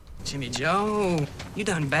Jimmy Joe, you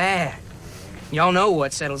done bad. Y'all know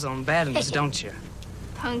what settles on bad ones, don't you?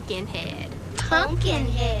 Pumpkinhead.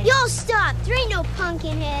 Pumpkinhead? Yo, stop. There ain't no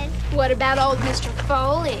Pumpkinhead. What about old Mr.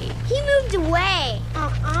 Foley? He moved away.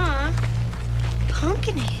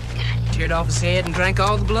 Pumpkinhead got it. Teared off his head and drank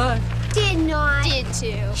all the blood. Did not. Did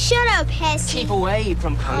too. Shut up, Hesse. Keep away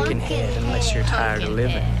from Pumpkinhead unless you're tired of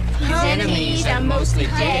living. His enemies are mostly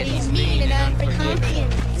dead. He's mean and unforgiving.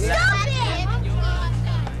 Stop it!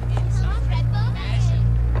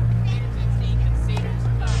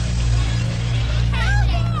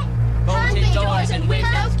 Bolted doors and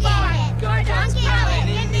windows barred. Guardians prowling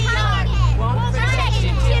in the yard. Won't protect you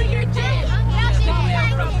till you're dead. Just away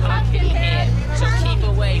from Pumpkinhead. So keep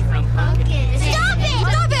away from Pumpkinhead. Stop it!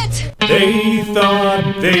 Stop it! They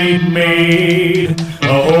thought they'd made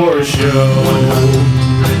a horror show.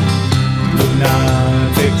 100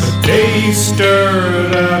 lunatics. They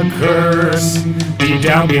stirred a curse deep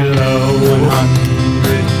down below. 100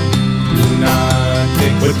 lunatics.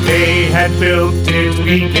 What they had built it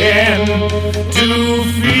began to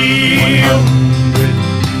feel.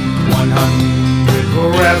 100.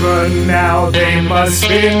 Forever now they must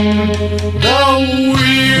spin the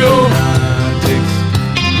wheel.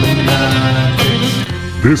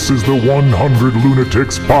 This is the 100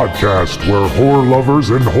 Lunatics podcast, where horror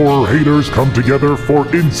lovers and horror haters come together for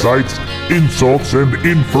insights, insults, and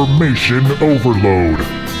information overload.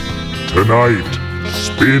 Tonight,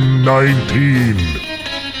 Spin 19,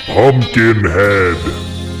 Pumpkinhead.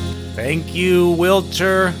 Thank you,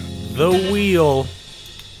 Wilter, the Wheel.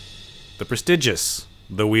 The prestigious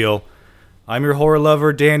The Wheel. I'm your horror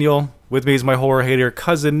lover, Daniel. With me is my horror hater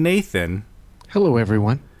cousin, Nathan. Hello,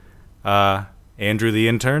 everyone. Andrew the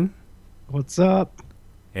intern. What's up?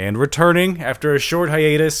 And returning after a short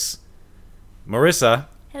hiatus, Marissa.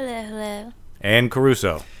 Hello. And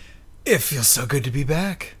Caruso. It feels so good to be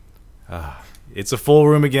back. It's a full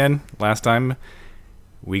room again. Last time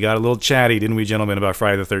we got a little chatty, didn't we, gentlemen, about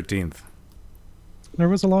Friday the 13th? There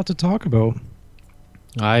was a lot to talk about.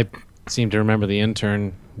 I seem to remember the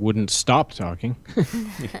intern wouldn't stop talking.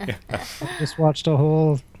 Just watched the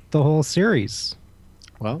whole series.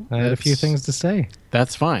 Well, I had a few things to say.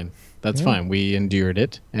 That's fine. That's fine. We endured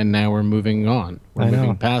it, and now we're moving on. We're I know.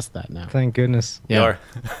 moving past that now. Thank goodness. Yeah.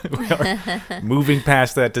 We are moving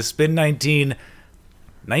past that to Spin 19,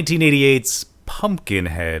 1988's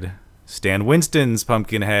Pumpkinhead. Stan Winston's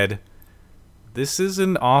Pumpkinhead. This is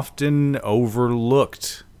an often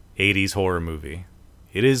overlooked 80s horror movie.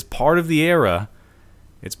 It is part of the era.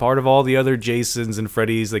 It's part of all the other Jasons and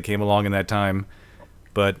Freddys that came along in that time.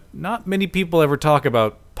 But not many people ever talk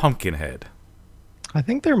about Pumpkinhead. I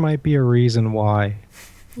think there might be a reason why.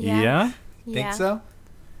 Yeah? Think so?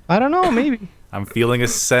 I don't know, maybe. I'm feeling a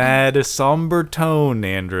sad, somber tone,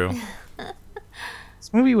 Andrew.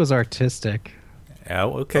 This movie was artistic.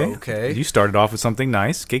 Oh, okay. Okay. You started off with something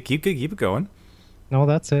nice. Okay, keep it going. No,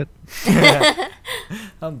 that's it.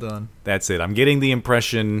 I'm done. That's it. I'm getting the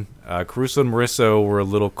impression Caruso and Marissa were a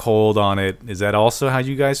little cold on it. Is that also how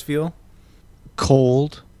you guys feel?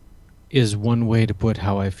 Cold is one way to put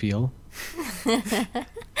how I feel.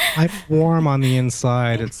 I'm warm on the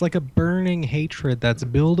inside. It's like a burning hatred that's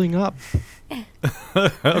building up.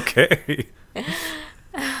 Okay.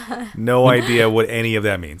 No idea what any of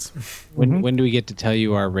that means. When do we get to tell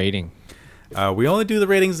you our rating? We only do the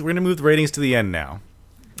ratings. We're going to move the ratings to the end now.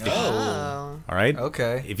 Oh. All right?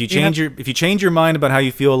 Okay. If you change your mind about how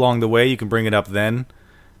you feel along the way, you can bring it up then.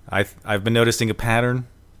 I've been noticing a pattern.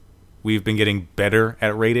 We've been getting better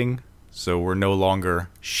at rating, so we're no longer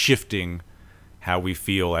shifting how we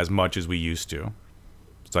feel as much as we used to.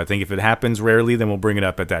 So I think if it happens rarely, then we'll bring it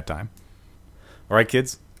up at that time. All right,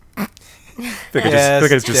 kids? I think I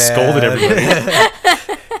just scolded everybody.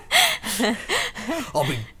 I'll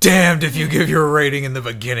be damned if you give your rating in the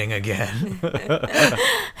beginning again.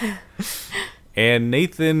 And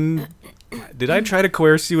Nathan, did I try to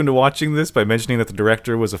coerce you into watching this by mentioning that the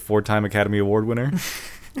director was a 4-time Academy Award winner?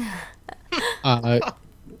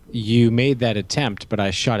 You made that attempt, but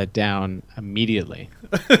I shot it down immediately.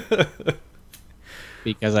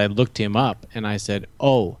 Because I looked him up and I said,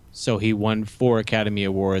 oh, so he won 4 Academy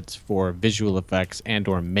Awards for visual effects and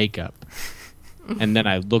or makeup. And then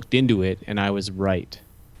I looked into it and I was right.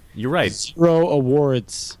 You're right. 0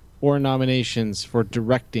 awards or nominations for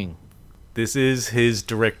directing. This is his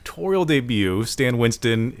directorial debut. Stan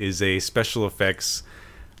Winston is a special effects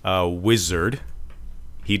wizard.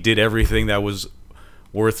 He did everything that was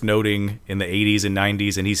worth noting in the 80s and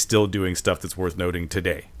 90s, and he's still doing stuff that's worth noting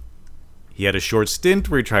today. He had a short stint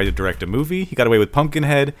where he tried to direct a movie. He got away with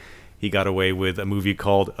Pumpkinhead. He got away with a movie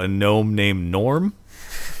called A Gnome Named Norm.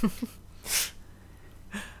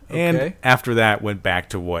 And Okay. after that, went back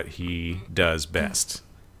to what he does best.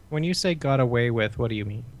 When you say got away with, what do you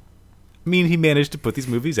mean? I mean, he managed to put these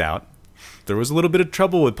movies out. There was a little bit of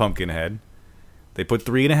trouble with Pumpkinhead. They put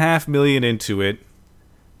 $3.5 million into it.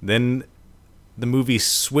 Then the movie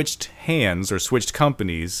switched hands or switched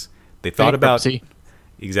companies. They thought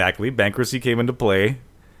Bankruptcy. bankruptcy came into play.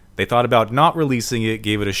 They thought about not releasing it,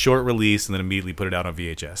 gave it a short release, and then immediately put it out on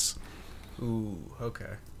VHS. Ooh,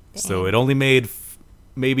 okay. So it only made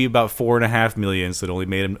maybe about $4.5 million. So it only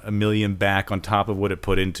made $1 million back on top of what it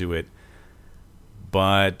put into it.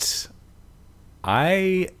 But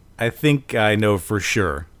I think I know for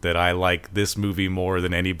sure that I like this movie more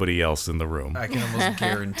than anybody else in the room. I can almost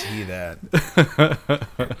guarantee that.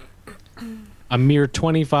 A mere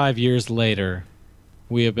 25 years later,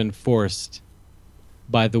 we have been forced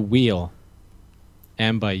by the wheel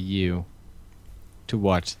and by you to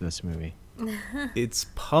watch this movie. It's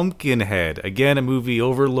Pumpkinhead. Again, a movie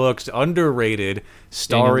overlooked, underrated, Daniel,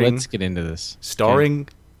 starring let's get into this. starring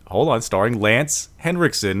Lance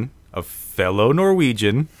Henriksen, a fellow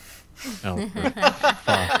Norwegian. Oh, for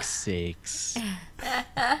fuck's sakes.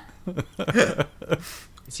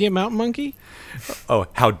 Is he a mountain monkey? Oh,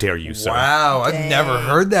 how dare you, sir. Wow, I've never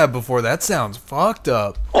heard that before. That sounds fucked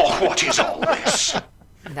up. That's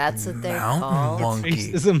what they're Mountain called. monkey.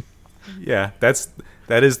 Racism. Yeah,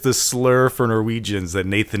 that is the slur for Norwegians that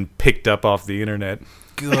Nathan picked up off the internet.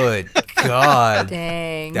 Good God.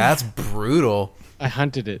 Dang. That's brutal. I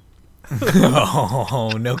hunted it.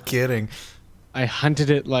 Oh, no kidding. I hunted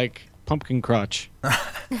it like pumpkin crotch.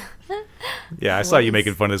 Yeah, I saw you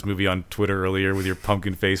making fun of this movie on Twitter earlier with your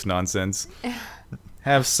pumpkin face nonsense.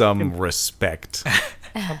 Have some respect.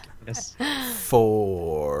 Yes.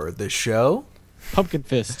 For the show? Pumpkin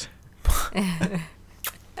fist.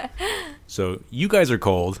 So you guys are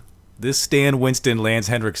cold. This Stan Winston Lance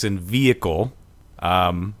Henriksen vehicle,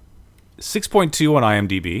 6.2 on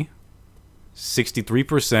IMDb,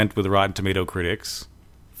 63% with Rotten Tomato critics,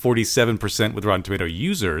 47% with Rotten Tomato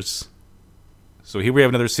users. So here we have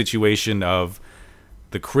another situation of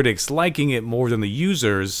the critics liking it more than the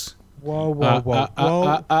users. Whoa, whoa, whoa,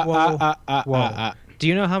 whoa, whoa. Do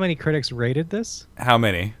you know how many critics rated this? How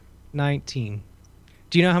many? 19.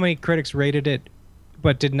 Do you know how many critics rated it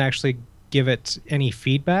but didn't actually give it any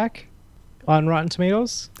feedback on Rotten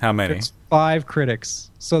Tomatoes? How many? It's 5 critics.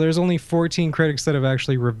 So there's only 14 critics that have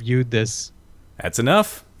actually reviewed this. That's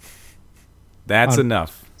enough. That's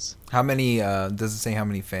enough. How many, does it say how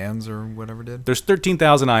many fans or whatever did? There's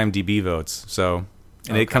 13,000 IMDb votes, so,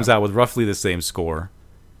 and it comes out with roughly the same score.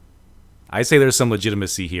 I say there's some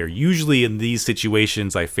legitimacy here. Usually in these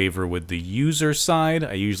situations, I favor with the user side.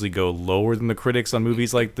 I usually go lower than the critics on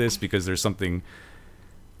movies like this because there's something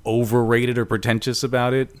overrated or pretentious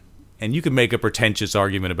about it. And you can make a pretentious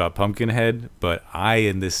argument about Pumpkinhead, but I,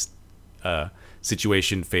 in this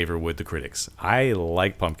situation, favor with the critics. I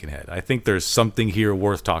like Pumpkinhead. I think there's something here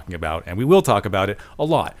worth talking about, and we will talk about it a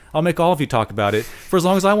lot. I'll make all of you talk about it for as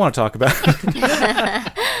long as I want to talk about it.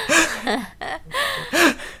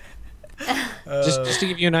 Just to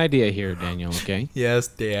give you an idea here, Daniel, okay? Yes,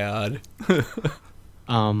 Dad. Friday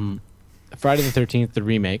the 13th, the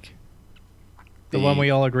remake. The one we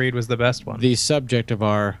all agreed was the best one. The subject of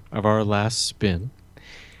our last spin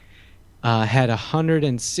had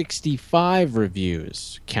 165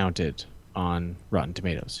 reviews counted on Rotten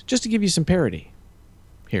Tomatoes. Just to give you some parity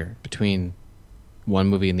here between one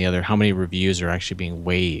movie and the other, how many reviews are actually being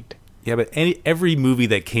weighed. Yeah, but every movie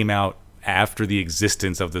that came out after the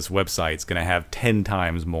existence of this website is going to have 10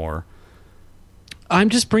 times more. I'm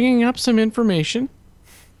just bringing up some information.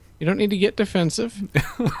 You don't need to get defensive.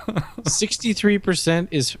 63%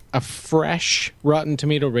 is a fresh Rotten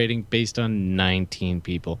Tomato rating based on 19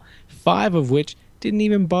 people, 5 of which didn't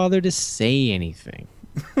even bother to say anything.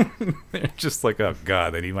 They're just like, oh,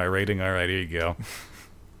 God, they need my rating. All right, here you go.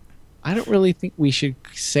 I don't really think we should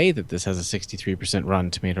say that this has a 63%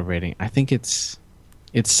 Rotten Tomato rating. I think it's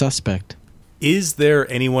suspect. Is there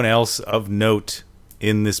anyone else of note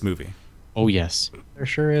in this movie? Oh, yes. There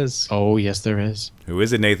sure is. Oh, yes, there is. Who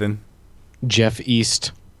is it, Nathan? Jeff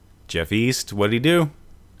East. Jeff East. What did he do?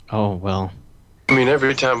 Oh, well. I mean,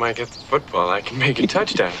 every time I get the football, I can make a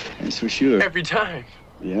touchdown. That's for sure. Every time.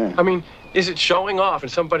 Yeah. I mean, is it showing off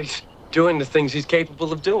and somebody's doing the things he's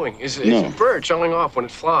capable of doing? Is No. a bird showing off when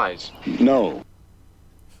it flies? No.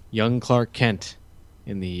 Young Clark Kent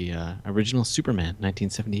in the original Superman,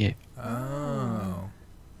 1978. Oh.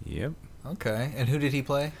 Yep. Okay. And who did he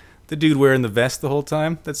play? The dude wearing the vest the whole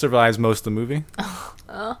time that survives most of the movie.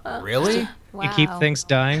 Really? You keep things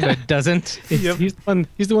dying, but it doesn't. He's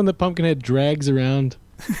the one that Pumpkinhead drags around.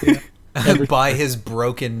 by his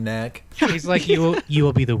broken neck. He's like, you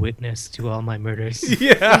will be the witness to all my murders.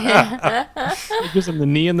 Yeah. It gives him the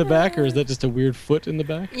knee in the back, or is that just a weird foot in the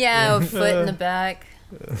back? Yeah, a foot in the back.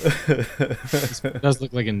 It does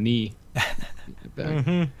look like a knee.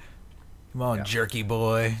 Come on, jerky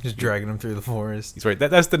boy. Just dragging him through the forest. He's right.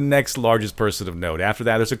 That's the next largest person of note. After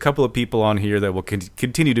that, there's a couple of people on here that will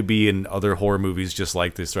continue to be in other horror movies just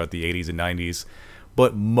like this throughout the 80s and 90s.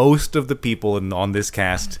 But most of the people on this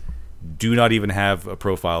cast do not even have a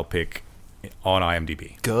profile pic on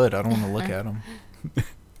IMDb. Good. I don't want to look at him.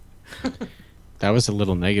 That was a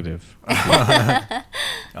little negative.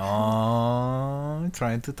 Oh,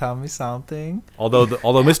 trying to tell me something. Although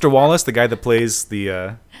Mr. Wallace, the guy that plays the,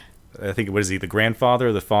 I think, what is he, the grandfather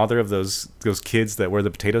or the father of those kids that wear the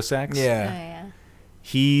potato sacks? Yeah.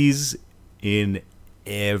 He's in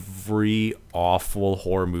every awful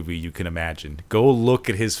horror movie you can imagine. Go look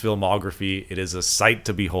at his filmography. It is a sight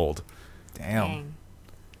to behold. Damn.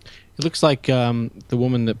 It looks like the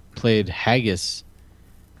woman that played Haggis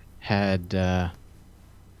had...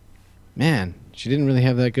 man, she didn't really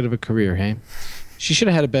have that good of a career, hey? She should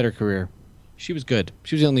have had a better career. She was good.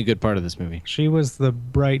 She was the only good part of this movie. She was the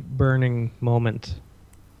bright, burning moment.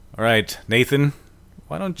 All right, Nathan,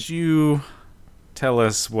 why don't you tell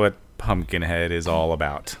us what Pumpkinhead is all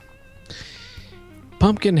about?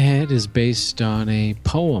 Pumpkinhead is based on a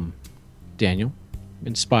poem, Daniel,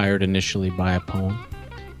 inspired initially by a poem.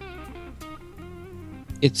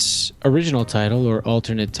 Its original title, or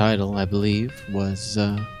alternate title, I believe, was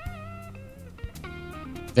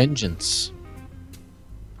Vengeance,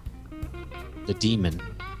 the Demon.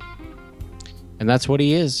 And that's what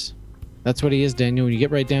he is. That's what he is, Daniel. When you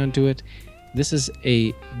get right down to it, this is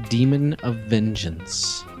a demon of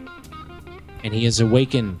vengeance. And he is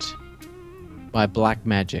awakened by black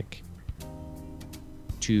magic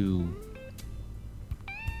to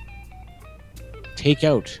take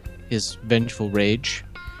out his vengeful rage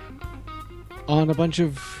on a bunch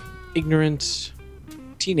of ignorant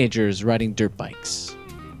teenagers riding dirt bikes.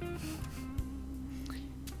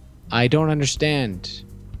 I don't understand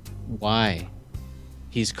why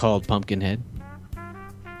he's called Pumpkinhead.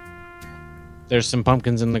 There's some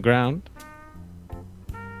pumpkins in the ground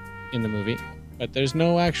in the movie, but there's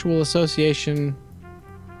no actual association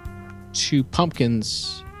to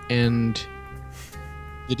pumpkins and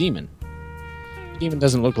the demon. The demon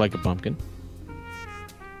doesn't look like a pumpkin.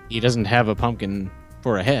 He doesn't have a pumpkin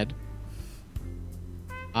for a head.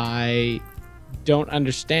 I don't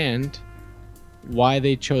understand why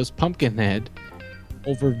they chose Pumpkinhead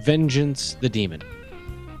over Vengeance the Demon.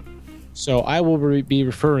 So I will be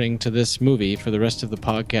referring to this movie for the rest of the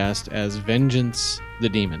podcast as Vengeance the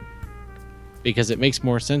Demon, because it makes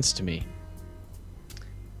more sense to me.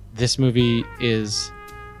 This movie is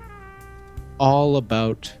all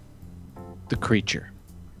about the creature.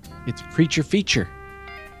 It's a creature feature.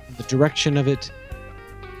 The direction of it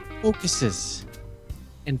focuses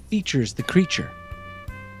and features the creature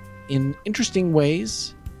in interesting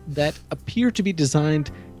ways that appear to be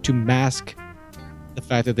designed to mask the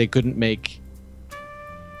fact that they couldn't make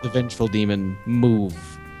the vengeful demon move.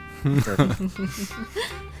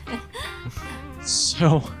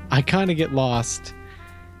 So I kind of get lost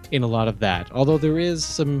in a lot of that. Although there is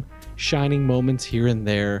some shining moments here and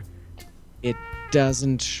there, it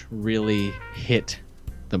doesn't really hit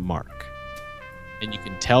the mark. And you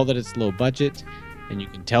can tell that it's low budget, and you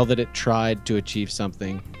can tell that it tried to achieve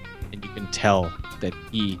something, and you can tell that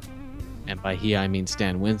he, and by he I mean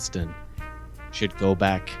Stan Winston, should go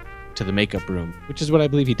back to the makeup room, which is what I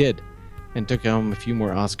believe he did, and took home a few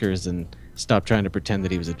more Oscars and stopped trying to pretend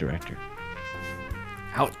that he was a director.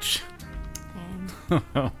 Ouch.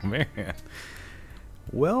 Oh, man.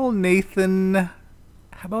 Well, Nathan, how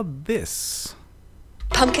about this?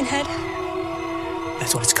 Pumpkinhead?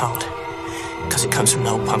 That's what it's called. Because it comes from the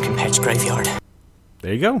old pumpkin patch graveyard.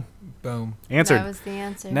 There you go. Boom. Answered. That was the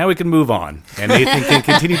answer. Now we can move on. And Nathan can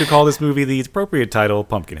continue to call this movie the appropriate title,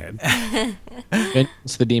 Pumpkinhead.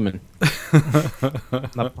 It's the demon.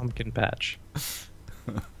 Not Pumpkin Patch.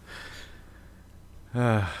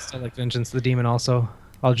 Still like Vengeance the Demon also.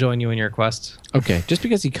 I'll join you in your quest. Okay, just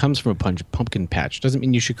because he comes from a pumpkin patch doesn't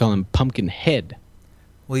mean you should call him Pumpkinhead.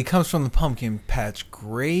 Well, he comes from the pumpkin patch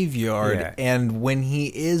graveyard, Yeah. and when he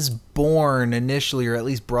is born initially, or at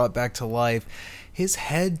least brought back to life, his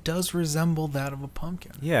head does resemble that of a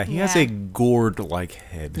pumpkin. Yeah, he has a gourd-like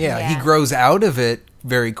head. Yeah, he Yeah. grows out of it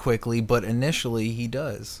very quickly, but initially he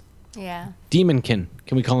does. Yeah. Demonkin.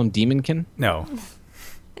 Can we call him Demonkin? No.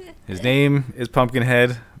 His name is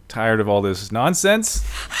Pumpkinhead. Tired of all this nonsense.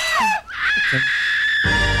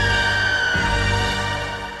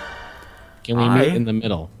 Can we meet in the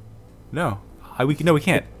middle? No. We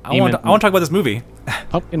can't. I Demon. want to talk about this movie.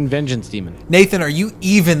 Pumpkin Vengeance Demon. Nathan, are you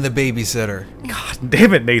even the babysitter? God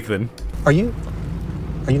damn it, Nathan. Are you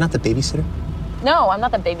not the babysitter? No, I'm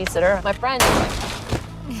not the babysitter. My friend.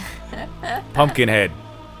 Pumpkinhead,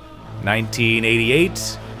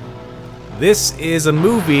 1988. This is a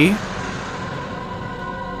movie.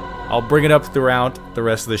 I'll bring it up throughout the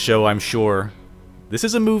rest of the show, I'm sure. This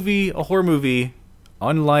is a horror movie,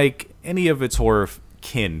 unlike any of its horror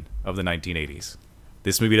kin of the 1980s.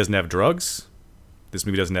 This movie doesn't have drugs. This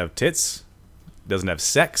movie doesn't have tits. Doesn't have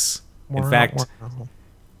sex. In fact,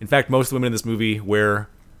 most of the women in this movie wear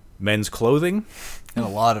men's clothing. And a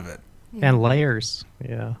lot of it. And layers.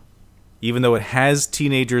 Yeah. Even though it has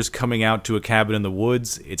teenagers coming out to a cabin in the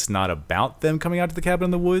woods, it's not about them coming out to the cabin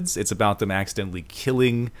in the woods. It's about them accidentally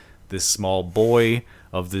killing this small boy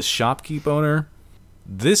of this shopkeep owner.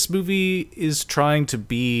 This movie is trying to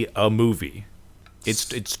be a movie.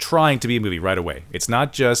 It's trying to be a movie right away. It's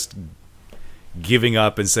not just giving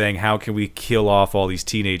up and saying, how can we kill off all these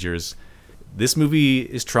teenagers? This movie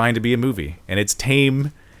is trying to be a movie, and it's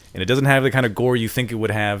tame, and it doesn't have the kind of gore you think it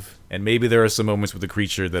would have, and maybe there are some moments with the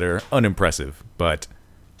creature that are unimpressive, but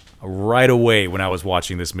right away when I was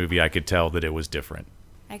watching this movie, I could tell that it was different.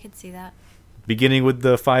 I could see that. Beginning with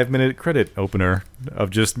the 5-minute credit opener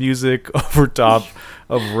of just music over top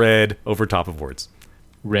of red, over top of words.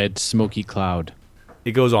 Red smoky cloud.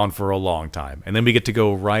 It goes on for a long time. And then we get to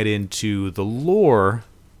go right into the lore,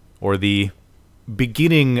 or the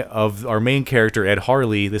beginning of our main character, Ed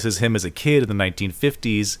Harley. This is him as a kid in the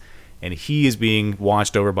 1950s, and he is being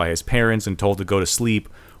watched over by his parents and told to go to sleep,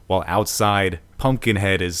 while outside,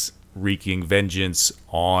 Pumpkinhead is wreaking vengeance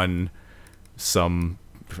on some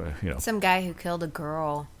guy who killed a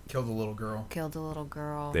girl. Killed a little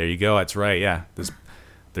girl. There you go. That's right. Yeah.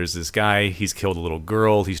 There's this guy. He's killed a little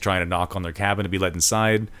girl. He's trying to knock on their cabin to be let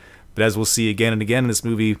inside. But as we'll see again and again in this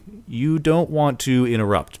movie, you don't want to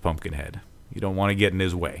interrupt Pumpkinhead. You don't want to get in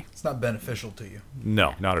his way. It's not beneficial to you.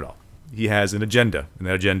 No, not at all. He has an agenda, and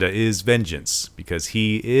that agenda is vengeance, because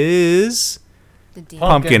he is the demon.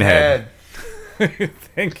 Pumpkinhead.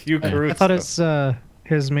 Thank you, Caruso. I thought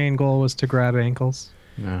his main goal was to grab ankles.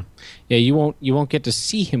 No. Yeah, you won't get to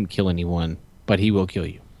see him kill anyone, but he will kill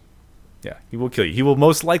you. Yeah, he will kill you. He will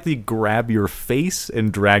most likely grab your face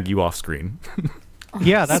and drag you off screen.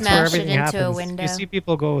 Yeah, that's Smash where it everything into happens. a window. You see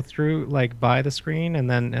people go through, like, by the screen, and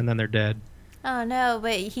then they're dead. Oh no,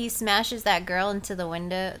 but he smashes that girl into the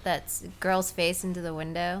window. That's girl's face into the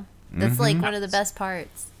window. That's like one of the best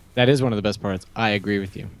parts. That is one of the best parts. I agree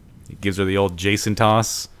with you. He gives her the old Jason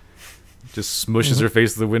toss. Just smushes her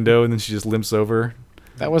face to the window, and then she just limps over.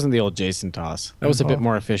 That wasn't the old Jason toss. That was a bit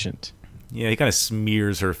more efficient. Yeah, he kind of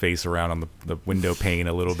smears her face around on the window pane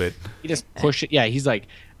a little bit. He just push it. Yeah, he's like,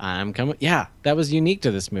 I'm coming. Yeah, that was unique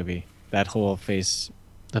to this movie. That whole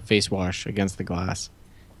the face wash against the glass.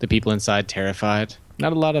 The people inside terrified.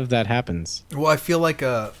 Not a lot of that happens. Well, I feel like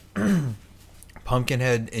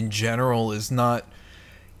Pumpkinhead in general is not...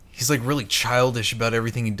 He's like really childish about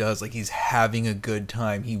everything he does. Like, he's having a good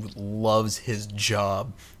time. He loves his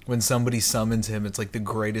job. When somebody summons him, it's like the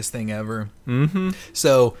greatest thing ever. Mm-hmm.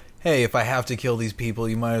 So, hey, if I have to kill these people,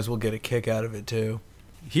 you might as well get a kick out of it too.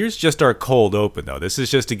 Here's just our cold open, though. This is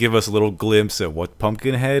just to give us a little glimpse at what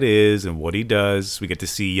Pumpkinhead is and what he does. We get to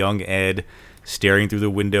see young Ed staring through the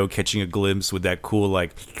window, catching a glimpse with that cool,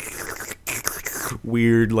 like,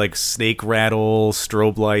 weird, like, snake rattle,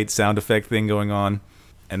 strobe light sound effect thing going on.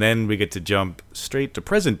 And then we get to jump straight to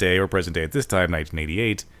present day, or present day at this time,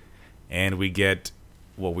 1988, and we get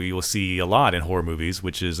what we will see a lot in horror movies,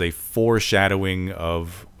 which is a foreshadowing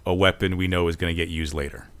of a weapon we know is going to get used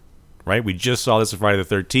later. Right? We just saw this on Friday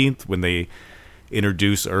the 13th when they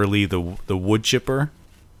introduce early the wood chipper.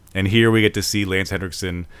 And here we get to see Lance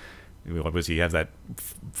Henriksen. What was he? Have that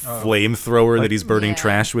flamethrower that he's burning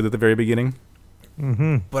trash with at the very beginning.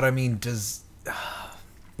 Mm-hmm. But I mean,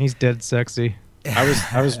 he's dead sexy.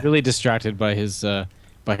 I was really distracted by his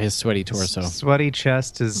sweaty torso. Sweaty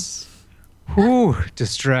chest is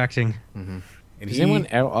distracting. Mm-hmm. Does anyone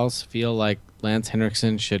else feel like Lance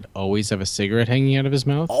Henriksen should always have a cigarette hanging out of his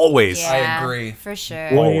mouth? Always. Yeah, I agree. For sure.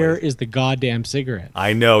 Where is the goddamn cigarette?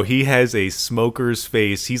 I know. He has a smoker's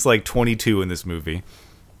face. He's like 22 in this movie.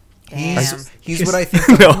 He's what I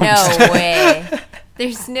think. No way.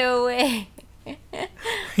 There's no way.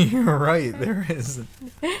 You're right. There is.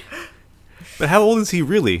 But how old is he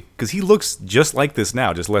really? Because he looks just like this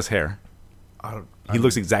now, just less hair. He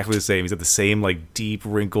looks exactly the same. He's got the same, like, deep,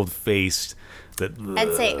 wrinkled face.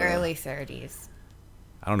 I'd say early 30s.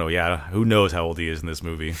 I don't know. Yeah, who knows how old he is in this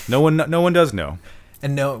movie? No one does know.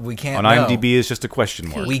 And no, we can't On know. IMDb is just a question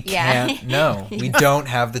mark. We can't know. We don't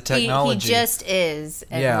have the technology. He just is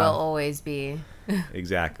and will always be.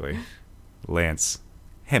 Exactly. Lance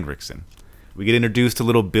Henriksen. We get introduced to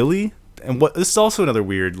little Billy, and this is also another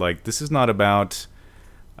weird, like, this is not about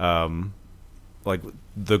like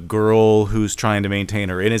the girl who's trying to maintain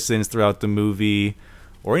her innocence throughout the movie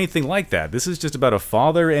or anything like that. This is just about a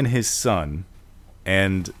father and his son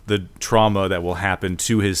and the trauma that will happen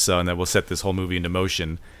to his son that will set this whole movie into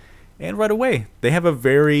motion. And right away, they have a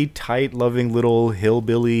very tight, loving little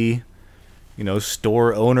hillbilly,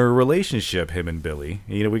 store owner relationship, him and Billy.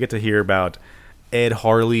 We get to hear about Ed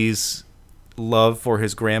Harley's love for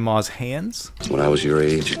his grandma's hands. When I was your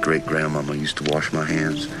age, great-grandmama used to wash my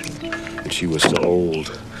hands. And she was so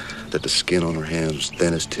old that the skin on her hands was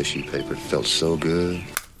thin as tissue paper. It felt so good.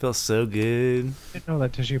 Felt so good. I didn't know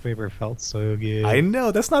that tissue paper felt so good. I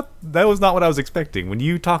know. That was not what I was expecting. When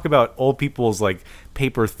you talk about old people's, like,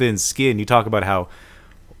 paper-thin skin, you talk about how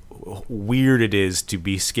weird it is to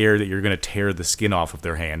be scared that you're going to tear the skin off of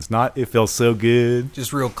their hands. Not, it feels so good.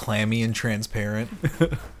 Just real clammy and transparent.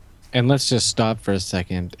 And let's just stop for a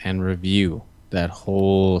second and review that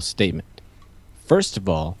whole statement. First of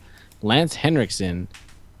all, Lance Henriksen,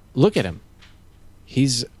 look at him.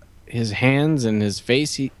 His hands and his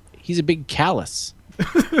face, he's a big callus.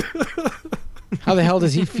 How the hell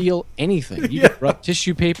does he feel anything? You could rub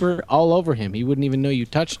tissue paper all over him. He wouldn't even know you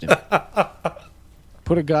touched him.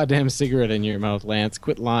 Put a goddamn cigarette in your mouth, Lance.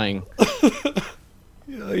 Quit lying.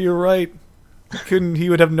 Yeah, you're right. He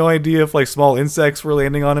would have no idea if, like, small insects were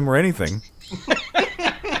landing on him or anything.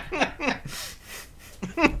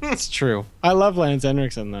 It's true. I love Lance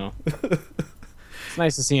Henriksen, though. It's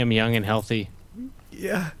nice to see him young and healthy.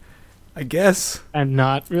 Yeah, I guess. And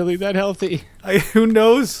not really that healthy. Who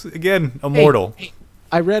knows? Again, immortal. Hey,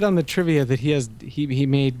 I read on the trivia that he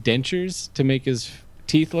made dentures to make his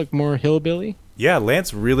teeth look more hillbilly. Yeah,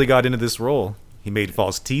 Lance really got into this role. He made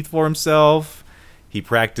false teeth for himself. He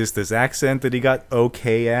practiced this accent that he got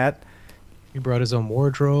okay at. He brought his own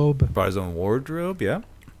wardrobe. Yeah.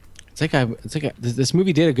 It's like this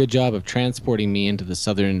movie did a good job of transporting me into the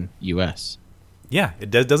southern U.S. Yeah, it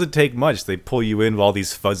doesn't take much. They pull you in with all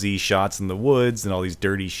these fuzzy shots in the woods and all these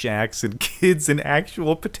dirty shacks and kids in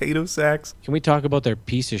actual potato sacks. Can we talk about their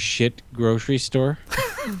piece of shit grocery store?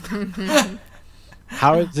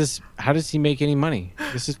 How does he make any money?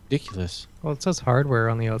 This is ridiculous. Well, it says hardware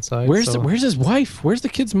on the outside. Where's his wife? Where's the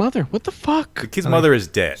kid's mother? What the fuck? The kid's mother is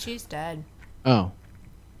dead. She's dead. Oh.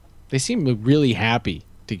 They seem really happy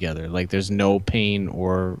together. Like there's no pain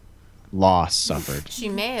or loss suffered. She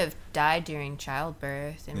may have died during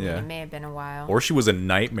childbirth. I mean, it may have been a while. Or she was a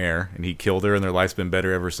nightmare and he killed her and their life's been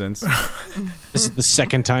better ever since. This is the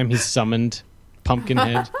second time he's summoned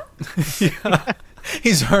Pumpkinhead. Yeah.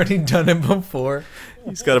 He's already done it before.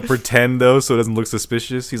 He's got to pretend, though, so it doesn't look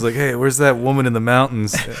suspicious. He's like, hey, where's that woman in the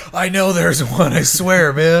mountains? I know there's one, I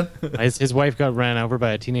swear, man. His wife got ran over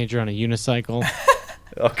by a teenager on a unicycle.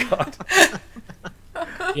 Oh, God.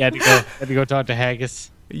 He had to go talk to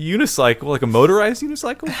Haggis. A unicycle? Like a motorized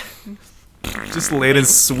unicycle? Just landing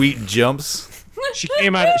sweet jumps. She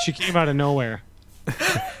came out of nowhere.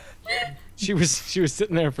 She was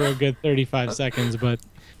sitting there for a good 35 seconds, but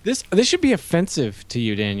this should be offensive to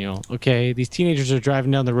you, Daniel. Okay, these teenagers are driving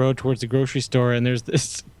down the road towards the grocery store, and there's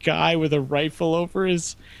this guy with a rifle over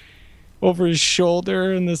his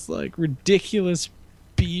shoulder, and this like ridiculous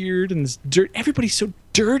beard, and this dirt. Everybody's so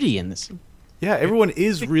dirty in this. Yeah, everyone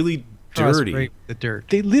is really dirty. The dirt.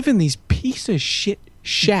 They live in these piece of shit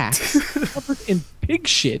shacks covered in pig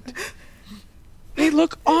shit. They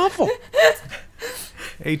look awful.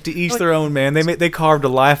 Hey, to each their own, man. They carved a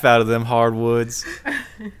life out of them hardwoods.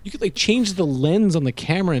 You could like change the lens on the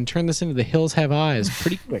camera and turn this into The Hills Have Eyes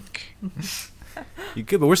pretty quick. You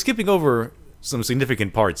could, but we're skipping over some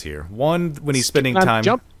significant parts here. One, when he's spending time.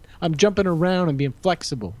 I'm jumping around and being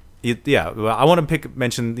flexible. Yeah, I want to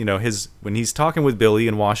mention when he's talking with Billy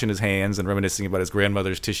and washing his hands and reminiscing about his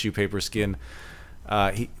grandmother's tissue paper skin.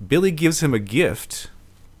 Billy gives him a gift,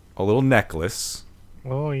 a little necklace.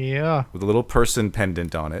 Oh yeah, with a little person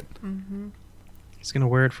pendant on it. Mm-hmm. He's gonna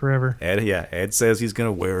wear it forever. Ed says he's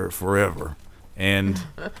gonna wear it forever, and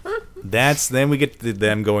then we get to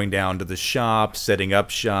them going down to the shop, setting up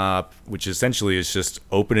shop, which essentially is just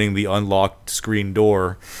opening the unlocked screen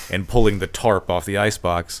door and pulling the tarp off the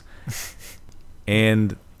icebox.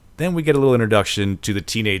 And then we get a little introduction to the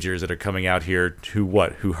teenagers that are coming out here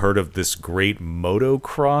who heard of this great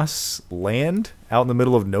motocross land out in the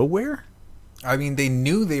middle of nowhere. I mean, they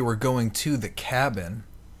knew they were going to the cabin.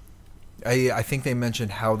 I think they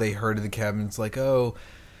mentioned how they heard of the cabin. It's like, oh,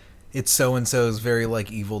 it's so-and-so's, very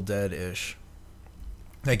like Evil Dead-ish.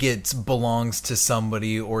 Like it belongs to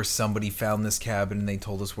somebody, or somebody found this cabin and they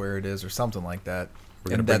told us where it is, or something like that.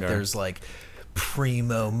 And that there's like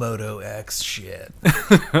primo Moto X shit.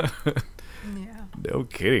 No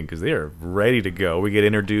kidding, because they are ready to go. We get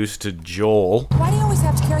introduced to Joel. Why do you always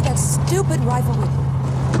have to carry that stupid rifle with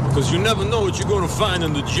you? Because you never know what you're going to find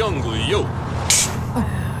in the jungle, yo.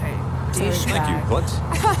 Thank you, Butts.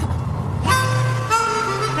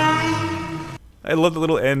 I love the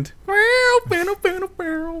little end.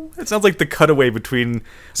 It sounds like the cutaway between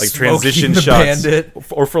like Smokey transition the shots, Bandit.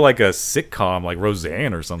 or for like a sitcom like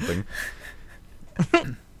Roseanne or something.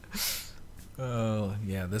 Oh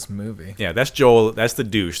yeah, this movie. Yeah, that's Joel. That's the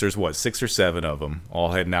douche. There's what, 6 or 7 of them,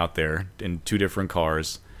 all heading out there in 2 different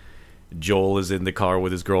cars. Joel is in the car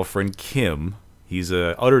with his girlfriend Kim. He's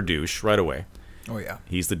a utter douche right away. Oh yeah.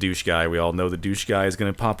 He's the douche guy. We all know the douche guy is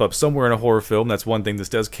going to pop up somewhere in a horror film. That's one thing this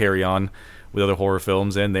does carry on with other horror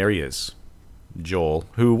films, and there he is. Joel,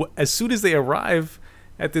 who, as soon as they arrive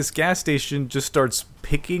at this gas station, just starts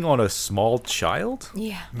picking on a small child?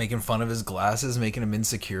 Yeah. Making fun of his glasses, making him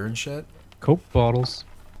insecure and shit. Coke bottles.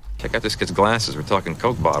 Check out this kid's glasses. We're talking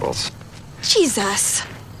Coke bottles. Jesus.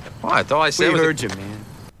 What? All I said was... heard you, man.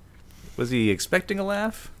 Was he expecting a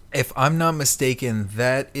laugh? If I'm not mistaken,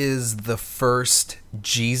 that is the first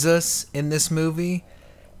Jesus in this movie.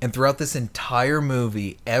 And throughout this entire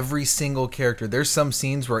movie, every single character, there's some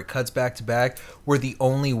scenes where it cuts back to back where the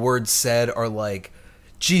only words said are like,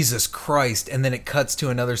 Jesus Christ. And then it cuts to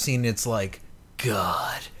another scene, it's like,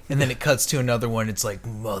 God. And then it cuts to another one, it's like,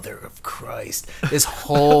 Mother of Christ. This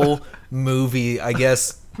whole movie, I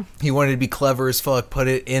guess he wanted to be clever as fuck, put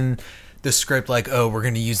it in the script like, oh, we're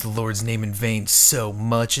going to use the Lord's name in vain so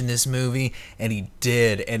much in this movie. And he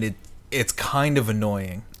did. And it's kind of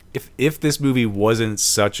annoying. If this movie wasn't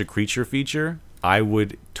such a creature feature, I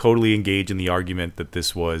would totally engage in the argument that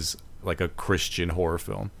this was like a Christian horror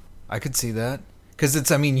film. I could see that. Because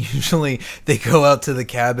usually they go out to the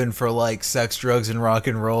cabin for like sex, drugs, and rock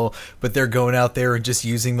and roll, but they're going out there and just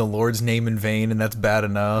using the Lord's name in vain, and that's bad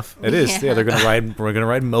enough. It is. Yeah, we're gonna ride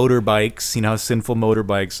motorbikes. You know how sinful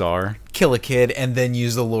motorbikes are. Kill a kid and then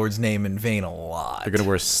use the Lord's name in vain a lot. They're gonna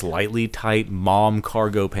wear slightly tight mom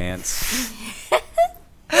cargo pants.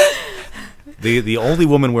 The only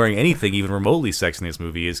woman wearing anything even remotely sexy in this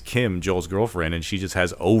movie is Kim, Joel's girlfriend, and she just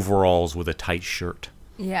has overalls with a tight shirt.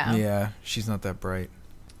 Yeah. Yeah, she's not that bright.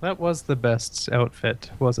 That was the best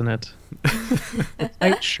outfit, wasn't it?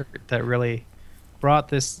 Tight shirt that really brought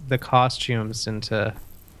the costumes into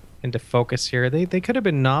focus here. They could have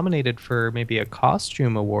been nominated for maybe a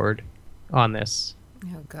costume award on this.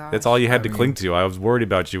 Oh god. That's all you had to cling to. I was worried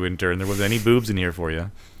about you, intern. There wasn't any boobs in here for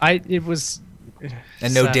you. It was.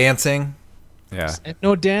 And no dancing. Yeah.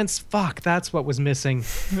 No dance. Fuck, that's what was missing.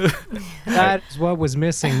 That is what was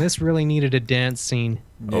missing. This really needed a dance scene.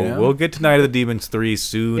 Oh, we'll get to Night of the Demons 3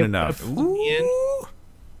 soon enough.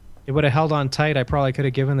 It would have held on tight. I probably could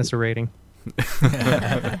have given this a rating.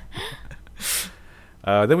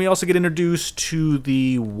 Then we also get introduced to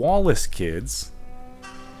the Wallace kids.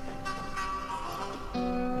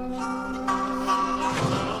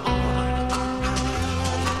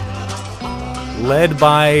 Led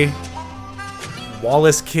by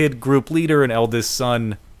Wallace Kid group leader and eldest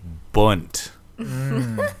son, Bunt.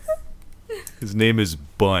 His name is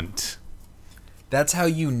Bunt. That's how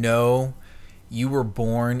you know you were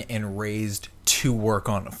born and raised to work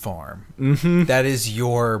on a farm. Mm-hmm. That is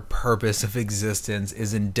your purpose of existence,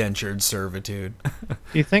 is indentured servitude. Do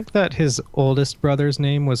you think that his oldest brother's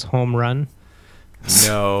name was Home Run?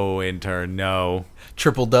 No, intern, no.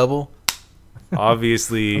 Triple double?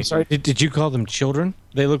 Obviously. I'm sorry, did you call them children?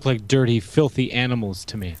 They look like dirty, filthy animals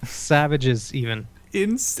to me. Savages, even.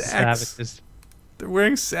 In sacks. Savages. They're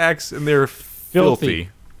wearing sacks and they're filthy.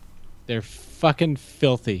 They're fucking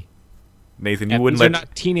filthy. Nathan, you And wouldn't these let... are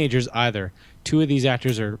not teenagers either. 2 of these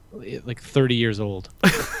actors are like 30 years old.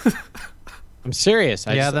 I'm serious.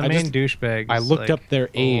 The main douchebags. I looked up their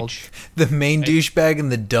age. The main douchebag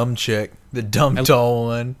and the dumb chick. The dumb tall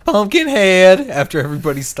one. Pumpkinhead, after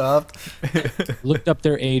everybody stopped. Looked up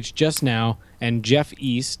their age just now, and Jeff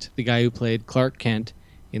East, the guy who played Clark Kent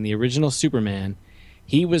in the original Superman,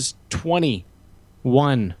 he was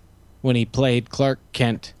 21 when he played Clark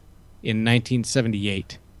Kent in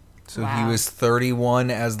 1978. So he was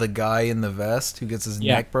 31 as the guy in the vest who gets his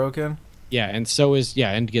neck broken? Yeah, and so is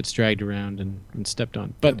and gets dragged around and stepped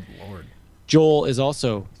on. But Good Lord. Joel is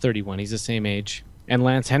also 31. He's the same age. And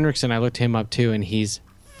Lance Henriksen, I looked him up too, and he's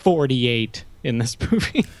 48 in this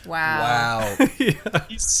movie. Wow. Yeah.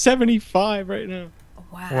 He's 75 right now.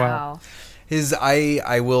 Wow.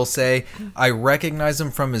 I will say, I recognize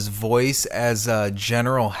him from his voice as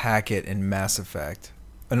General Hackett in Mass Effect.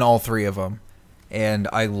 in all three of them, and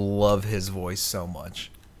I love his voice so much.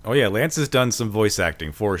 Oh yeah, Lance has done some voice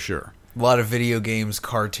acting for sure. A lot of video games,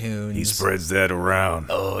 cartoons. He spreads that around.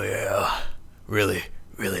 Oh yeah, really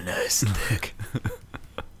nice and thick.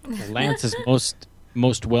 Lance is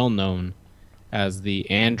most well known as the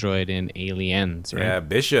android in Aliens, right? Yeah,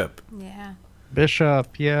 Bishop. Yeah.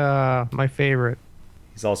 Bishop, yeah, my favorite.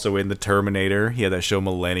 He's also in The Terminator. He had that show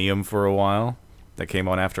Millennium for a while that came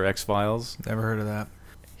on after X-Files. Never heard of that.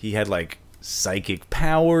 He had like psychic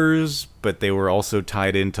powers, but they were also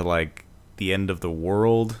tied into like the end of the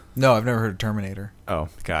world. No, I've never heard of Terminator. Oh,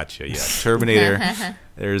 gotcha. Yeah, Terminator.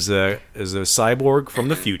 There's a cyborg from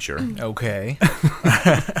the future. Okay.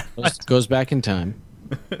 Goes back in time.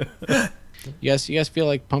 You guys feel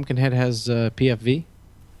like Pumpkinhead has PFV?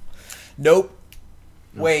 Nope.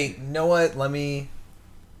 Wait, you know what?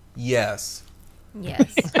 Yes.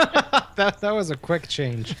 Yes. that was a quick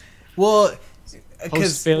change. Well,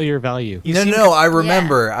 Post failure value. No, I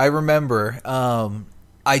remember. I remember. I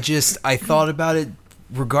thought about it,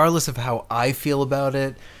 regardless of how I feel about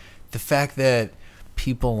it. The fact that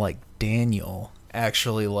people like Daniel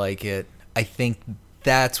actually like it, I think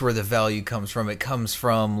that's where the value comes from. It comes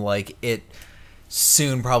from like it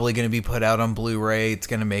soon probably going to be put out on Blu-ray. It's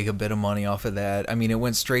going to make a bit of money off of that. I mean, it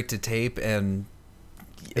went straight to tape, and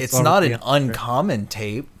it's not an uncommon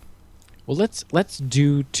tape. Well, let's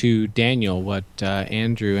do to Daniel what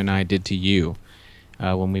Andrew and I did to you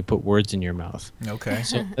when we put words in your mouth. Okay.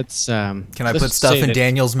 So let's. Can I put stuff in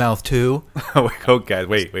Daniel's mouth too? Oh, guys,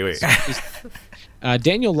 wait.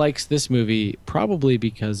 Daniel likes this movie probably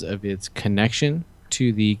because of its connection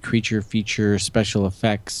to the creature feature special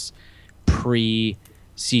effects pre-CGI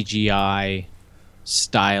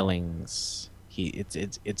stylings.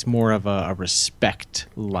 It's more of a respect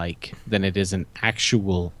like than it is an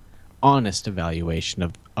actual honest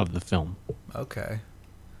evaluation of the film. Okay.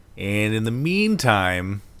 And in the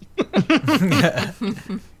meantime, that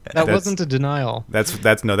wasn't a denial.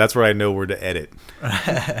 That's where I know where to edit.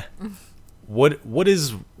 What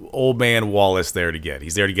is old man Wallace there to get?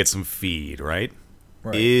 He's there to get some feed, right?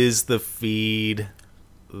 Right. Is the feed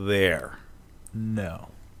there? No.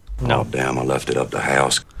 Oh, damn, I left it up the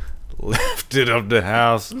house. Left it up the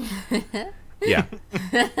house. Yeah.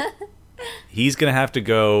 He's going to have to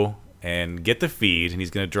go and get the feed, and he's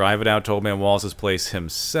going to drive it out to Old Man Wallace's place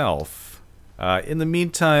himself. In the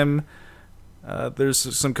meantime, there's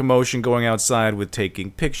some commotion going outside with taking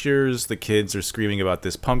pictures. The kids are screaming about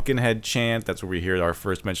this Pumpkinhead chant. That's where we hear our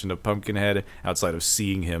first mention of Pumpkinhead outside of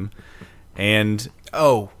seeing him. And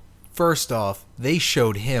first off, they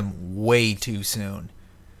showed him way too soon.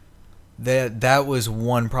 That was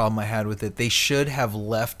one problem I had with it. They should have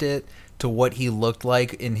left it to what he looked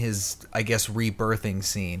like in his, I guess, rebirthing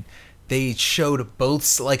scene. They showed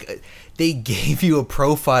both, like, they gave you a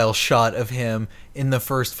profile shot of him in the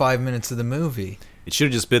first 5 minutes of the movie. It should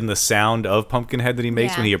have just been the sound of Pumpkinhead that he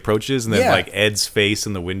makes when he approaches, and then like Ed's face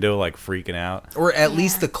in the window, like freaking out. Or at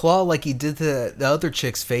least the claw, like he did the other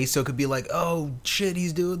chick's face, so it could be like, oh shit,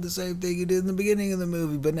 he's doing the same thing he did in the beginning of the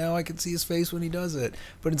movie, but now I can see his face when he does it.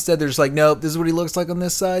 But instead, they're just like, nope, this is what he looks like on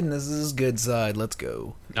this side, and this is his good side. Let's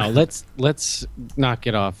go. Now let's not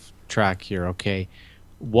get off track here, okay?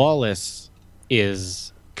 Wallace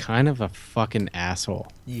is kind of a fucking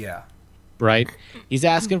asshole. Yeah. Right? He's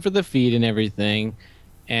asking for the feed and everything,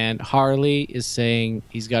 and Harley is saying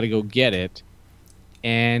he's got to go get it,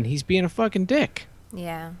 and he's being a fucking dick.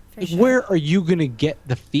 Yeah. Like, where are you going to get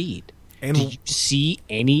the feed? And do you see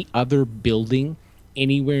any other building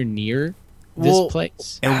anywhere near this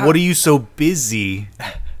place? And what are you so busy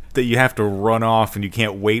that you have to run off and you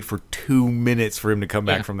can't wait for 2 minutes for him to come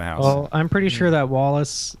back from the house? Well, I'm pretty sure that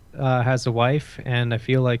Wallace has a wife, and I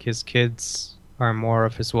feel like his kids are more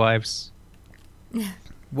of his wife's.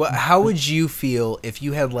 How would you feel if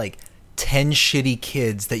you had like 10 shitty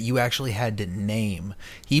kids that you actually had to name?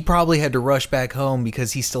 He probably had to rush back home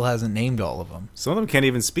because he still hasn't named all of them. Some of them can't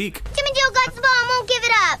even speak. Jimmy Joe got the ball, won't give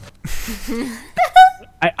it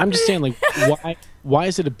up. I'm just saying, like, why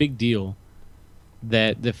is it a big deal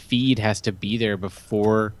that the feed has to be there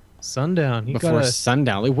before sundown?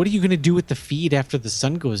 Sundown. Like, what are you going to do with the feed after the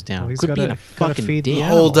sun goes down? Well, Could be in a fucking dam.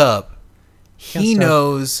 Hold up. He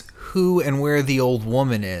knows who and where the old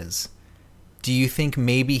woman is. Do you think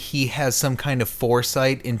maybe he has some kind of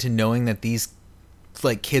foresight into knowing that these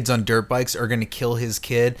like kids on dirt bikes are going to kill his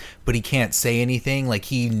kid, but he can't say anything? Like,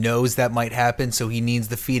 he knows that might happen, so he needs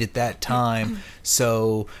the feed at that time.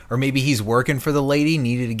 So, or maybe he's working for the lady,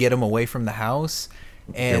 needed to get him away from the house.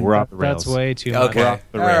 And we're off the rails. That's way too much. Okay.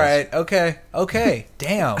 All right. Okay.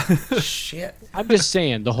 Damn. Shit. I'm just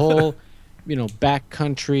saying, the whole,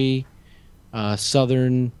 backcountry,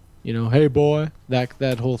 Southern, hey boy,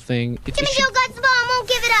 that whole thing. Jimmy Joe got the ball, won't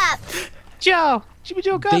give it up. Joe! Jimmy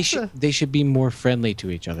Joe got They should be more friendly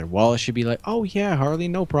to each other. Wallace should be like, oh yeah, Harley,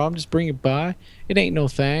 no problem, just bring it by. It ain't no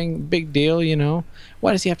thing, big deal,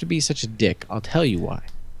 Why does he have to be such a dick? I'll tell you why.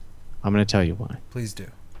 I'm going to tell you why. Please do.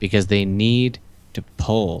 Because they need to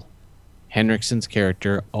pull Henriksen's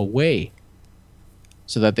character away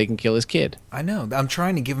so that they can kill his kid. I know. I'm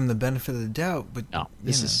trying to give him the benefit of the doubt, but no,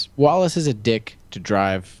 Wallace is a dick to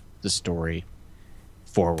drive the story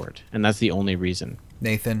forward, and that's the only reason.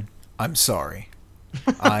 Nathan, I'm sorry.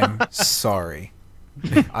 I'm sorry.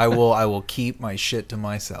 I will keep my shit to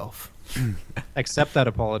myself. Accept that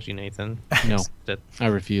apology, Nathan. No, I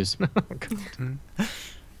refuse.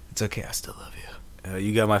 It's okay. I still love you.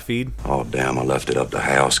 You got my feed? Oh, damn, I left it up the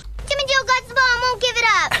house. Jimmy Joe got the ball, won't give it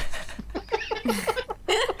up.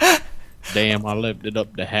 Damn, I left it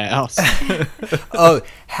up the house. Oh,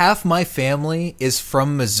 half my family is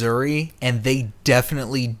from Missouri, and they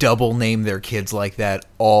definitely double name their kids like that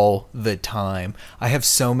all the time. I have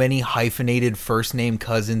so many hyphenated first name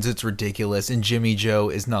cousins, it's ridiculous, and Jimmy Joe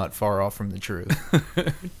is not far off from the truth.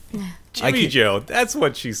 Jimmy Joe, that's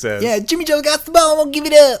what she says. Yeah, Jimmy Joe got the ball, won't give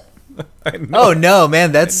it up. I know. Oh no,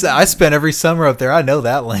 man, I spent every summer up there. I know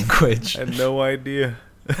that language. I had no idea.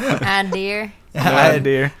 Idea. No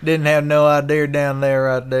idea. Didn't have no idea down there,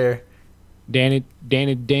 right there. Daniel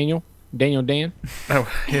Dan. Oh,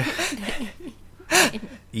 yeah.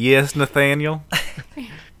 Yes, Nathaniel.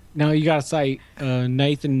 No, you gotta say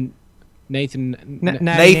Nathan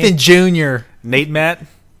Jr. Nate Matt.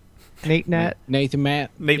 Nathan Matt.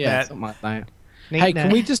 Matt. Something like that. Nate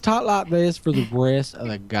Can we just talk like this for the rest of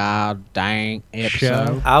the goddamn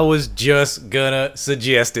episode? I was just gonna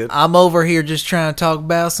suggest it. I'm over here just trying to talk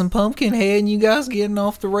about some Pumpkinhead, and you guys getting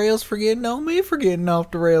off the rails for getting on me for getting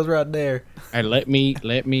off the rails right there. Hey, let me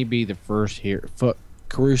be the first here. Fuck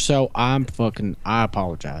Caruso, I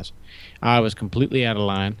apologize. I was completely out of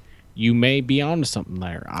line. You may be onto something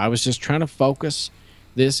there. I was just trying to focus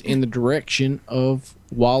this in the direction of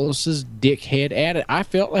Wallace's dickhead at it. I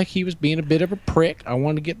felt like he was being a bit of a prick. I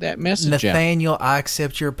wanted to get that message out. Nathaniel, I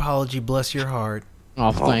accept your apology. Bless your heart.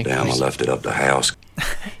 Oh, thank you. Damn, I left it up the house.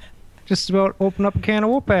 Just about open up a can of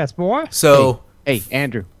whoop-ass, boy. So, hey,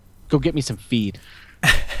 Andrew, go get me some feed.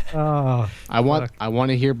 Oh, I want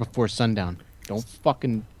to hear before sundown. Don't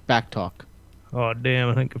fucking backtalk. Oh, damn,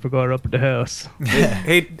 I think I forgot it up at the house.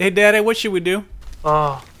 Hey, Daddy, what should we do?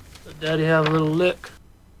 Oh, Daddy have a little lick.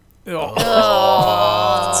 Oh.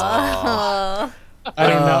 I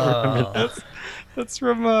do not remember that. That's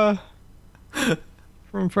from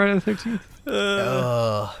Friday the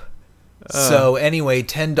 13th. So anyway,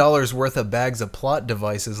 $10 worth of bags of plot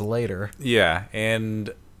devices later. Yeah,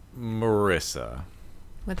 and Marissa.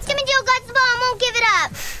 Jimmy Joe got the ball, won't give it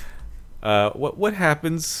up. What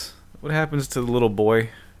happens? What happens to the little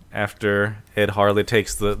boy after Ed Harley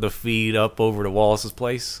takes the feed up over to Wallace's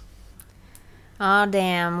place? Oh,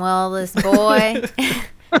 damn. Well, this boy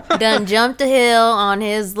done jumped a hill on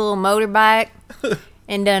his little motorbike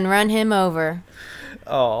and done run him over.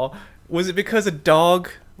 Oh, was it because a dog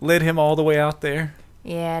led him all the way out there?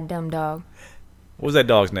 Yeah, dumb dog. What was that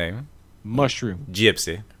dog's name? Mushroom.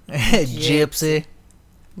 Gypsy. Gypsy.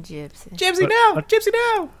 Gypsy, no! Gypsy,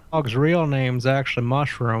 no! Dog's real name's actually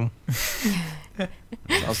Mushroom. That's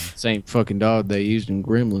the same fucking dog they used in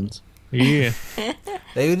Gremlins. Yeah.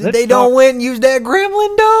 They don't went and used that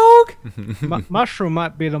gremlin dog? Mushroom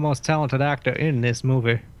might be the most talented actor in this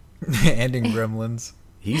movie. And in Gremlins.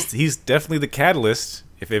 He's definitely the catalyst.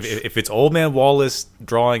 If it's Old Man Wallace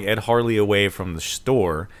drawing Ed Harley away from the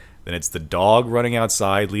store, then it's the dog running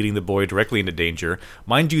outside, leading the boy directly into danger.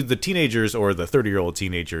 Mind you, the teenagers, or the 30-year-old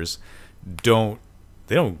teenagers, they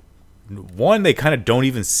kind of don't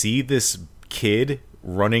even see this kid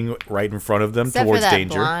running right in front of them Except towards for that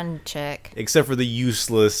danger. blonde chick. Except for the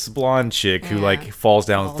useless blonde chick who falls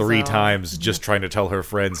down 3 times just trying to tell her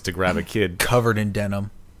friends to grab a kid. Covered in denim.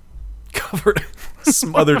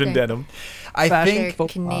 Smothered in denim. I think Their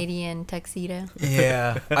Canadian tuxedo.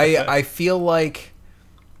 Yeah. I feel like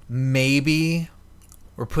maybe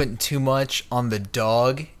we're putting too much on the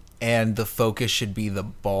dog and the focus should be the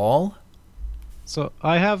ball. So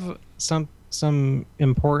I have some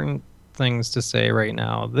important things to say right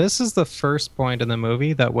now. This is the first point in the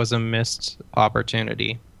movie that was a missed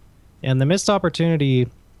opportunity. And the missed opportunity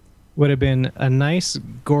would have been a nice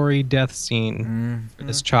gory death scene for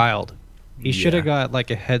this child. He should have got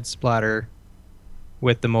like a head splatter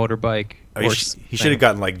with the motorbike. He should have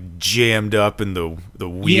gotten like jammed up in the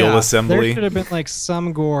wheel assembly. There should have been like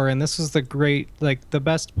some gore, and this was the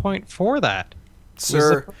best point for that.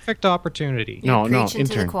 Sir, perfect opportunity. No, Preaching to the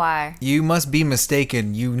intern. choir. you must be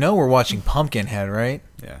mistaken. You know we're watching Pumpkinhead, right?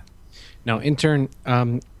 Yeah. No, intern.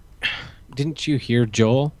 Didn't you hear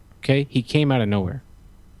Joel? Okay, he came out of nowhere.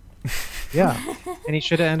 Yeah, and he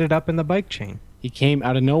should have ended up in the bike chain. He came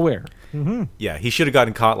out of nowhere. Mm-hmm. Yeah, he should have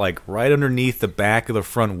gotten caught like right underneath the back of the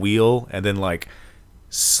front wheel, and then like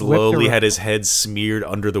slowly had his head smeared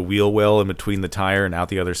under the wheel well in between the tire and out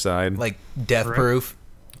the other side. Like death proof.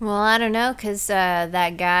 Well, I don't know, because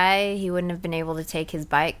that guy, he wouldn't have been able to take his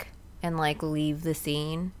bike and, like, leave the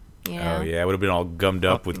scene, you know? Oh yeah, it would have been all gummed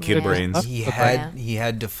up with kid brains. He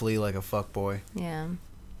had to flee like a fuckboy. Yeah.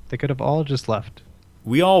 They could have all just left.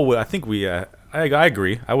 We all would. I think we. I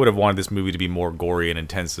agree. I would have wanted this movie to be more gory and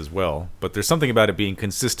intense as well. But there's something about it being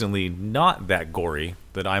consistently not that gory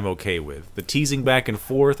that I'm okay with. The teasing back and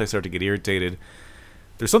forth, I start to get irritated.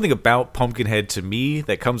 There's something about Pumpkinhead to me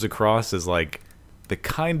that comes across as like the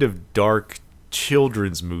kind of dark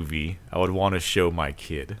children's movie I would want to show my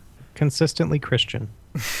kid. Consistently Christian.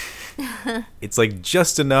 It's like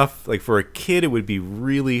just enough, like for a kid it would be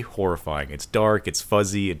really horrifying. It's dark, it's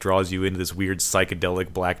fuzzy, it draws you into this weird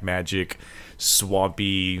psychedelic black magic,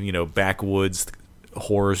 swampy, backwoods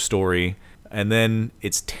horror story. And then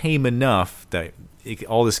it's tame enough that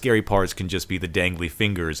all the scary parts can just be the dangly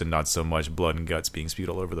fingers and not so much blood and guts being spewed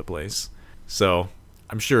all over the place. So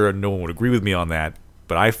I'm sure no one would agree with me on that,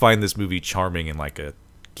 but I find this movie charming in like a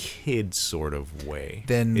kid sort of way.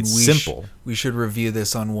 Then it's simple. We should review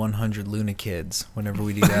this on 100 Luna Kids whenever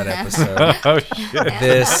we do that episode. Oh shit!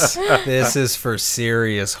 This is for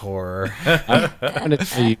serious horror. I'm going to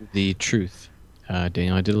tell you the truth,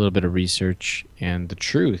 Daniel. I did a little bit of research, and the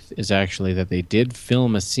truth is actually that they did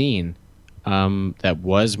film a scene that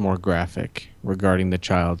was more graphic regarding the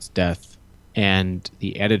child's death, and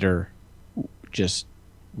the editor just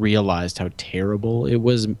realized how terrible it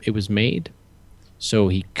was made, so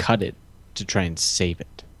he cut it to try and save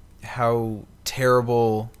it. How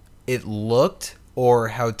terrible it looked, or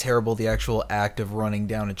how terrible the actual act of running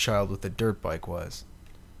down a child with a dirt bike was?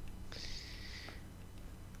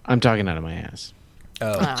 I'm talking out of my ass.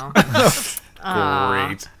 Oh.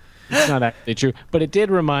 Great. It's not actually true, but it did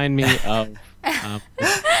remind me of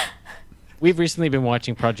we've recently been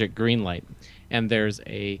watching Project Greenlight, and there's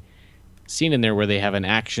a scene in there where they have an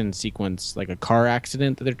action sequence, like a car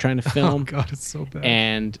accident that they're trying to film. Oh god, it's so bad.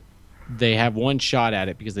 And they have one shot at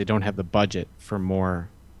it because they don't have the budget for more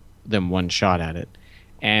than one shot at it,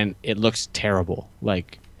 and it looks terrible.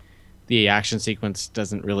 Like the action sequence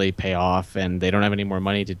doesn't really pay off, and they don't have any more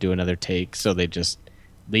money to do another take, so they just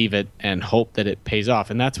leave it and hope that it pays off.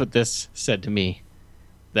 And that's what this said to me,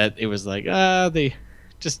 that it was like they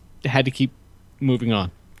just had to keep moving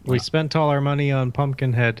on. We spent all our money on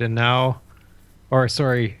Pumpkinhead, and now,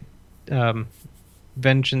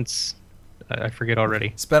 Vengeance. I forget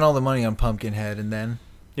already. Spent all the money on Pumpkinhead, and then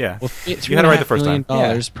yeah, well, you had it right the first time.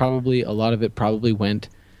 $3 probably a lot of it probably went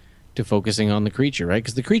to focusing on the creature, right?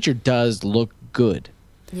 Because the creature does look good.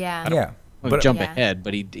 Yeah. Yeah. But jump ahead,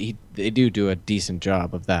 but they do a decent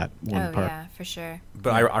job of that one part. Yeah, for sure.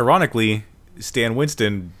 But ironically, Stan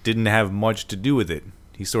Winston didn't have much to do with it.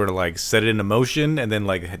 He sort of like set it into motion, and then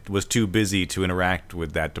like was too busy to interact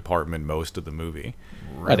with that department most of the movie.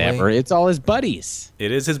 Really? Whatever, it's all his buddies.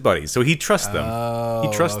 It is his buddies, so he trusts them.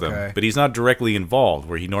 He trusts them, but he's not directly involved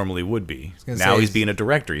where he normally would be. Now he's being a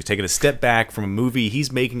director. He's taking a step back from a movie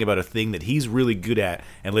he's making about a thing that he's really good at,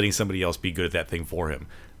 and letting somebody else be good at that thing for him.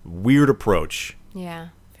 Weird approach. Yeah,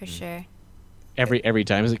 for sure. Every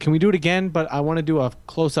time, is like, can we do it again? But I want to do a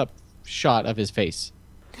close-up shot of his face.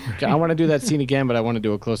 Okay, I want to do that scene again, but I want to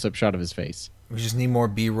do a close-up shot of his face. We just need more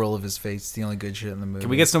B-roll of his face. It's the only good shit in the movie. Can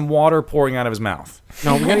we get some water pouring out of his mouth?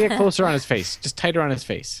 No, we gotta get closer on his face. Just tighter on his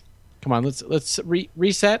face. Come on, let's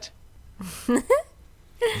reset. There's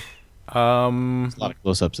a lot of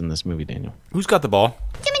close-ups in this movie, Daniel. Who's got the ball?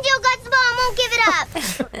 Jimmy Joe got the ball and won't give it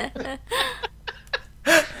up.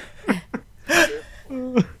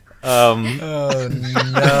 Oh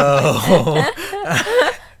no.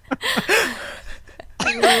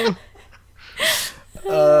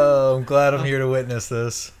 Oh, I'm glad I'm here to witness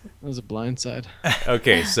this. That was a blindside.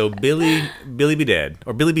 Okay, so Billy be dead,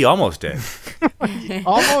 or Billy be almost dead.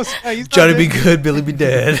 Almost. Johnny be good, Billy be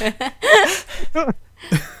dead.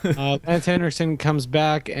 Lance Henriksen comes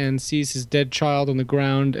back and sees his dead child on the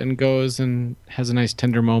ground and goes and has a nice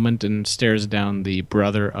tender moment and stares down the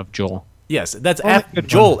brother of Joel. Yes, that's after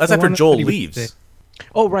Joel. That's after Joel leaves.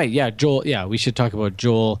 Oh right, yeah, Joel. Yeah, we should talk about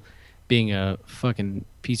Joel being a fucking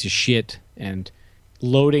piece of shit and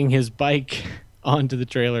loading his bike onto the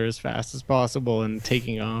trailer as fast as possible and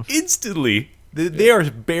taking off Instantly. They are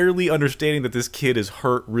barely understanding that this kid is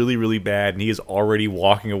hurt really, really bad, and he is already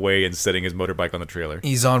walking away and setting his motorbike on the trailer.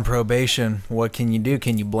 He's on probation. What can you do?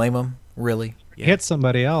 Can you blame him? Really? Yeah. Hit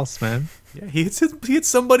somebody else, man. Yeah, he hits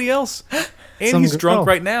somebody else. And Some he's drunk girl.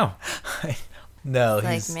 right now. No,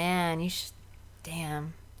 It's like, man, you should.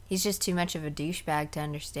 Damn. He's just too much of a douchebag to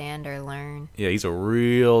understand or learn. Yeah, he's a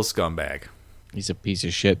real scumbag. He's a piece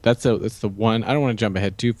of shit. That's the one. I don't want to jump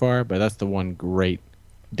ahead too far, but that's the one great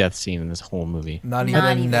death scene in this whole movie. Not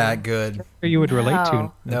even that good. You would relate to.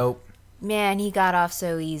 No. Nope. Man, he got off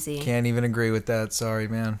so easy. Can't even agree with that. Sorry,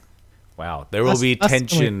 man. Wow, there will be That's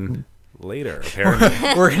tension later, apparently.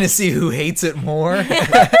 We're going to see who hates it more.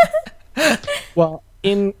 Well,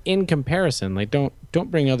 in comparison, like don't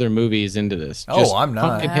bring other movies into this. Oh, I'm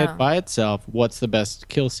not. Pumpkinhead Oh. by itself, what's the best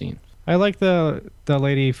kill scene? I like the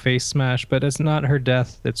lady face smash, but it's not her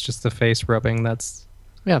death. It's just the face rubbing. That's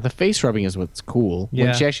Yeah, the face rubbing is what's cool. Yeah.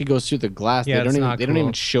 When she actually goes through the glass, Yeah, it's they not don't cool.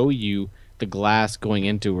 even show you the glass going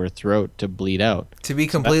into her throat to bleed out. To be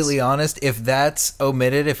completely honest, if that's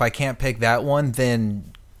omitted, if I can't pick that one,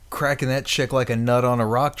 then cracking that chick like a nut on a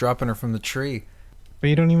rock, dropping her from the tree. but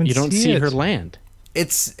you don't even You don't see it. her land.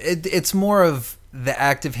 It's more of the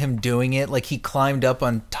act of him doing it. Like he climbed up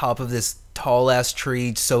on top of this tall ass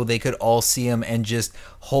tree so they could all see him, and just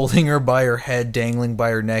holding her by her head, dangling by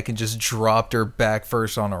her neck, and just dropped her back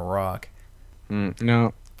first on a rock.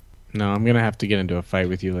 No, I'm gonna have to get into a fight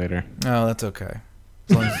with you later. Oh, that's okay.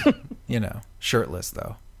 As long as, shirtless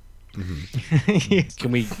though.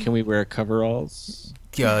 Can we wear coveralls?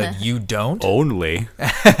 You don't? Only.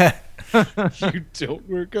 You don't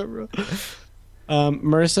wear coveralls.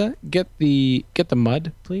 Marissa, get the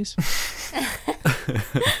mud, please.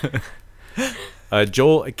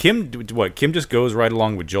 Kim just goes right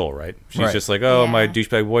along with Joel, right? She's Right. just like, oh, my Yeah.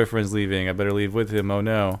 douchebag boyfriend's leaving. I better leave with him. Oh,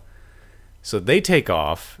 no. So they take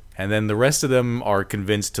off, and then the rest of them are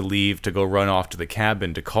convinced to leave to go run off to the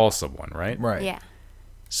cabin to call someone, right? Right. Yeah.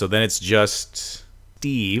 So then it's just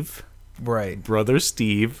Steve, Right. brother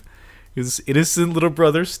Steve, his innocent little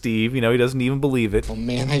brother Steve. He doesn't even believe it. Oh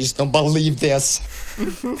man, I just don't believe this.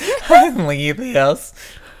 Leave the house.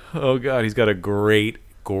 Oh, God, he's got a great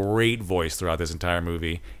voice throughout this entire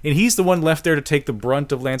movie. And he's the one left there to take the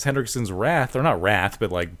brunt of Lance Henriksen's wrath. Or not wrath,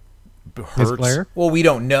 but, like, His hurts. glare? Well, we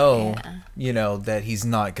don't know, that he's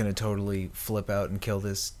not going to totally flip out and kill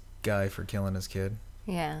this guy for killing his kid.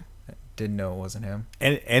 Yeah. Didn't know it wasn't him.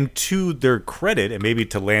 And to their credit, and maybe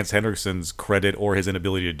to Lance Henriksen's credit or his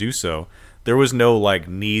inability to do so, there was no, like,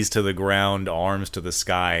 knees to the ground, arms to the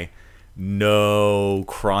sky, no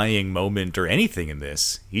crying moment or anything in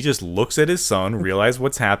this. He just looks at his son, realizes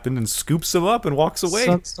what's happened, and scoops him up and walks away.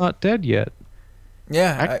 Son's not dead yet.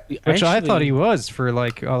 Yeah. Which I thought he was for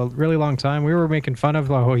like a really long time. We were making fun of,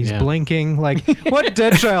 oh, he's Yeah. blinking. Like, what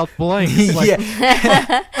dead child blinks? Like,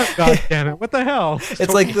 God damn it. What the hell?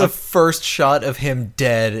 It's like the first shot of him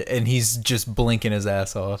dead, and he's just blinking his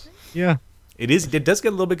ass off. Yeah. It does get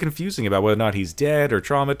a little bit confusing about whether or not he's dead or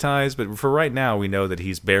traumatized, but for right now, we know that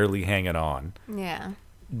he's barely hanging on. Yeah.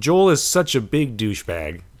 Joel is such a big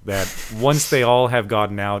douchebag that once they all have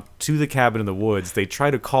gotten out to the cabin in the woods, they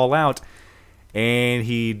try to call out, and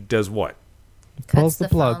he does what? Pulls the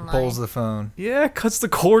plug. phone line. Pulls the phone. Yeah, cuts the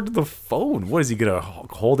cord to the phone. What is he gonna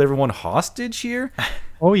hold everyone hostage here?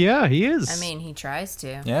 Oh, yeah, he is. I mean, he tries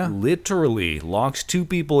to. Yeah. Literally locks two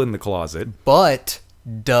people in the closet. But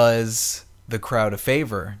does the crowd a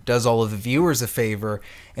favor, does all of the viewers a favor,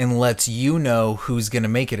 and lets you know who's going to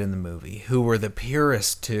make it in the movie, who were the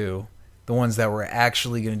purest to, the ones that were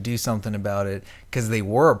actually going to do something about it, because they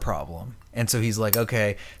were a problem. And so he's like,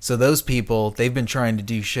 okay, so those people, they've been trying to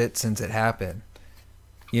do shit since it happened.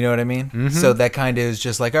 You know what I mean? Mm-hmm. So that kind of is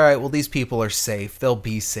just like, all right, well, these people are safe. They'll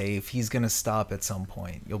be safe. He's going to stop at some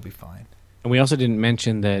point. You'll be fine. And we also didn't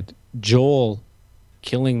mention that Joel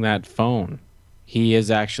killing that phone, he is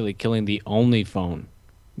actually killing the only phone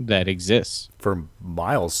that exists For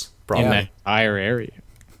miles, in probably. that entire area.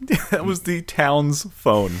 That was the town's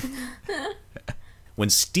phone. When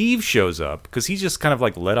Steve shows up, because he's just kind of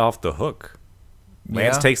like let off the hook.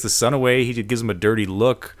 Lance Yeah. takes the son away. He gives him a dirty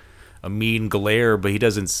look, a mean glare, but he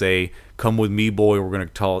doesn't say, "Come with me, boy. We're going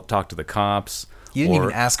to talk to the cops." You didn't Or-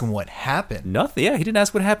 even ask him what happened. Nothing. Yeah, he didn't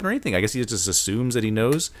ask what happened or anything. I guess he just assumes that he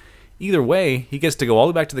knows. Either way, he gets to go all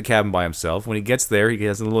the way back to the cabin by himself. When he gets there, he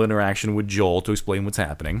has a little interaction with Joel to explain what's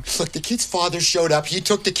happening. Look, the kid's father showed up. He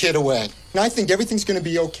took the kid away. And I think everything's going to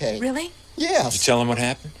be okay. Really? Yes. You tell him what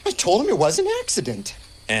happened? I told him it was an accident.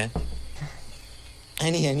 And?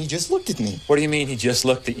 And he just looked at me. What do you mean he just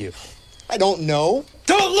looked at you? I don't know.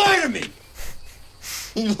 Don't lie to me!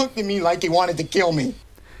 He looked at me like he wanted to kill me.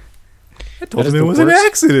 I told That is him it the was an worst.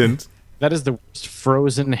 accident. That is the worst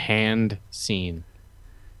frozen hand scene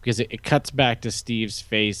because it cuts back to Steve's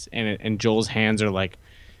face and Joel's hands are like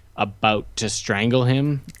about to strangle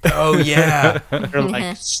him. Oh yeah, they're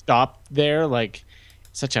like stopped there, like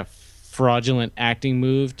such a fraudulent acting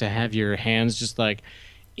move to have your hands just like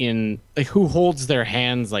in like who holds their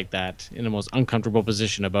hands like that in the most uncomfortable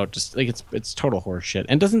position about just like it's total horse shit.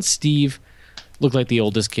 And doesn't Steve look like the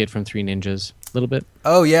oldest kid from Three Ninjas a little bit?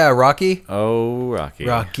 Oh yeah, Rocky. Oh, Rocky.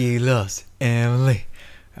 Rocky loves Emily.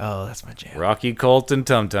 Oh, that's my jam. Rocky, Colt, and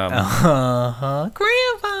Tum Tum.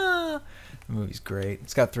 Grandpa. The movie's great.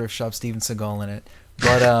 It's got Thrift Shop Steven Seagal in it.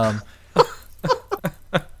 But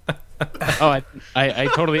oh, I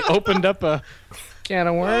totally opened up a can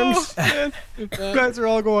of worms. You guys are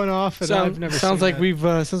all going off, and I've never sounds seen like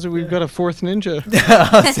that. we've got a fourth ninja.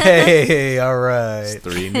 Hey, all right. It's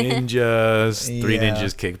Three Ninjas. Three Yeah.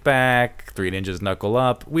 Ninjas Kick Back. Three Ninjas Knuckle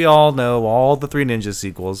Up. We all know all the Three Ninjas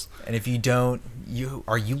sequels. And if you don't,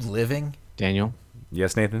 are you living? Daniel,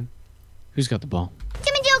 Yes, Nathan? who's got the ball?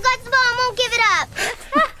 Jimmy Joe got the ball and won't give it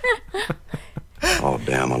up. Oh,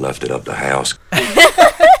 damn, I left it up the house.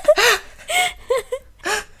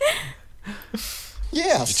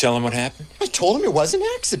 Yes. Did you tell him what happened? I told him it was an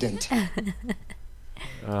accident.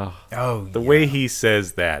 Oh, The way he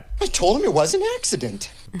says that. I told him it was an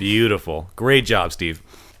accident. Beautiful. Great job, Steve.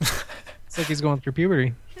 It's like he's going through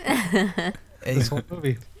puberty. This whole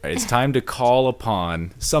movie. All right, it's time to call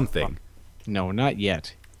upon something. No, not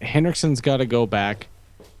yet. Henriksen's got to go back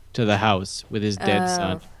to the house with his dead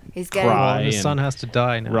son. He's got Cry Well, his and son has to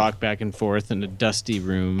die now. rock back and forth in a dusty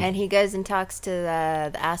room. and he goes and talks to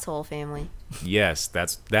the asshole family. Yes,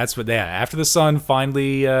 that's what they. After the son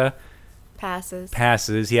finally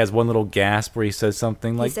passes, he has one little gasp where he says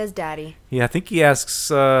something like, He says, "Daddy." "Yeah, I think he asks.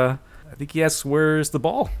 Where's the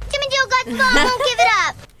ball?" Jimmy Joe got the ball and won't give it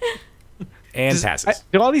up. And passes.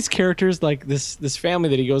 Do all these characters, like this family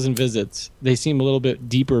that he goes and visits, they seem a little bit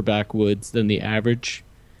deeper backwoods than the average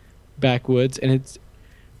backwoods, and it's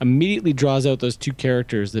immediately draws out those two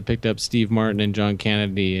characters that picked up Steve Martin and John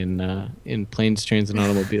Kennedy in Planes, Trains, and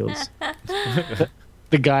Automobiles.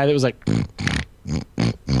 the guy that was like,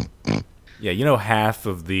 Yeah, you know, half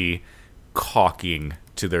of the caulking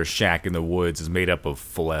to their shack in the woods is made up of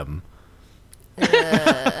phlegm.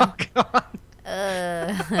 Oh God.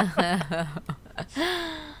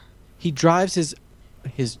 he drives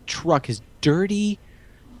his truck, his dirty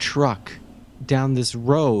truck, down this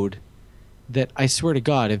road that I swear to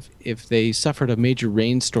God, if they suffered a major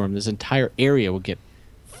rainstorm, this entire area would get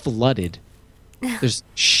flooded. There's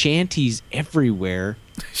shanties everywhere.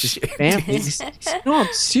 Just families. No,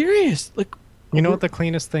 I'm serious. Like, You know what the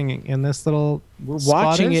cleanest thing in this little we're spot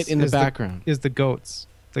watching is? it in the Is background. is the goats.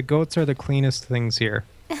 The goats are the cleanest things here.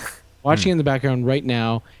 Watching in the background right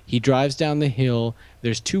now, he drives down the hill.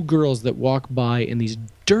 There's two girls that walk by in these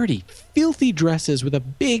dirty, filthy dresses with a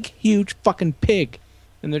big, huge fucking pig.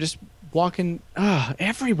 And they're just walking.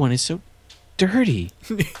 Everyone is so dirty.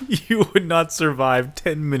 You would not survive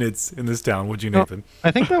 10 minutes in this town, would you, Nathan? I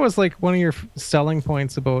think that was like one of your selling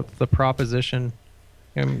points about the proposition.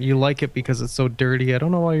 You like it because it's so dirty. I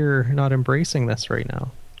don't know why you're not embracing this right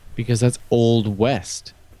now. Because that's Old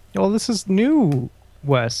West. Well, this is New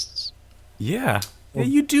West. Yeah. Yeah,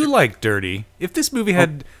 you do like dirty. If this movie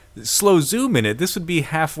had slow zoom in it, this would be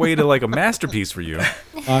halfway to like a masterpiece for you.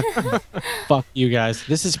 Fuck you guys.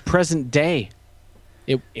 This is present day.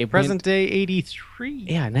 It Present day 83.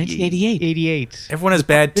 Yeah, 1988. 88. Everyone has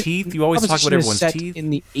bad teeth. You always talk about everyone's set teeth. in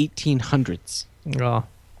the 1800s. Oh.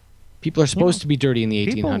 People are supposed to be dirty in the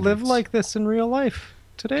 1800s. People live like this in real life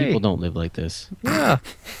today. People don't live like this. Yeah.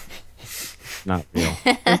 Not real.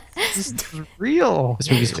 This is real.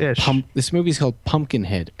 This movie's called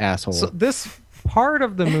Pumpkinhead, asshole. So this part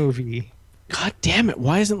of the movie. God damn it!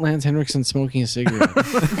 Why isn't Lance Henriksen smoking a cigarette?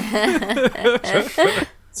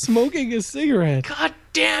 Smoking a cigarette. God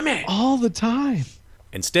damn it! All the time.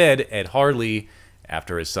 Instead, Ed Harley,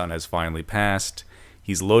 after his son has finally passed,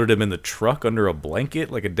 he's loaded him in the truck under a blanket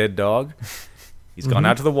like a dead dog. He's gone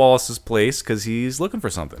out to the Wallace's place because he's looking for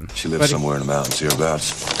something. She lives somewhere in the mountains hereabouts.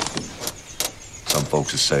 Some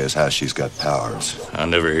folks say as how she's got powers. I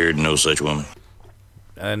never heard no such woman.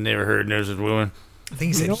 I never heard no such woman. I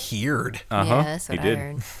think he said heard. Uh-huh. Yeah, that's what He did. I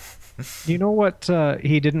heard. You know what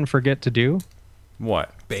he didn't forget to do?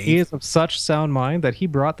 What? He is of such sound mind that he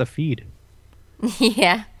brought the feed.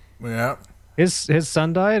 Yeah. Yeah. His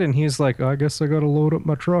son died, and he's like, I guess I got to load up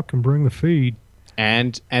my truck and bring the feed.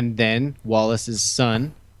 And then Wallace's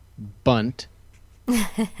son, Bunt,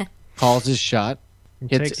 calls his shot.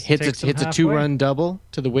 Hits a 2-run double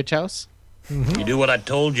to the witch house. You do what I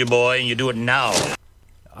told you, boy, and you do it now.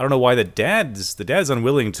 I don't know why the dad's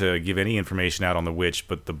unwilling to give any information out on the witch,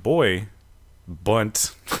 but the boy,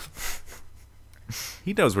 Bunt,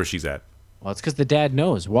 he knows where she's at. Well, it's because the dad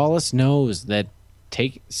knows. Wallace knows that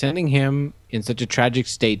sending him in such a tragic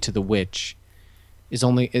state to the witch is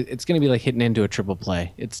it's going to be like hitting into a triple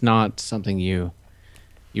play. It's not something you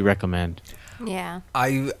recommend. Yeah.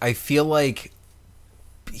 I feel like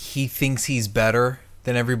he thinks he's better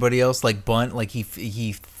than everybody else. Like Bunt, like he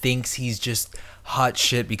thinks he's just hot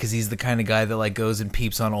shit because he's the kind of guy that like goes and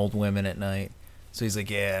peeps on old women at night. So he's like,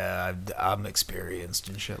 yeah, I'm experienced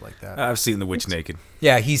and shit like that. I've seen the witch naked.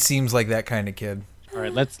 Yeah, he seems like that kind of kid. All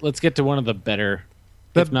right, let's get to one of the better,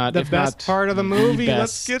 The best part of the movie.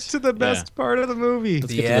 Let's get to the best part of the movie.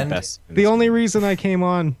 Let's get to the best. The only reason I came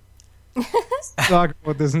on to talk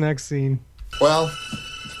about this next scene. Well,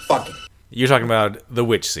 fuck it. You're talking about the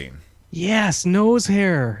witch scene. Yes, nose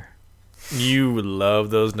hair. You love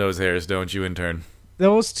those nose hairs, don't you, intern?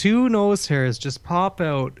 Those two nose hairs just pop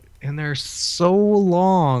out, and they're so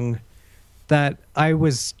long that I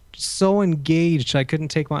was so engaged I couldn't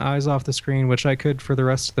take my eyes off the screen, which I could for the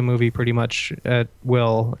rest of the movie pretty much at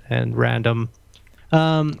will and random.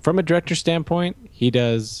 From a director standpoint, he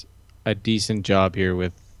does a decent job here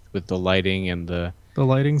with the lighting and the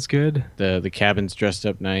lighting's good. The cabin's dressed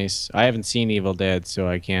up nice. I haven't seen Evil Dead, so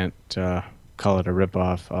I can't call it a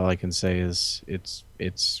ripoff. All I can say is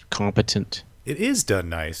it's competent. It is done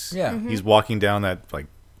nice. Yeah. Mm-hmm. He's walking down that like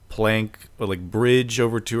plank or like bridge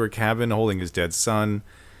over to her cabin holding his dead son.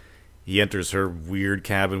 He enters her weird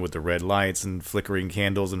cabin with the red lights and flickering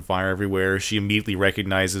candles and fire everywhere. She immediately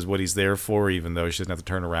recognizes what he's there for, even though she doesn't have to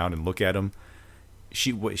turn around and look at him.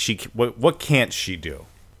 What can't she do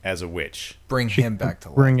as a witch? Bring him back to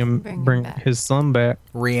life. Bring his son back.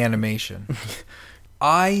 Reanimation.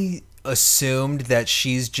 I assumed that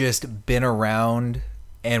she's just been around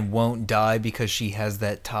and won't die because she has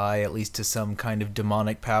that tie, at least to some kind of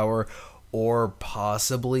demonic power, or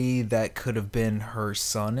possibly that could have been her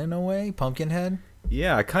son in a way, Pumpkinhead.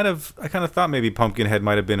 Yeah, I kind of thought maybe Pumpkinhead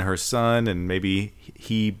might have been her son, and maybe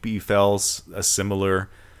he befell a similar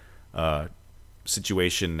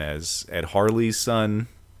situation as Ed Harley's son.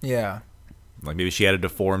 Yeah, like maybe she had a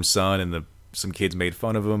deformed son, and some kids made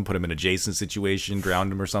fun of him, put him in a Jason situation,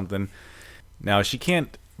 drowned him or something. Now she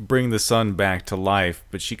can't bring the son back to life,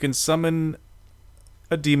 but she can summon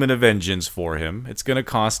a demon of vengeance for him. It's going to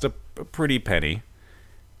cost a pretty penny.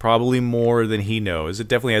 Probably more than he knows. It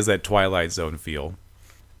definitely has that Twilight Zone feel.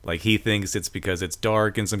 Like he thinks it's because it's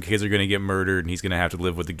dark and some kids are going to get murdered and he's going to have to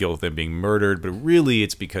live with the guilt of them being murdered. But really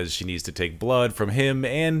it's because she needs to take blood from him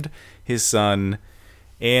and his son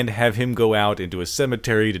and have him go out into a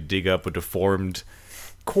cemetery to dig up a deformed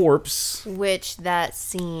corpse. Which that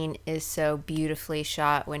scene is so beautifully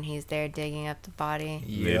shot when he's there digging up the body.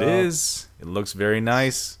 It is. It looks very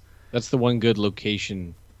nice. That's the one good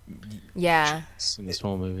location. Yeah. In this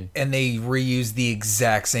whole movie. And they reuse the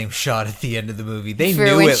exact same shot at the end of the movie. They For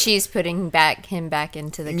knew when it. she's putting him back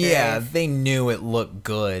into the grave. Yeah, they knew it looked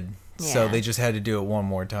good. So Yeah. they just had to do it one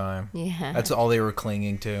more time. Yeah. That's all they were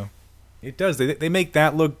clinging to. It does. They make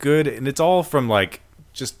that look good, and it's all from like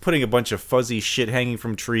just putting a bunch of fuzzy shit hanging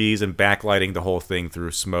from trees and backlighting the whole thing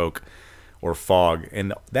through smoke or fog.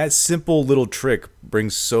 And that simple little trick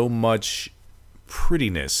brings so much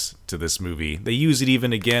prettiness to this movie. They use it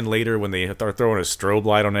even again later when they start throwing a strobe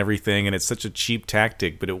light on everything, and it's such a cheap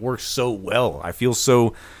tactic, but it works so well. I feel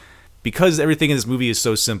so... Because everything in this movie is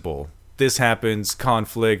so simple. This happens,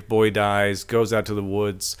 conflict, boy dies, goes out to the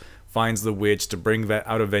woods, finds the witch to bring that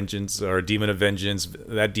out of vengeance, or a demon of vengeance.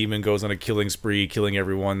 That demon goes on a killing spree, killing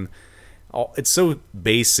everyone. It's so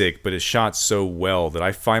basic, but it's shot so well that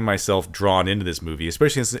I find myself drawn into this movie,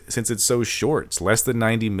 especially since it's so short. It's less than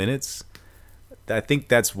 90 minutes. I think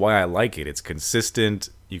that's why I like it. It's consistent.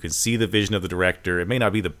 You can see the vision of the director. It may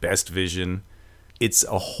not be the best vision. It's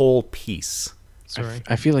a whole piece. Sorry.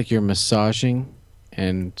 I feel like you're massaging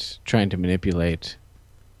and trying to manipulate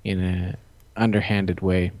in a underhanded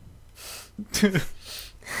way.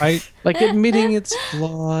 I like admitting its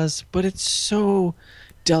flaws, but it's so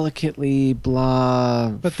delicately blah.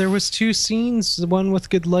 But there was two scenes, one with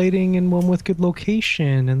good lighting and one with good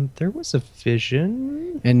location, and there was a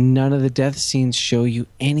vision. And none of the death scenes show you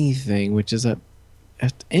anything, which is an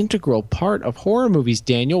integral part of horror movies,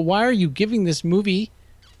 Daniel. Why are you giving this movie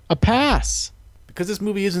a pass? Because this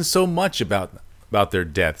movie isn't so much about their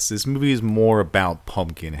deaths. This movie is more about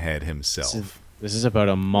Pumpkinhead himself. This is about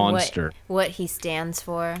a monster. What he stands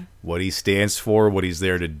for. What he stands for, what he's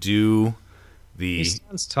there to do. He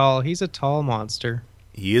stands tall. He's a tall monster.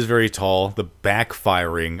 He is very tall. The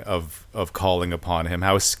backfiring of calling upon him,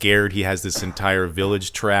 how scared he has this entire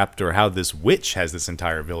village trapped, or how this witch has this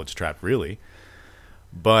entire village trapped, really.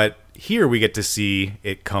 But here we get to see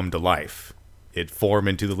it come to life. It form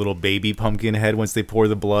into the little baby pumpkin head once they pour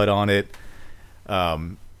the blood on it.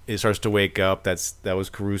 It starts to wake up. That was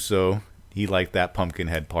Caruso. He liked that pumpkin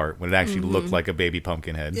head part when it actually looked like a baby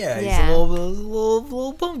pumpkin head. Yeah, he's a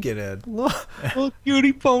little pumpkin head. Little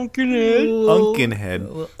cutie pumpkin head. Unkin head.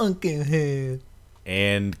 Little unkin head.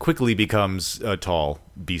 And quickly becomes a tall,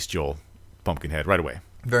 bestial pumpkin head right away.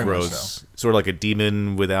 Very much Grows so. sort of like a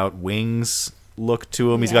demon without wings look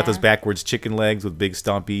to him. He's got those backwards chicken legs with big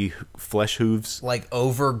stompy flesh hooves. Like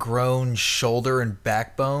overgrown shoulder and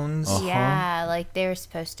backbones. Yeah, like they were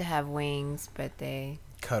supposed to have wings, but they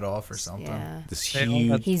cut off or something. Yeah. This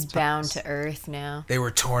huge. He's bound to Earth now. They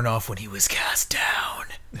were torn off when he was cast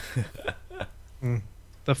down.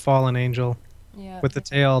 The fallen angel. Yeah. With the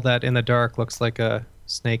tail that in the dark looks like a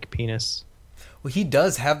snake penis. Well, he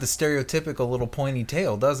does have the stereotypical little pointy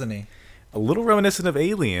tail, doesn't he? A little reminiscent of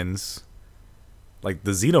Aliens, like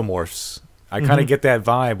the xenomorphs. I kind of get that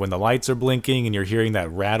vibe when the lights are blinking and you're hearing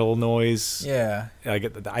that rattle noise. Yeah.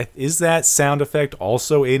 Is that sound effect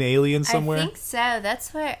also in Alien somewhere? I think so.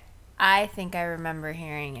 That's where I think I remember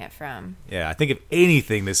hearing it from. Yeah, I think if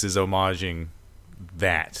anything, this is homaging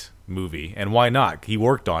that movie, and why not? He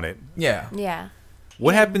worked on it. Yeah. Yeah.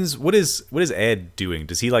 What happens? What is Ed doing?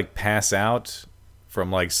 Does he like pass out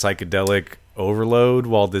from like psychedelic overload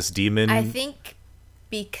while this demon? I think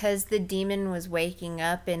because the demon was waking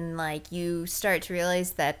up and like you start to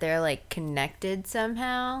realize that they're like connected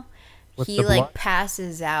somehow. With He the like blood?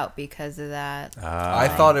 passes out because of that. I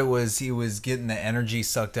thought it was he was getting the energy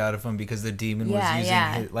sucked out of him because the demon was using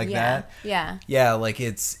it like that. Yeah. Yeah, like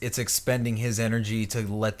it's expending his energy to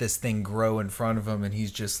let this thing grow in front of him, and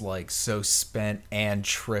he's just like so spent and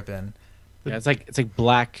tripping. Yeah, it's like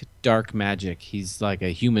black dark magic. He's like a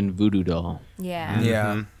human voodoo doll. Yeah.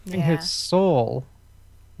 Yeah. And his soul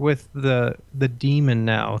with the demon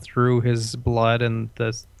now through his blood and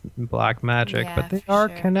the black magic, Yeah, but they for are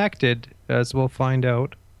sure. connected, as we'll find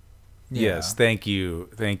out. Yes, thank you,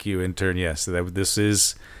 intern. Yes, this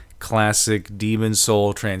is classic demon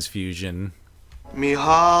soul transfusion.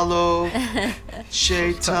 Mihalo,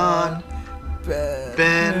 Shaitan,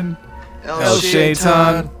 Ben, El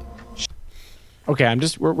Shaitan. Okay,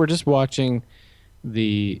 we're just watching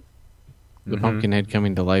the Pumpkinhead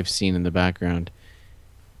coming to life scene in the background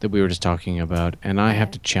that we were just talking about, and I have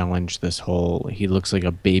to challenge this whole he looks like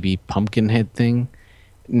a baby Pumpkinhead thing.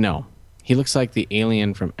 No, he looks like the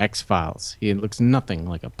alien from X-Files. He looks nothing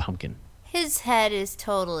like a pumpkin. His head is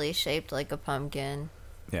totally shaped like a pumpkin.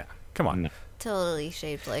 Yeah, come on. No. Totally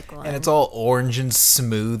shaped like one. And it's all orange and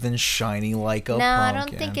smooth and shiny like a no, pumpkin. I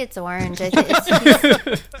don't think it's orange. I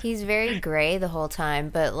think he's very gray the whole time,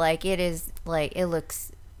 but like it is like it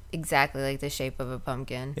looks exactly like the shape of a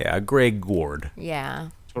pumpkin. Yeah, a gray gourd. Yeah.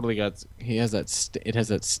 Totally got. He has that. It has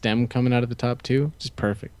that stem coming out of the top too. Just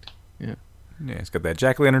perfect. Yeah. Yeah, it's got that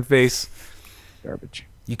jack-o'-lantern face. Garbage.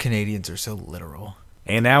 You Canadians are so literal.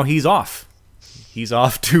 And now he's off. He's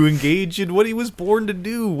off to engage in what he was born to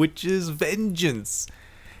do, which is vengeance.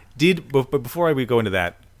 But before we go into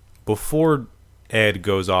that, before Ed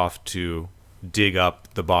goes off to dig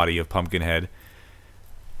up the body of Pumpkinhead,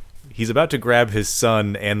 he's about to grab his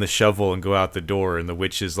son and the shovel and go out the door, and the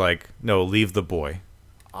witch is like, no, leave the boy.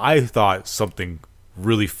 I thought something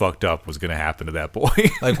really fucked up was going to happen to that boy.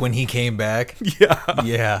 Like when he came back? Yeah.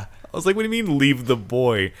 Yeah. I was like, what do you mean, leave the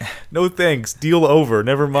boy? No thanks. Deal over.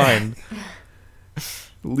 Never mind.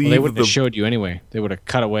 Well, they wouldn't have showed you anyway. They would have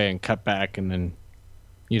cut away and cut back, and then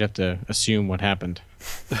you'd have to assume what happened.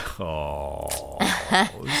 Oh,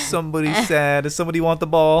 somebody's sad. Does somebody want the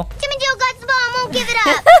ball? Jimmy Joe got the ball and won't give it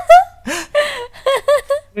up.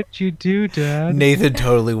 What did you do, Dad? Nathan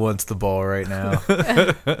totally wants the ball right now.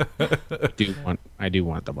 I do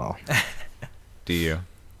want the ball. Do you?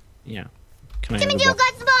 Yeah. Can I Jimmy have the Joe ball?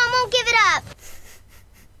 got the ball and won't give it up.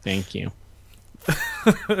 Thank you.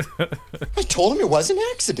 I told him it was an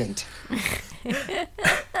accident.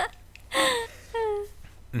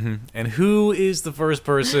 And who is the first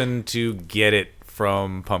person to get it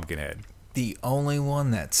from Pumpkinhead? The only one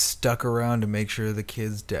that stuck around to make sure the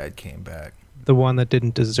kid's dad came back. The one that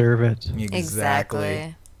didn't deserve it.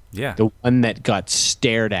 Exactly. Yeah. The one that got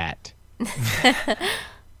stared at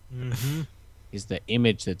Mm-hmm. is the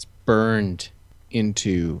image that's burned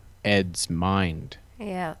into Ed's mind.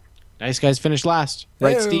 Yeah. Nice guys finished last,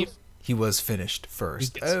 right, Ew. Steve? He was finished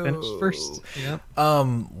first. He gets finished first. Yep.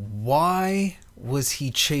 Why was he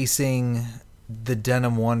chasing the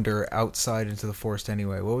Denim Wonder outside into the forest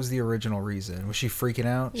anyway? What was the original reason? Was she freaking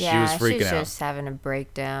out? Yeah, she was freaking out. just having a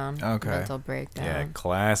breakdown. Okay. Mental breakdown. Yeah,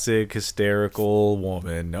 classic hysterical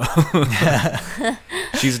woman. No.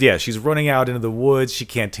 She's running out into the woods. She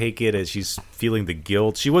can't take it as she's feeling the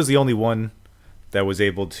guilt. She was the only one that was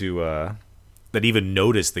able to that even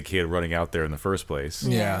noticed the kid running out there in the first place.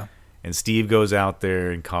 Yeah. And Steve goes out there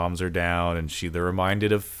and calms her down, and they're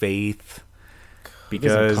reminded of Faith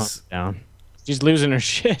because down. She's losing her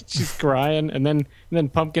shit. She's crying, and then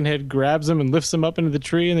Pumpkinhead grabs him and lifts him up into the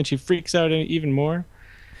tree, and then she freaks out even more.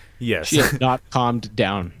 Yes, she has not calmed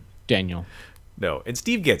down, Daniel. No, and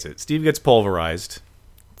Steve gets it. Steve gets pulverized.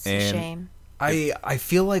 It's a shame. I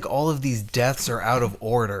feel like all of these deaths are out of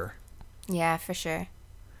order. Yeah, for sure.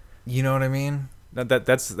 You know what I mean?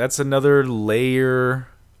 That's another layer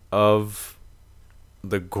of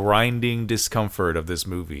the grinding discomfort of this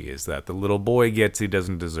movie, is that the little boy gets he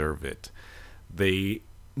doesn't deserve it. The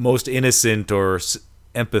most innocent or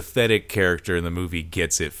empathetic character in the movie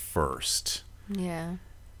gets it first. Yeah.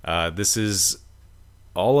 This is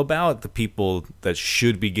all about the people that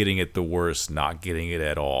should be getting it the worst not getting it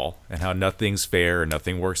at all, and how nothing's fair and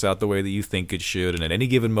nothing works out the way that you think it should, and at any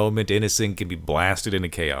given moment innocent can be blasted into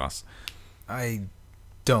chaos. I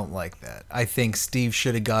don't like that. I think Steve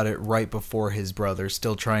should have got it right before his brother,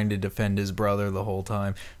 still trying to defend his brother the whole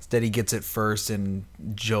time. Instead he gets it first, and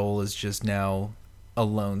Joel is just now a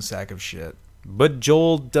lone sack of shit. But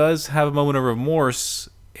Joel does have a moment of remorse,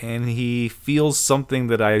 and he feels something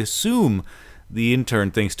that I assume the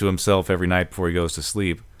intern thinks to himself every night before he goes to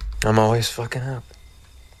sleep. I'm always fucking up.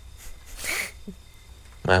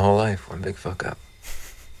 My whole life, one big fuck up.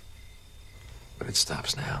 But it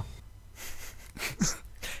stops now.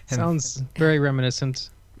 Sounds very reminiscent.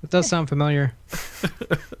 It does sound familiar.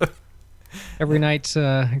 Every night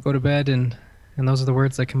I go to bed and those are the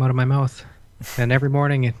words that come out of my mouth. And every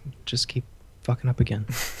morning it just keep fucking up again.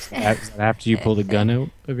 After you pull the gun out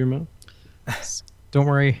of your mouth? Don't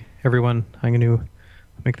worry, everyone. I'm going to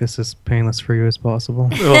make this as painless for you as possible.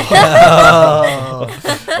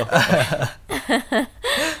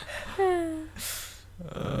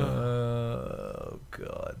 Oh,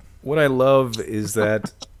 God. What I love is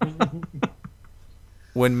that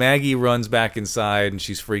when Maggie runs back inside and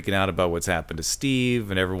she's freaking out about what's happened to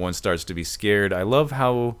Steve and everyone starts to be scared, I love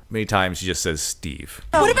how many times she just says Steve.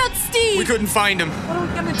 What about Steve? We couldn't find him. What are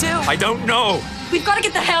we gonna do? I don't know. We've got to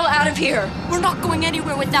get the hell out of here. We're not going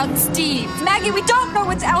anywhere without Steve. Maggie, we don't know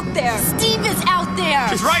what's out there. Steve is out there.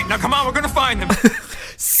 She's right. Now come on, we're gonna find him.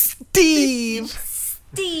 Steve.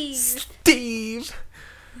 He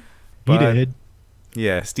But- did.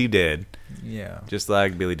 Yeah, Steve did. Yeah. Just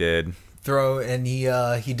like Billy did. He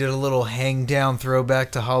did a little hang down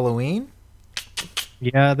throwback to Halloween.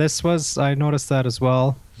 Yeah, I noticed that as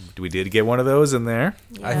well. We did get one of those in there.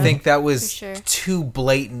 Yeah, I think that was sure. too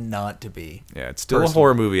blatant not to be. Yeah, it's still Personally. a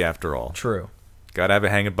horror movie after all. True. Gotta have a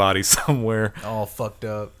hanging body somewhere. All fucked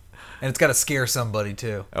up. And it's got to scare somebody,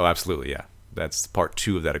 too. Oh, absolutely, yeah. That's part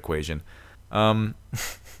 2 of that equation. I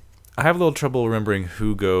have a little trouble remembering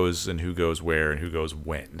who goes and who goes where and who goes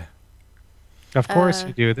when. Of course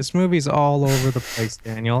you do. This movie's all over the place,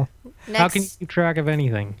 Daniel. How can you Next- keep track of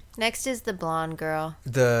anything? Next is the blonde girl.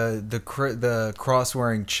 The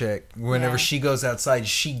cross-wearing chick, whenever Yeah. she goes outside,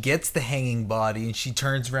 she gets the hanging body and she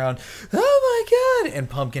turns around, oh my God, and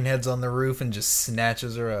Pumpkinhead's on the roof and just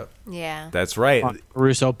snatches her up. Yeah. That's right.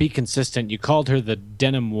 Russo, be consistent. You called her the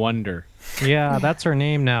Denim Wonder. Yeah, that's her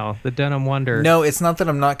name now. The Denim Wonder. No, it's not that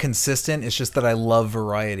I'm not consistent, it's just that I love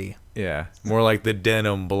variety. Yeah, more like the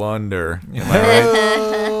denim blunder. Am I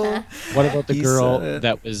right? What about the He girl said it.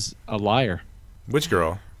 that was a liar? Which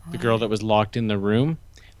girl? The girl that was locked in the room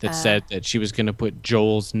that said that she was going to put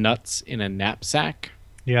Joel's nuts in a knapsack.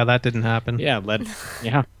 Yeah, that didn't happen. Yeah,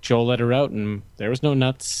 Joel let her out, and there was no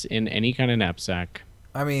nuts in any kind of knapsack.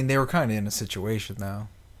 I mean, they were kind of in a situation, though.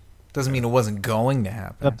 Doesn't mean it wasn't going to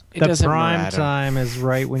happen. It The doesn't prime matter. time is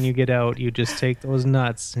right when you get out. You just take those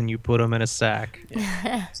nuts and you put them in a sack.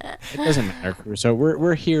 It doesn't matter, Caruso.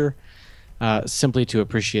 We're here simply to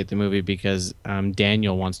appreciate the movie because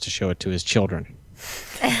Daniel wants to show it to his children.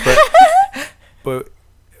 But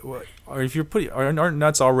if you're putting aren't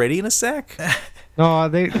nuts already in a sack? No,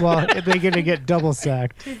 they're gonna get double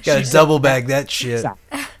sacked. Gotta double bag that shit.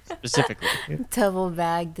 Specifically. Double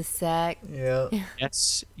bag the sack. Yeah.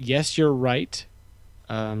 Yes, you're right.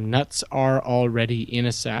 Nuts are already in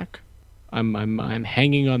a sack. I'm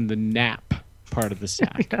hanging on the nap part of the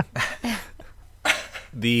sack.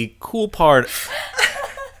 The cool part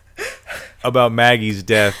about Maggie's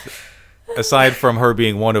death, aside from her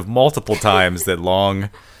being one of multiple times that long,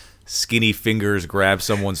 skinny fingers grab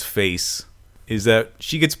someone's face is that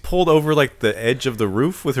she gets pulled over like the edge of the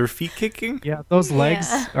roof with her feet kicking. Yeah, those legs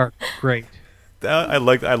are great. I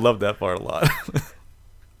love that part a lot.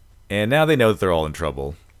 And now they know that they're all in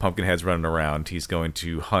trouble. Pumpkinhead's running around. He's going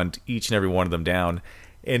to hunt each and every one of them down.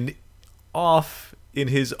 And off in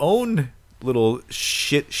his own little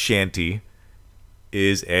shit shanty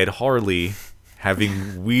is Ed Harley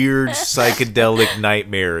having weird psychedelic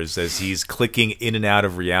nightmares as he's clicking in and out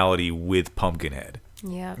of reality with Pumpkinhead.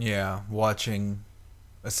 Yeah. Yeah, watching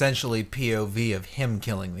essentially POV of him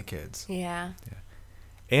killing the kids. Yeah.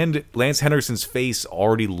 And Lance Henderson's face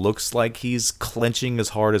already looks like he's clenching as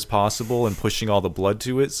hard as possible and pushing all the blood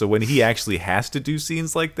to it. So when he actually has to do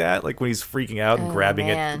scenes like that, like when he's freaking out and grabbing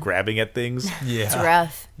at things, It's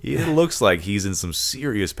rough. it looks like he's in some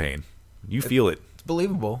serious pain. You feel it. It's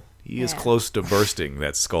believable. He is close to bursting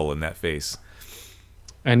that skull in that face.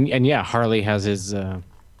 And yeah, Harley has his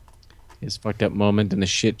fucked up moment in the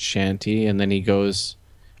shit shanty, and then he goes.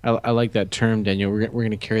 I like that term, Daniel. We're going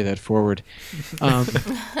to carry that forward.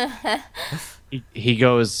 He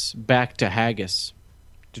goes back to Haggis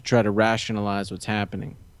to try to rationalize what's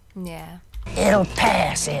happening. Yeah. It'll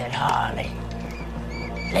pass, Ed Harley.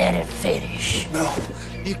 Let it finish. No,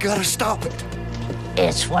 you gotta stop it.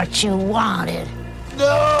 It's what you wanted.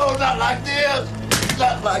 No, not like this.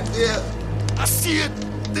 Not like this. I see it.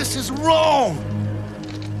 This is wrong.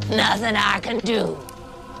 Nothing I can do.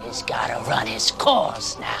 It's gotta run its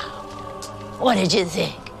course now. What did you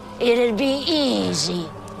think? It'd be easy,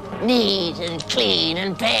 neat and clean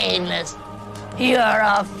and painless. You're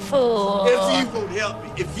a fool. If you won't help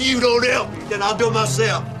me, if you don't help me, then I'll do it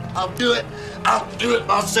myself. I'll do it. I'll do it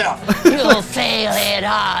myself. You'll fail, Ed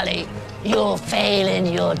Harley. You'll fail and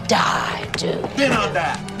you'll die, too. Then I'll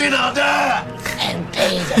die. Then I'll die. And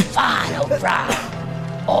pay the final price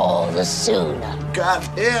all the sooner. God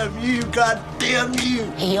damn you. God damn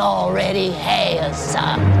you. He already has,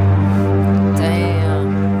 son.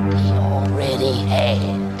 Damn. He already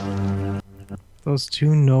has. Those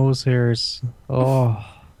two nose hairs. Oh.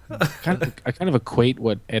 I kind of equate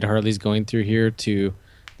what Ed Harley's going through here to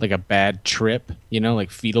like a bad trip,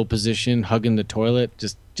 like fetal position, hugging the toilet.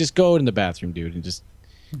 Just go in the bathroom, dude, and just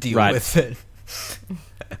Deal ride with it.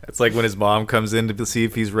 It's like when his mom comes in to see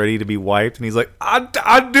if he's ready to be wiped, and he's like,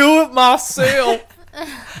 I do it myself.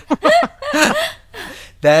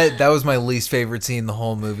 That was my least favorite scene in the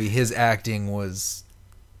whole movie. His acting was...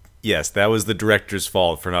 Yes, that was the director's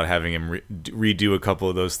fault for not having him redo a couple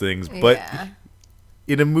of those things. But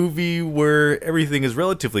in a movie where everything is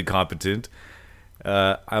relatively competent,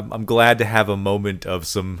 I'm glad to have a moment of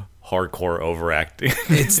some hardcore overacting.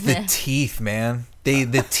 It's the teeth, man.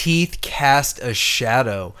 The teeth cast a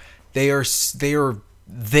shadow. They're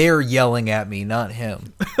yelling at me, not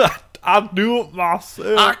him. I do it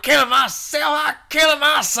myself. I kill myself. I kill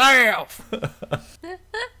myself.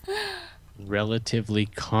 relatively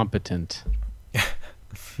competent.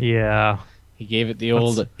 Yeah. He gave it the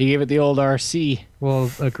old RC.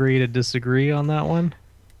 We'll agree to disagree on that one.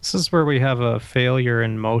 This is where we have a failure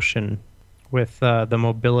in motion with the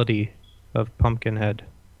mobility of Pumpkinhead.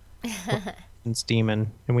 It's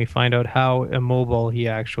Demon, and we find out how immobile he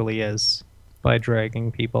actually is by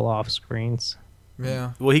dragging people off screens.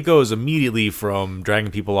 Yeah. Well, he goes immediately from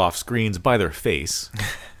dragging people off screens by their face.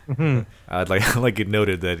 I'd like it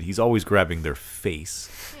noted that he's always grabbing their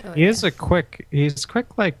face. Oh, he's quick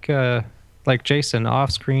like Jason,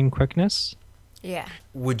 off-screen quickness. Yeah.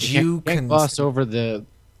 Would you can't gloss over the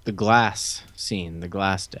glass scene, the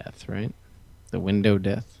glass death, right? The window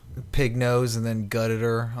death. Pig nose and then gutted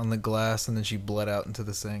her on the glass and then she bled out into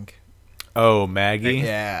the sink. Oh, Maggie?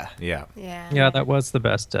 Yeah. Yeah. Yeah, that was the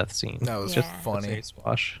best death scene. That was just funny. Face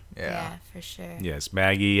wash. Yeah, for sure. Yes,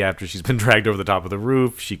 Maggie, after she's been dragged over the top of the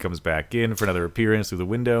roof, she comes back in for another appearance through the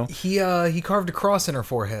window. He carved a cross in her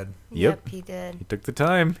forehead. Yep, he did. He took the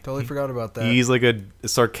time. Totally forgot about that. He's like a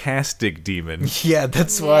sarcastic demon. Yeah,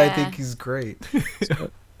 that's why I think he's great.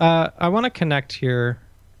 I want to connect here.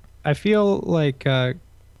 I feel like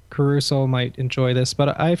Caruso might enjoy this,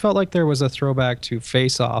 but I felt like there was a throwback to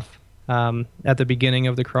Face Off at the beginning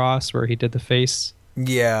of the cross where he did the face.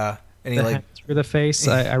 Yeah, and he through the face.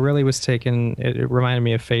 I really was taken. It reminded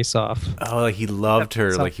me of Face Off. Oh, like he loved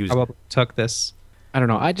her. Like he was. Probably took this. I don't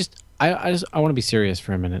know. I want to be serious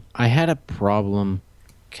for a minute. I had a problem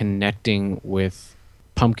connecting with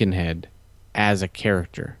Pumpkinhead as a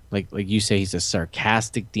character. Like you say, he's a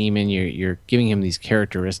sarcastic demon. You're giving him these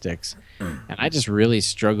characteristics, and I just really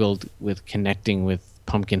struggled with connecting with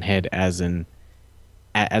Pumpkinhead as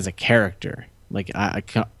a character. Like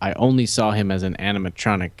I only saw him as an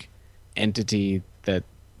animatronic entity that,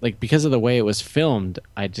 like, because of the way it was filmed,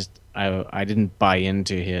 I didn't buy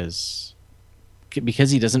into his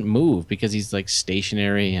because he doesn't move, because he's like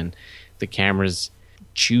stationary, and the camera's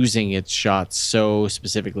choosing its shots so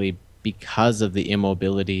specifically because of the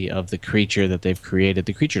immobility of the creature that they've created.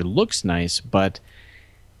 The creature looks nice, but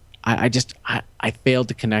I failed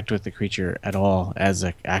to connect with the creature at all as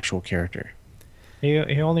an actual character. He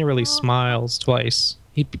only really smiles twice.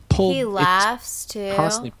 He laughs too.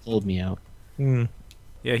 Constantly pulled me out.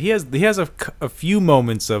 Yeah, he has a few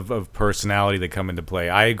moments of personality that come into play.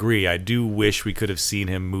 I agree. I do wish we could have seen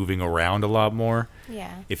him moving around a lot more.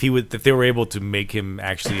 Yeah. If they were able to make him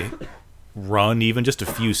actually run even just a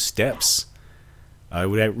few steps, it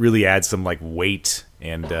would really add some like weight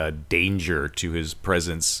and danger to his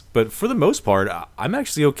presence. But for the most part, I'm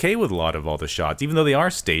actually okay with a lot of all the shots, even though they are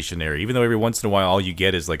stationary. Even though every once in a while, all you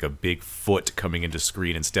get is like a big foot coming into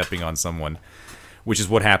screen and stepping on someone, which is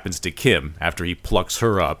what happens to Kim after he plucks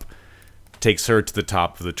her up, takes her to the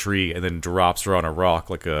top of the tree, and then drops her on a rock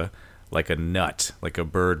like a nut, like a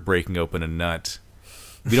bird breaking open a nut.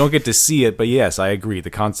 We don't get to see it, but yes, I agree.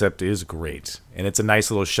 The concept is great. And it's a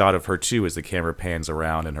nice little shot of her, too, as the camera pans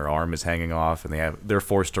around and her arm is hanging off and they're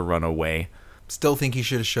forced to run away. Still think he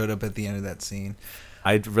should have showed up at the end of that scene.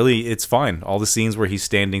 It's fine. All the scenes where he's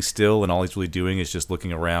standing still and all he's really doing is just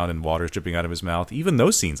looking around and water's dripping out of his mouth, even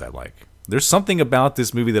those scenes I like. There's something about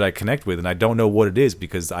this movie that I connect with, and I don't know what it is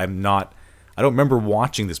because I don't remember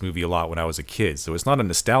watching this movie a lot when I was a kid, so it's not a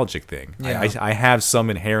nostalgic thing. Yeah. I have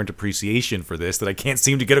some inherent appreciation for this that I can't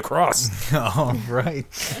seem to get across. Oh, right.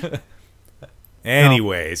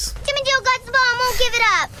 Anyways. Tim and Joe got the ball and won't give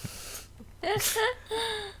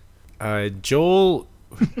it up. Joel...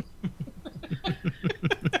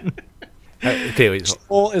 okay, wait.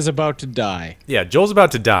 Joel is about to die. Yeah, Joel's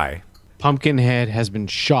about to die. Pumpkinhead has been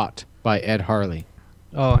shot by Ed Harley.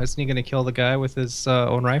 Oh, isn't he going to kill the guy with his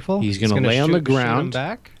own rifle? He's going to lay on the ground. Shoot him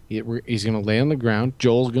back? He's going to lay on the ground.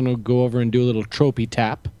 Joel's going to go over and do a little tropey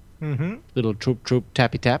tap. Mm-hmm. Little trope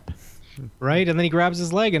tappy tap. Right, and then he grabs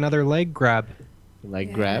his leg. Another leg grab.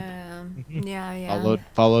 Leg grab. Yeah.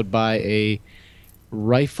 Followed by a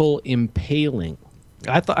rifle impaling.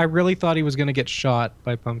 I really thought he was going to get shot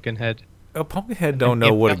by Pumpkinhead. Oh, Pumpkinhead don't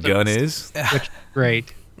know what a gun is. Which,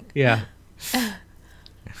 great. Yeah.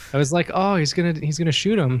 I was like, oh, he's gonna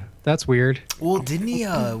shoot him. That's weird. Well, didn't he?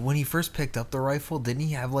 When he first picked up the rifle, didn't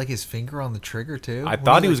he have like his finger on the trigger too? I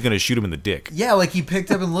thought he was gonna shoot him in the dick. Yeah, like he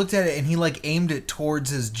picked up and looked at it, and he like aimed it towards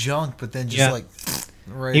his junk, but then just like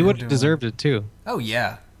right. He would have deserved it too. Oh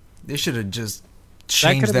yeah, they should have just That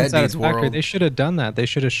changed could have been that dude's satisfactory. world. They should have done that. They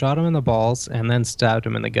should have shot him in the balls and then stabbed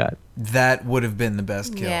him in the gut. That would have been the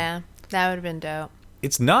best kill. Yeah, that would have been dope.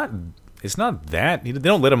 It's not that. They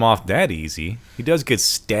don't let him off that easy. He does get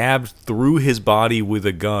stabbed through his body with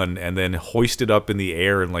a gun and then hoisted up in the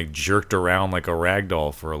air and like jerked around like a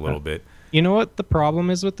ragdoll for a little bit. You know what the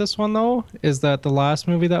problem is with this one though? Is that the last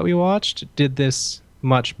movie that we watched did this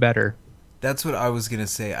much better. That's what I was gonna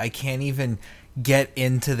say. I can't even get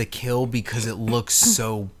into the kill because it looks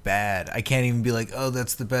so bad. I can't even be like, oh,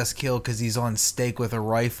 that's the best kill because he's on stake with a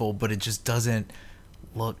rifle, but it just doesn't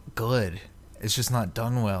look good. It's just not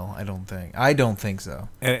done well, I don't think. I don't think so.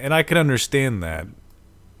 And I can understand that.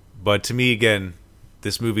 But to me, again,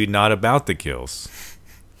 this movie not about the kills.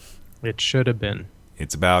 It should have been.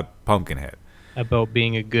 It's about Pumpkinhead. About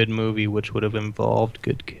being a good movie which would have involved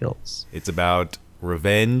good kills. It's about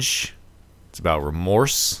revenge. It's about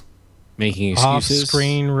remorse. Making excuses.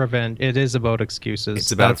 Off-screen revenge. It is about excuses.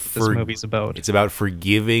 It's about That's what this movie's about. It's about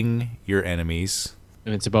forgiving your enemies.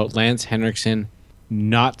 And it's about Lance Henriksen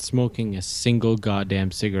not smoking a single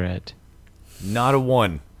goddamn cigarette. Not a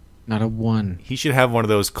one. Not a one. He should have one of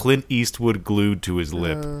those Clint Eastwood glued to his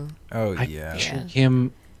lip. Oh, I yeah. picture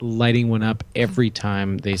him lighting one up every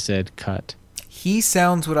time they said cut. He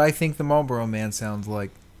sounds what I think the Marlboro Man sounds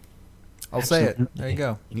like. I'll say it. There you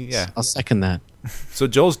go. Yeah. I'll second that. So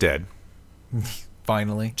Joel's dead.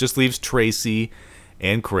 Finally. Just leaves Tracy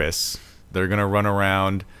and Chris. They're going to run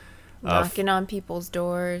around. Knocking on people's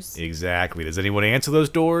doors. Exactly. Does anyone answer those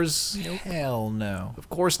doors? Nope. Hell no. Of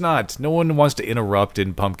course not. No one wants to interrupt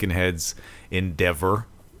in Pumpkinhead's endeavor.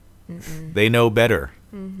 They know better.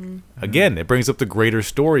 Again, it brings up the greater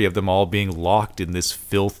story of them all being locked in this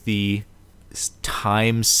filthy,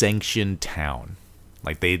 time-sanctioned town.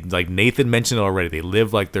 Like Nathan mentioned already, they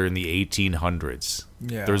live like they're in the 1800s.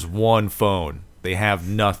 Yeah. There's one phone. They have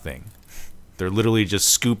nothing. They're literally just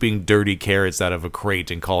scooping dirty carrots out of a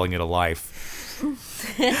crate and calling it a life.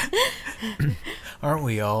 Aren't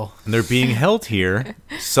we all? And they're being held here,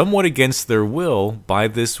 somewhat against their will, by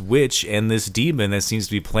this witch and this demon that seems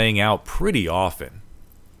to be playing out pretty often.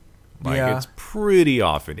 It's pretty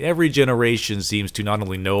often. Every generation seems to not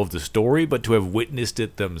only know of the story, but to have witnessed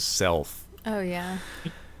it themselves. Oh yeah.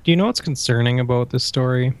 Do you know what's concerning about this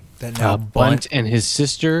story? That now Bunt and his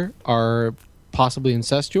sister are possibly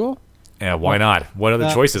incestual? Yeah, why not? What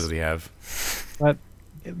other choices does he have? But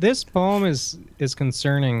this poem is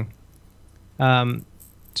concerning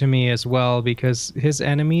to me as well because his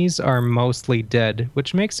enemies are mostly dead,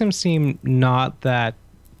 which makes him seem not that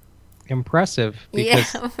impressive.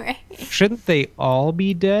 Because Yeah, right. shouldn't they all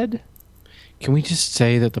be dead? Can we just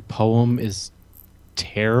say that the poem is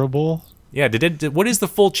terrible? Yeah, what is the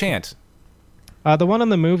full chant? The one in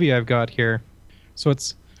the movie I've got here. So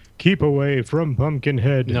it's keep away from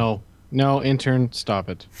Pumpkinhead. No, intern, stop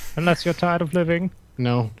it. Unless you're tired of living.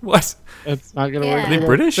 No. What? It's not going to work. Are they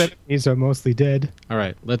British? Enemies are mostly dead. All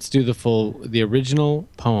right, let's do the original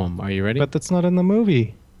poem. Are you ready? But that's not in the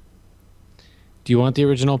movie. Do you want the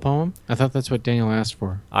original poem? I thought that's what Daniel asked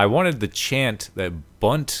for. I wanted the chant that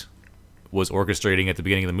Bunt was orchestrating at the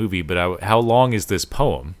beginning of the movie, but how long is this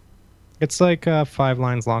poem? It's like 5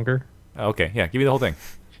 lines longer. Okay, yeah, give me the whole thing.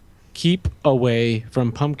 Keep away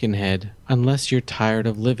from Pumpkinhead unless you're tired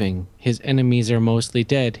of living. His enemies are mostly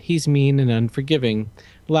dead. He's mean and unforgiving.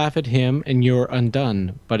 Laugh at him and you're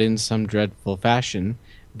undone. But in some dreadful fashion,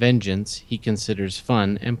 vengeance he considers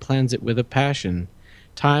fun and plans it with a passion.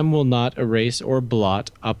 Time will not erase or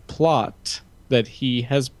blot a plot that he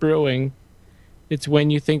has brewing. It's when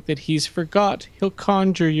you think that he's forgot, he'll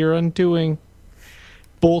conjure your undoing.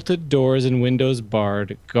 Bolted doors and windows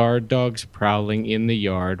barred, guard dogs prowling in the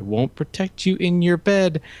yard, won't protect you in your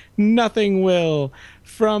bed. Nothing will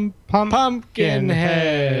from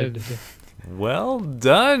Pumpkinhead. Well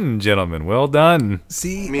done, gentlemen. Well done.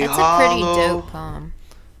 See, That's a pretty dope poem.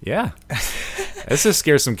 Yeah. This just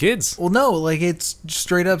scares some kids. Well, no, like it's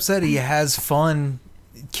straight up said he has fun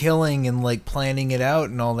killing and like planning it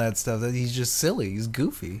out and all that stuff. That he's just silly. He's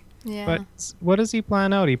goofy. Yeah. But what does he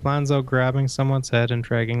plan out? He plans out grabbing someone's head and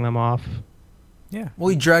dragging them off. Yeah. Well,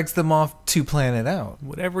 he drags them off to plan it out.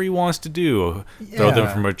 Whatever he wants to do. Throw them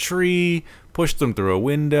from a tree, push them through a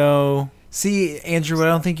window. See, Andrew, what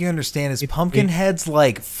I don't think you understand is Pumpkinhead's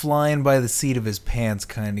like flying by the seat of his pants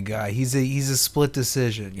kind of guy. He's a split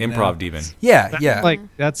decision. You Improv know? demon. Yeah, That's yeah. Like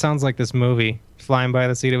that sounds like this movie. Flying by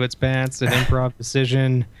the seat of its pants, an improv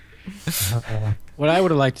decision. What I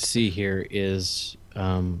would have liked to see here is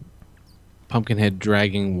Pumpkinhead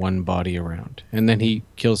dragging one body around, and then he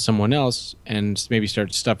kills someone else and maybe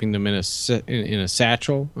starts stuffing them in a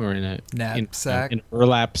satchel or in a knapsack, in a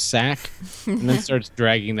burlap sack, and then starts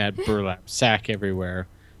dragging that burlap sack everywhere.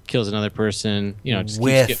 Kills another person, just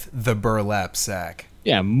with the burlap sack.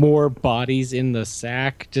 Yeah, more bodies in the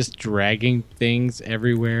sack, just dragging things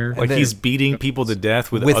everywhere. Like he's beating people to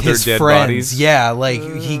death with other his dead friends. bodies. Yeah, like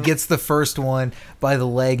he gets the first one by the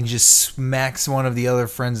leg and just smacks one of the other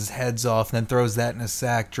friends' heads off, and then throws that in a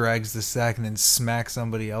sack, drags the sack, and then smacks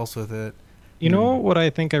somebody else with it. You know what I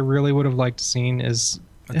think I really would have liked to seen is,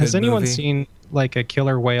 A has good anyone movie? seen like a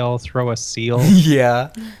killer whale throw a seal? Yeah.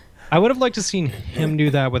 I would have liked to seen him do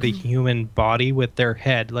that with a human body with their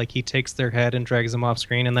head. Like he takes their head and drags them off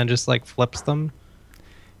screen and then just like flips them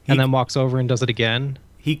and then walks over and does it again.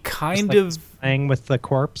 He kind of playing with the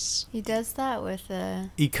corpse. He does that with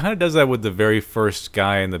He kind of does that with the very first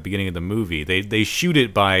guy in the beginning of the movie. They shoot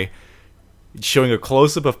it by showing a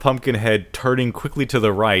close-up of Pumpkinhead turning quickly to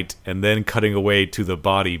the right and then cutting away to the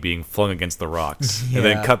body being flung against the rocks. And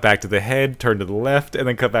then Yeah. cut back to the head, turn to the left, and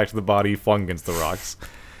then cut back to the body flung against the rocks.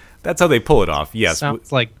 That's how they pull it off. Yes.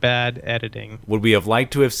 Sounds like bad editing. Would we have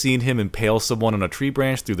liked to have seen him impale someone on a tree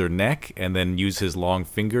branch through their neck and then use his long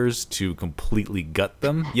fingers to completely gut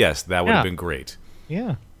them? Yes, that would have Yeah. been great.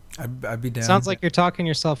 Yeah. I'd be down. Sounds like you're talking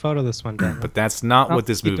yourself out of this one, Dan. But that's not what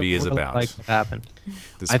this movie is about. Like what happened.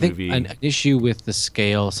 This I think movie, an issue with the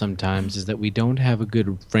scale sometimes is that we don't have a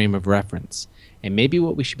good frame of reference. And maybe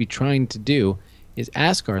what we should be trying to do is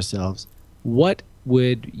ask ourselves, what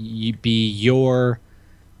would be your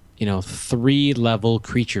 3-level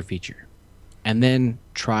creature feature? And then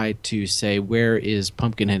try to say, where is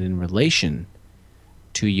Pumpkinhead in relation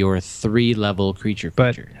to your 3-level creature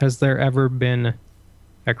feature? But has there ever been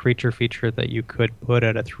a creature feature that you could put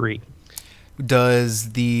at a 3?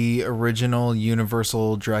 Does the original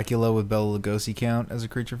Universal Dracula with Bela Lugosi count as a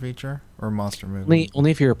creature feature or a monster movie?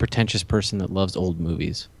 Only if you're a pretentious person that loves old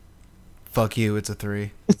movies. Fuck you, it's a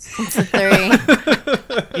 3. It's a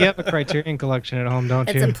 3. You have a Criterion Collection at home, don't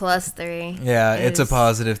It's you? a +3. Yeah, It it's a is-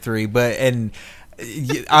 positive 3, and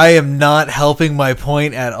I am not helping my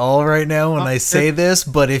point at all right now when I say this,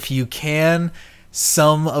 but if you can,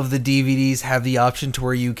 some of the DVDs have the option to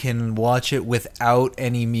where you can watch it without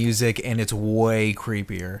any music, and it's way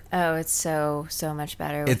creepier. Oh, it's so much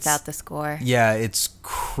better It's- without the score. Yeah, it's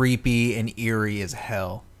creepy and eerie as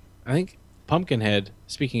hell. I think Pumpkinhead,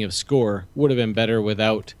 speaking of score, would have been better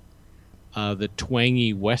without the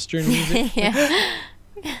twangy Western music. Yeah.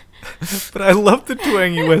 But I love the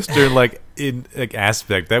twangy Western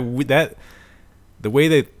aspect. That the way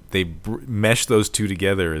that they mesh those two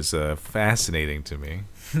together is fascinating to me.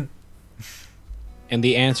 And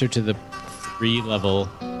the answer to the 3-level.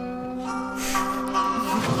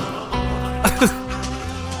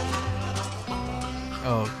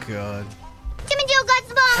 Oh God. Tim and Joe got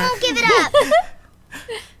the ball and won't give it up.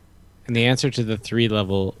 And the answer to the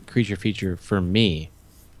 3-level creature feature for me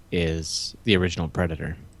is the original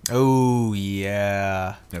Predator. Oh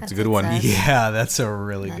yeah, that's a good one. Yeah, that's a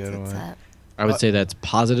really good one. I would say that's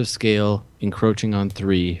positive scale, encroaching on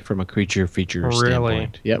 3 from a creature feature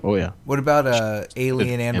standpoint. Yep. Oh yeah. What about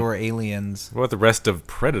Alien and/or Aliens? What about the rest of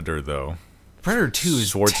Predator though? Predator 2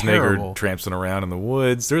 is Schwarzenegger terrible. tramping around in the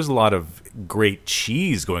woods. There's a lot of great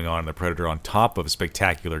cheese going on in the Predator on top of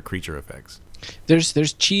spectacular creature effects.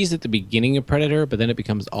 There's cheese at the beginning of Predator, but then it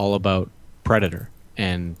becomes all about Predator,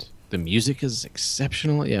 and the music is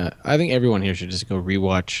exceptional. Yeah, I think everyone here should just go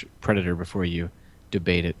rewatch Predator before you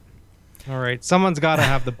debate it. All right, someone's got to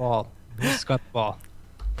have the ball. Who's got the ball?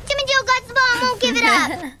 Tim and Joe got the ball and won't give it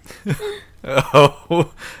up.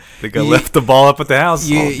 Oh, I think I left the ball up at the house.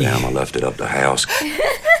 Oh, damn, I left it up the house.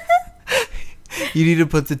 You need to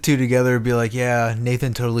put the two together and be like, yeah,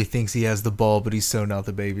 Nathan totally thinks he has the ball, but he's so not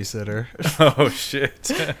the babysitter. Oh,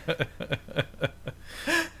 shit.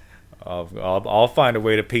 I'll find a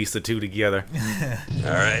way to piece the two together.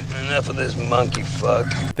 All right, enough of this monkey fuck.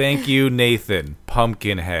 Thank you, Nathan.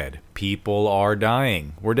 Pumpkinhead. People are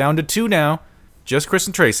dying. We're down to 2 now. Just Chris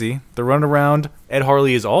and Tracy. They're running around. Ed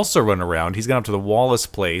Harley is also running around. He's gone up to the Wallace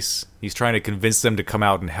place. He's trying to convince them to come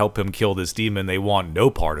out and help him kill this demon. They want no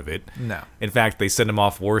part of it. No. In fact, they send him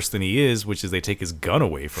off worse than he is, which is they take his gun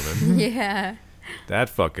away from him. Yeah. That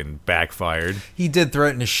fucking backfired. He did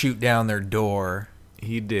threaten to shoot down their door.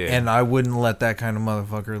 He did. And I wouldn't let that kind of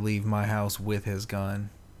motherfucker leave my house with his gun.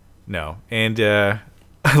 No. And I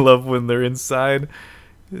love when they're inside.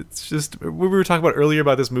 It's just, what we were talking about earlier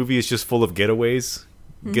about this movie is just full of getaways.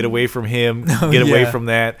 Get away from him. Get away from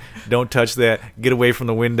that. Don't touch that. Get away from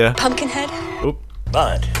the window. Pumpkinhead? Oop.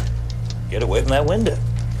 But get away from that window.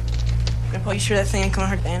 Grandpa, you sure that thing ain't gonna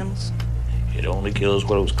hurt the animals? It only kills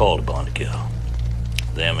what it was called upon to kill.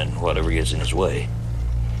 Them and whatever gets in its way.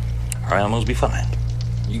 Our animals be fine.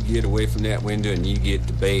 You get away from that window and you get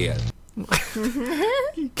to bed.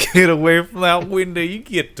 Get away from that window. You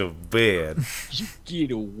get to bed. You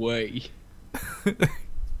get away.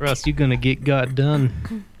 Or else you're gonna get got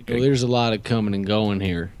done. You know, there's a lot of coming and going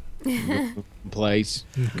here. Place.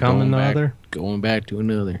 Going back to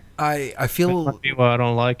another. I feel... Well, I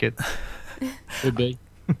don't like it. Could be.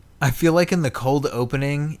 I feel like in the cold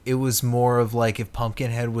opening, it was more of like if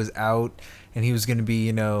Pumpkinhead was out and he was going to be,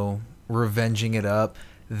 you know, revenging it up,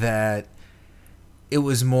 that it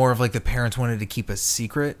was more of like the parents wanted to keep a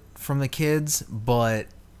secret from the kids. But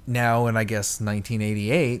now in, I guess,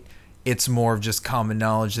 1988, it's more of just common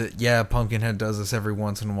knowledge that, yeah, Pumpkinhead does this every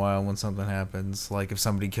once in a while when something happens. Like if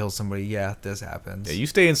somebody kills somebody, yeah, this happens. Yeah, you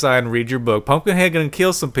stay inside and read your book. Pumpkinhead gonna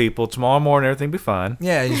kill some people tomorrow morning. Everything be fine.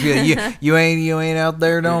 Yeah, you ain't out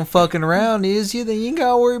there don't fucking around, is you? Then you ain't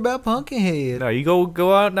gotta worry about Pumpkinhead. No, you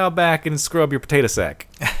go out now back and scrub your potato sack.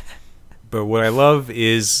 But what I love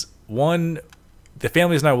is, one, the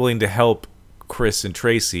family's not willing to help Chris and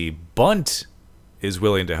Tracy. Bunt is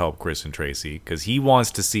willing to help Chris and Tracy because he wants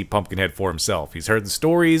to see Pumpkinhead for himself. He's heard the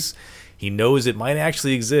stories. He knows it might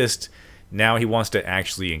actually exist. Now he wants to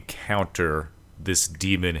actually encounter this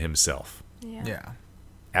demon himself. Yeah.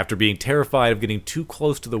 After being terrified of getting too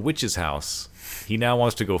close to the witch's house, he now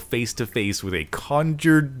wants to go face to face with a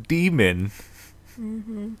conjured demon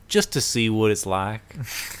just to see what it's like.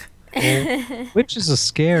 Witches are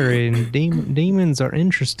scary and demons are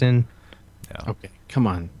interesting. Yeah. Okay, come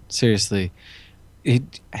on. Seriously.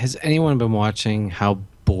 Has anyone been watching how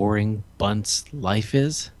boring Bunt's life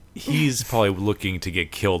is? He's probably looking to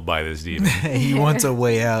get killed by this demon. He wants a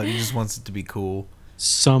way out. He just wants it to be cool.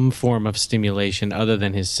 Some form of stimulation other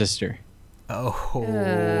than his sister. Oh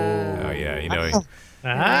yeah, you know.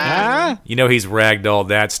 You know he's ragdolled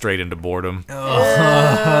that straight into boredom.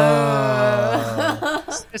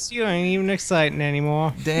 You ain't even exciting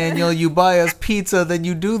anymore. Daniel, you buy us pizza, then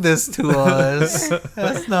you do this to us.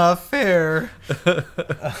 That's not fair.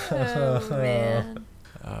 Oh, man.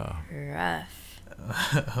 Rough.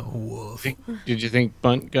 Wolf. Did you think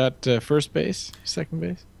Bunt got first base, second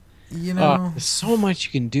base? You know, there's so much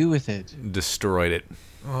you can do with it. Destroyed it.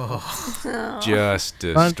 Oh. Just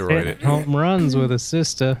destroyed it. Home runs with a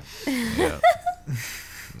sister. Yeah.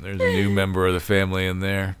 There's a new member of the family in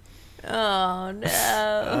there. Oh no.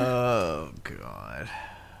 Oh God.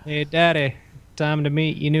 Hey, Daddy, time to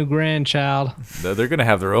meet your new grandchild. No, they're gonna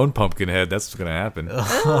have their own Pumpkinhead. That's what's gonna happen.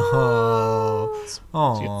 Oh.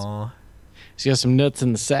 Aww. She got some nuts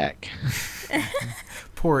in the sack.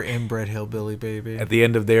 Poor inbred hillbilly baby. At the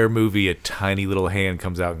end of their movie, a tiny little hand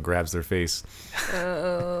comes out and grabs their face.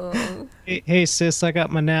 Oh. Hey, sis, I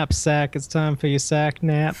got my knapsack. It's time for your sack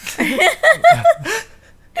nap.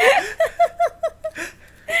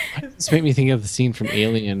 This made me think of the scene from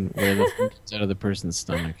Alien where the food comes out of the person's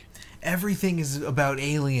stomach. Everything is about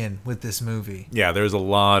Alien with this movie. Yeah, there's a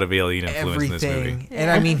lot of alien influence in this movie. And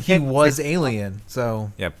I mean, he was Alien,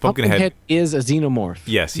 so. Yeah, Pumpkinhead is a xenomorph.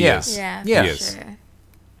 Yes, he is. Yeah, he is. sure.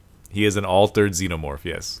 He is an altered xenomorph,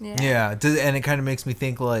 yes. Yeah, and it kind of makes me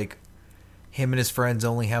think like him and his friends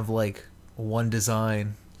only have like one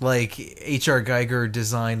design. Like H.R. Geiger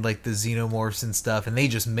designed like the xenomorphs and stuff, and they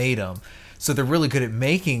just made them. So they're really good at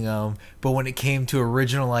making them, but when it came to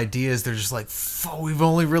original ideas, they're just like, we've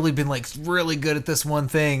only really been like really good at this one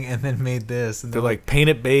thing, and then made this. And they're like, paint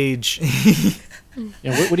it beige.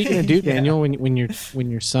 Yeah, what are you gonna do, Daniel, when your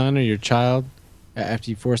son or your child, after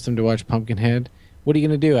you force them to watch Pumpkinhead, what are you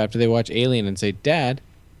gonna do after they watch Alien and say, Dad,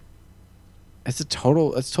 that's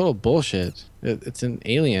total bullshit. It's an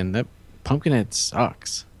Alien. That Pumpkinhead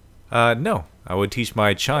sucks. No. I would teach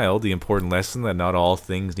my child the important lesson that not all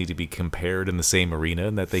things need to be compared in the same arena,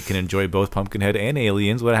 and that they can enjoy both Pumpkinhead and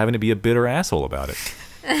Aliens without having to be a bitter asshole about it.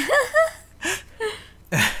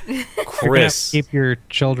 Chris. Keep your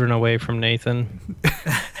children away from Nathan.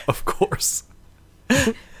 Of course.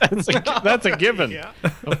 That's a given. Yeah.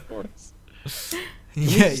 Of course.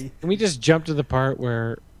 Can we just jump to the part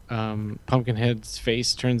where Pumpkinhead's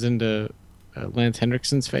face turns into Lance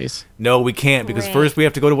Henriksen's face? No, we can't, because first we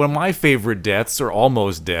have to go to one of my favorite deaths, or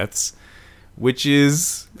almost deaths, which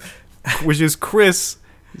is Chris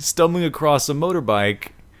stumbling across a motorbike,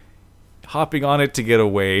 hopping on it to get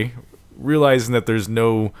away, realizing that there's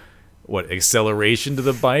no acceleration to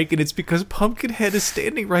the bike, and it's because Pumpkinhead is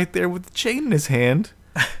standing right there with the chain in his hand,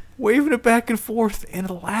 waving it back and forth and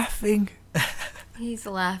laughing. He's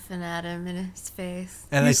laughing at him in his face.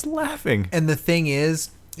 And he's laughing. And the thing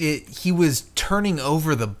is, he was turning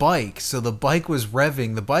over the bike, so the bike was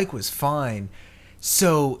revving, the bike was fine.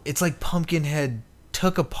 So it's like Pumpkinhead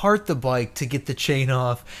took apart the bike to get the chain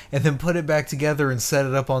off and then put it back together and set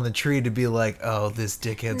it up on the tree to be like, oh, this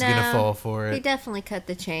dickhead's gonna fall for it. He definitely cut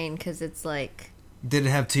the chain because it's like... Did it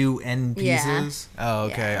have two end pieces? Yeah. Oh,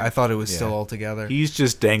 okay. Yeah. I thought it was still all together. He's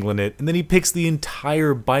just dangling it, and then he picks the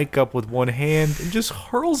entire bike up with one hand and just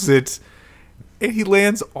hurls it, and he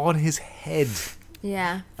lands on his head.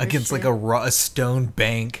 Yeah. Against like a stone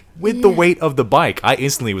bank. With the weight of the bike. I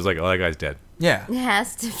instantly was like, oh, that guy's dead. Yeah. It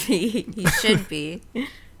has to be. He should be.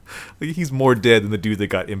 Like, he's more dead than the dude that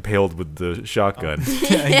got impaled with the shotgun.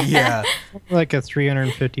 Yeah. Like a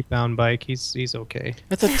 350-pound bike, he's okay.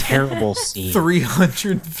 That's a terrible scene.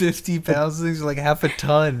 350 pounds? He's like half a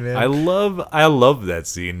ton, man. I love that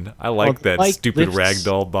scene. I like that like stupid lifts.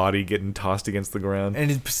 ragdoll body getting tossed against the ground.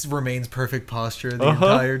 And it remains perfect posture the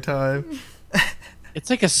entire time. It's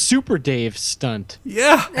like a Super Dave stunt.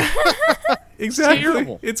 Yeah. Exactly.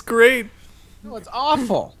 Terrible. It's great. No, it's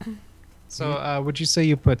awful. So, would you say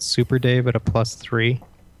you put Super Dave at a +3?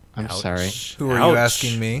 I'm sorry. Who are you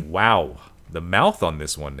asking me? Wow. The mouth on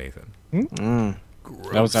this one, Nathan.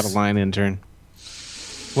 That was out of line, intern.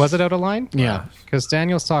 Was it out of line? Yeah. Because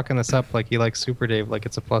Daniel's talking this up like he likes Super Dave like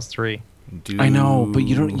it's a +3. I know, but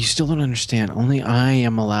you still don't understand. Only I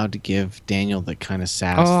am allowed to give Daniel the kind of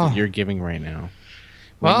sass that you're giving right now.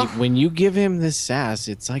 When you give him this sass,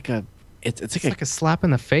 it's like a slap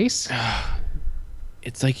in the face.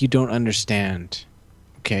 It's like you don't understand,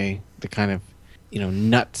 okay? The kind of,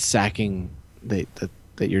 nut sacking that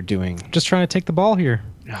you're doing. Just trying to take the ball here.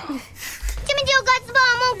 Jimmy Joe got the ball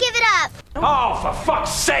and won't give it up. Oh, for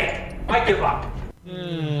fuck's sake! I give up.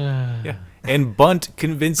 Yeah. And Bunt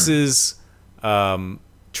convinces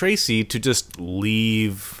Tracy to just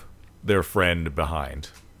leave their friend behind.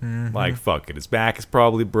 Mm-hmm. Like, fuck it. His back is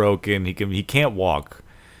probably broken. He can't walk.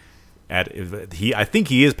 I think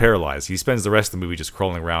he is paralyzed. He spends the rest of the movie just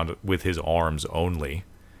crawling around with his arms only.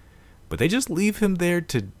 But they just leave him there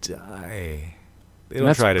to die. They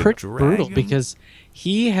don't try to drag brutal him. Because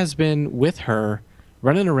he has been with her,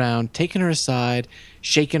 running around, taking her aside,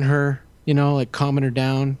 shaking her, like calming her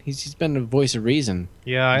down. He's been a voice of reason.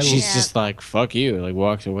 Yeah, she's just like, fuck you, like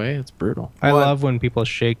walks away. It's brutal. I love when people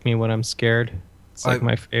shake me when I'm scared. It's like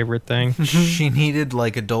my favorite thing. She needed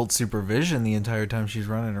like adult supervision the entire time she's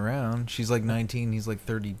running around. She's like 19, he's like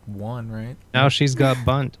 31, right? Now she's got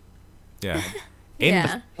Bunt. Yeah.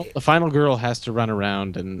 And the final girl has to run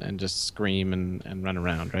around and just scream and run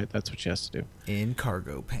around, right? That's what she has to do. In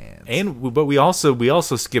cargo pants. But we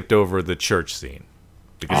also skipped over the church scene.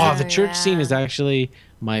 The church scene is actually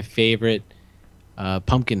my favorite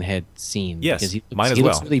Pumpkinhead scene. Yes, because mine as he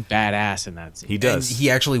looks well. really badass in that scene. He does. And he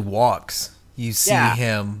actually walks. You see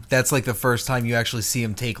him. That's like the first time you actually see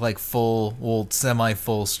him take like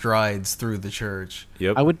semi-full strides through the church.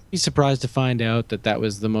 Yep. I wouldn't be surprised to find out that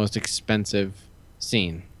was the most expensive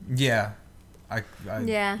scene. Yeah.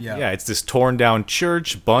 Yeah, it's this torn down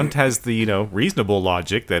church. Bunt has the, reasonable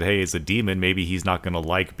logic that, hey, it's a demon. Maybe he's not going to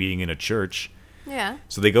like being in a church. Yeah.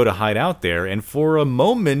 So they go to hide out there. And for a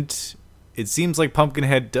moment, it seems like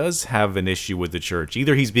Pumpkinhead does have an issue with the church.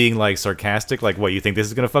 Either he's being like sarcastic, like, what, you think this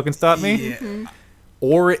is going to fucking stop me? Yeah.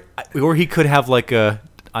 Or he could have like a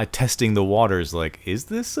testing the waters, like, is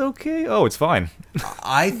this okay? Oh, it's fine.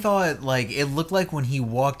 I thought, like, it looked like when he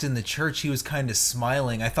walked in the church, he was kind of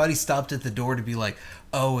smiling. I thought he stopped at the door to be like,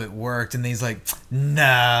 oh, it worked. And then he's like,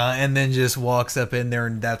 nah. And then just walks up in there,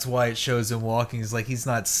 and that's why it shows him walking. He's like, he's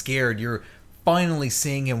not scared. You're finally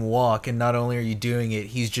seeing him walk, and not only are you doing it,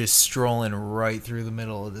 he's just strolling right through the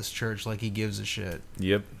middle of this church like he gives a shit.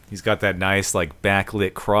 Yep. He's got that nice, like,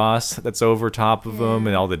 backlit cross that's over top of him,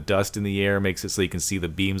 and all the dust in the air makes it so you can see the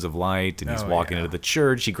beams of light, and he's walking into the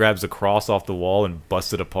church. He grabs the cross off the wall and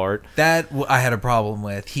busts it apart. That I had a problem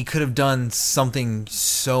with. He could have done something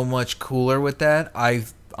so much cooler with that.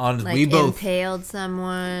 We both impaled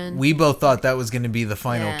someone. We both thought that was going to be the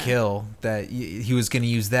final kill, that he was going to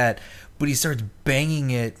use that. But he starts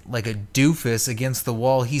banging it like a doofus against the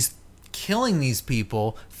wall. He's killing these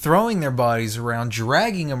people, throwing their bodies around,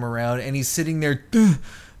 dragging them around, and he's sitting there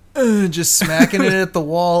just smacking it at the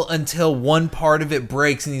wall until one part of it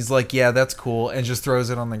breaks, and he's like, yeah, that's cool, and just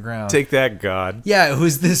throws it on the ground. Take that, God. Yeah, it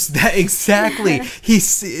was that exactly.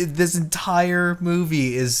 This entire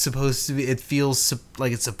movie is supposed to be, it feels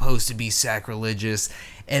like it's supposed to be sacrilegious,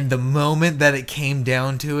 and the moment that it came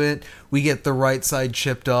down to it, we get the right side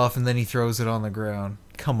chipped off, and then he throws it on the ground.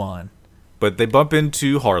 Come on. But they bump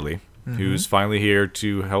into Harley, who's finally here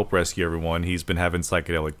to help rescue everyone. He's been having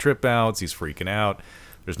psychedelic trip outs. He's freaking out.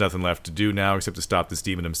 There's nothing left to do now except to stop this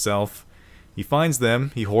demon himself. He finds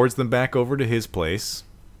them. He hoards them back over to his place.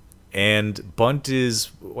 And Bunt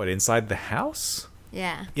is, inside the house?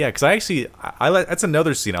 Yeah. Yeah, because I like, that's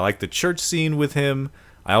another scene. I like the church scene with him.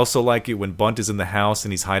 I also like it when Bunt is in the house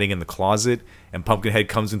and he's hiding in the closet, and Pumpkinhead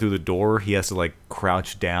comes in through the door. He has to, like,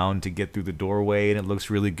 crouch down to get through the doorway, and it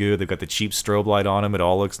looks really good. They've got the cheap strobe light on him. It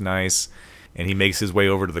all looks nice. And he makes his way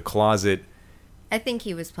over to the closet. I think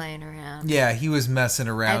he was playing around. Yeah, he was messing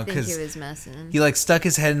around. I think he was messing. He, like, stuck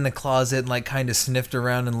his head in the closet and, like, kind of sniffed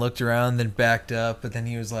around and looked around, then backed up. But then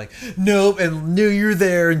he was like, nope, and knew you were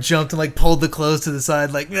there, and jumped and, like, pulled the clothes to the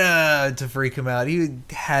side, like, to freak him out. He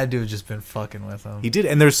had to have just been fucking with him. He did,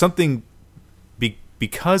 and there's something,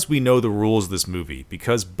 because we know the rules of this movie,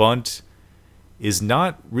 because Bunt is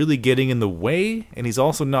not really getting in the way, and he's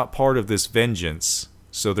also not part of this vengeance.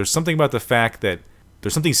 So there's something about the fact that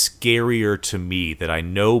there's something scarier to me, that I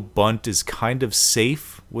know Bunt is kind of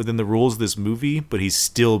safe within the rules of this movie, but he's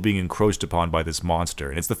still being encroached upon by this monster.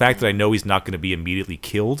 And it's the fact that I know he's not going to be immediately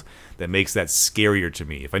killed that makes that scarier to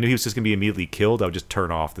me. If I knew he was just going to be immediately killed, I would just turn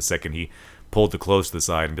off the second he pulled the clothes to the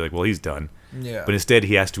side and be like, well, he's done. Yeah. But instead,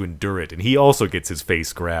 he has to endure it. And he also gets his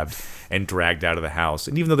face grabbed and dragged out of the house.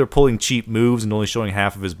 And even though they're pulling cheap moves and only showing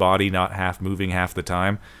half of his body, not half moving half the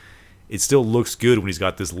time, it still looks good when he's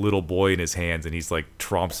got this little boy in his hands and he's like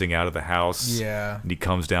trompsing out of the house. Yeah. And he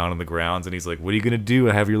comes down on the grounds and he's like, what are you going to do?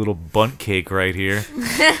 I have your little bunt cake right here.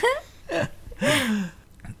 And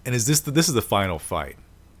this is the final fight?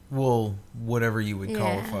 Well, whatever you would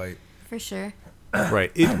call a fight. For sure.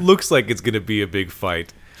 Right. It looks like it's going to be a big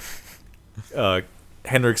fight.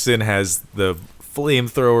 Henriksen has the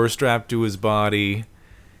flamethrower strapped to his body.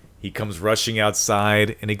 He comes rushing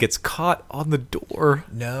outside, and it gets caught on the door.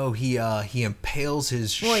 No, he impales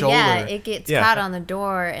his shoulder. Yeah, it gets caught on the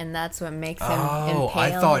door, and that's what makes him impale.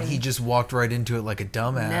 I thought he just walked right into it like a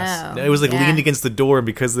dumbass. No, it was like leaned against the door, and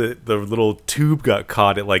because the little tube got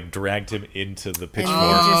caught, it like dragged him into the pitchfork.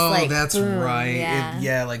 Oh, that's boom, right.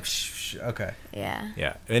 Yeah, okay. Yeah.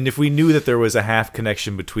 Yeah, and if we knew that there was a half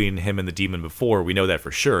connection between him and the demon before, we know that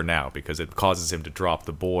for sure now, because it causes him to drop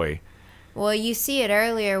the boy. Well, you see it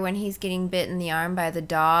earlier when he's getting bit in the arm by the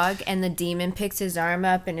dog, and the demon picks his arm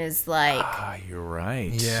up and is like... you're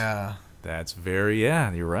right. Yeah.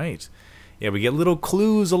 You're right. Yeah, we get little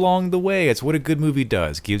clues along the way. It's what a good movie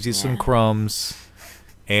does. Gives you some crumbs.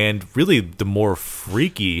 And really, the more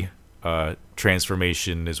freaky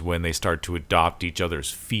transformation is when they start to adopt each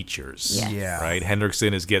other's features. Yes. Yeah. Right?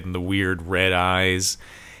 Hendrickson is getting the weird red eyes.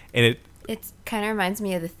 And It kind of reminds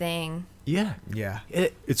me of The Thing. Yeah. Yeah.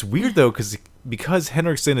 It's weird, though, because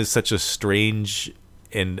Henriksen is such a strange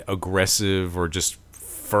and aggressive or just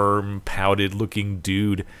firm, pouted-looking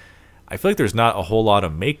dude, I feel like there's not a whole lot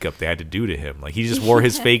of makeup they had to do to him. Like, he just wore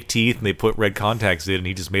his fake teeth, and they put red contacts in, and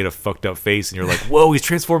he just made a fucked up face, and you're like, whoa, he's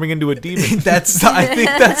transforming into a demon. I think that's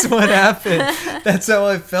what happened. That's how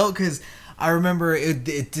I felt, because I remember it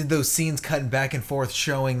did those scenes cutting back and forth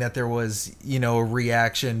showing that there was, a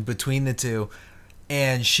reaction between the two.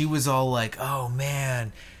 And she was all like, oh,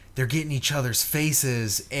 man, they're getting each other's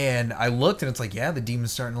faces. And I looked, and it's like, yeah, the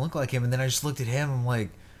demon's starting to look like him. And then I just looked at him, I'm like,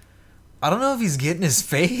 I don't know if he's getting his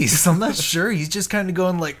face. I'm not sure. He's just kind of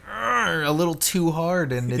going like a little too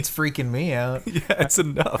hard, and it's freaking me out. Yeah, it's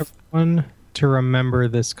enough. Everyone to remember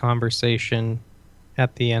this conversation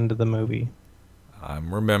at the end of the movie.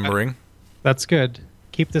 I'm remembering. That's good.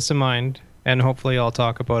 Keep this in mind, and hopefully I'll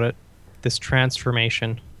talk about it. This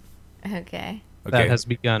transformation Okay. that has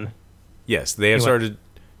begun. Yes, they have Anyway. started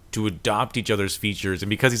to adopt each other's features, and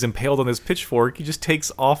because he's impaled on this pitchfork, he just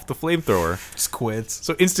takes off the flamethrower. Just quits.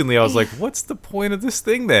 So instantly I was like, what's the point of this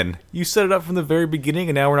thing then? You set it up from the very beginning,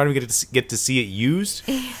 and now we're not even going to get to see it used?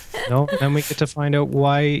 No, then we get to find out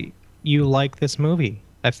why you like this movie.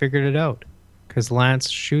 I figured it out. Because Lance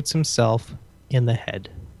shoots himself in the head.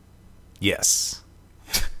 Yes.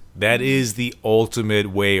 That is the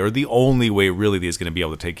ultimate way, or the only way really that he's going to be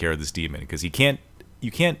able to take care of this demon, because you can't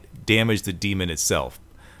damage the demon itself,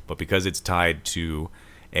 but because it's tied to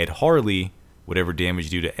Ed Harley, whatever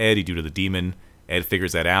damage you do to Ed, you do to the demon. Ed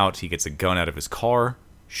figures that out. He gets a gun out of his car,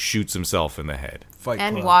 shoots himself in the head.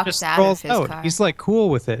 And walks Just out rolls of his car. He's like cool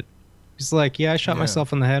with it. He's like, yeah, I shot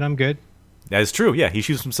myself in the head. I'm good. That is true. Yeah, he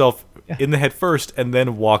shoots himself in the head first and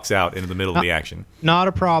then walks out into the middle of the action. Not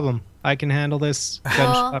a problem. I can handle this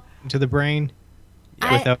gunshot into the brain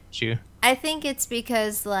without you. I think it's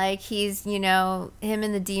because, like, he's, him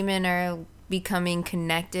and the demon are becoming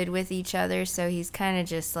connected with each other, so he's kind of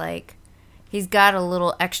just like, he's got a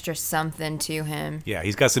little extra something to him. Yeah,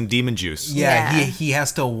 he's got some demon juice. Yeah. He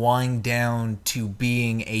has to wind down to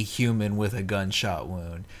being a human with a gunshot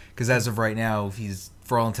wound. Because as of right now, he's,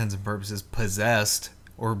 for all intents and purposes, possessed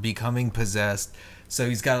or becoming possessed. So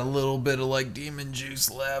he's got a little bit of, like, demon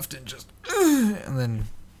juice left and just... and then...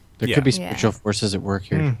 There could be spiritual forces at work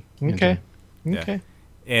here. Okay. Yeah.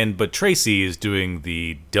 But Tracy is doing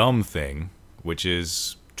the dumb thing, which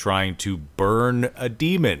is trying to burn a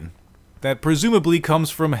demon that presumably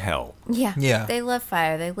comes from hell. Yeah. Yeah. They love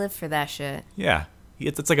fire. They live for that shit. Yeah.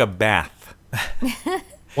 It's like a bath.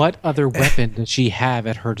 What other weapon does she have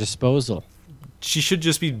at her disposal? She should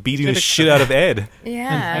just be beating the shit out of Ed.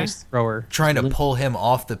 Yeah. Ice thrower. Trying to pull him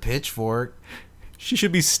off the pitchfork. She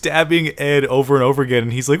should be stabbing Ed over and over again,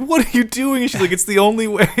 and he's like, what are you doing? And she's like, it's the only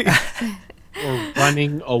way. Or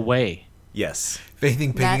running away. Yes.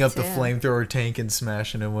 Picking That up the too. flamethrower tank and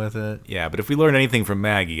smashing him with it. Yeah, but if we learn anything from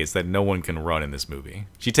Maggie, it's that no one can run in this movie.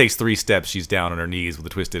 She takes 3 steps, she's down on her knees with a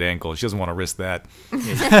twisted ankle. She doesn't want to risk that.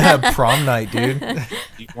 Prom night, dude. Do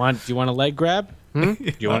you want a leg grab? Do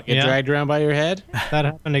you want to get Yeah. dragged around by your head? That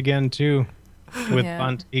happened again, too, with Yeah.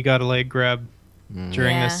 Bunt. He got a leg grab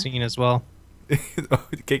during Yeah. this scene as well.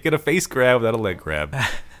 Can't get a face grab without a leg grab.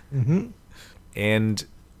 And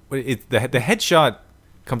the headshot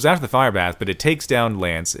comes after the fire bath, but it takes down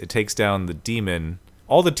Lance. It takes down the demon.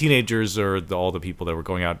 All the teenagers, or all the people that were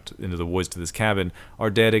going out into the woods to this cabin, are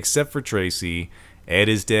dead except for Tracy. Ed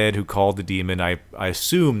is dead, who called the demon. I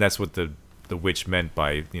assume that's what the witch meant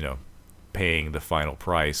by, paying the final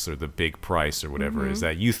price or the big price or whatever, is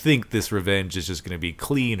that you think this revenge is just going to be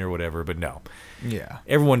clean or whatever, but no. Yeah.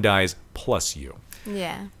 Everyone dies, plus you.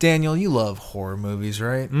 Yeah. Daniel, you love horror movies,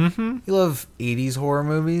 right? Mm-hmm. You love 80s horror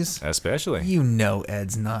movies? Especially. You know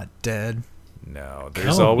Ed's not dead. No,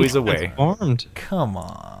 there's always a way. Transformed. Come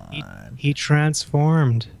on. He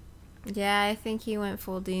transformed. Yeah, I think he went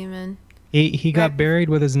full demon. He got buried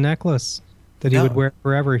with his necklace that he would wear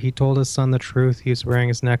forever. He told his son the truth. He was wearing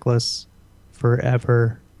his necklace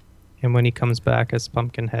forever. And when he comes back as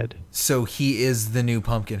Pumpkinhead. So he is the new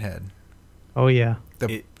Pumpkinhead. Oh, yeah.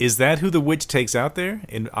 Is that who the witch takes out there?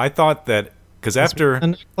 And I thought that, because after... The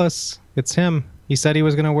necklace, it's him. He said he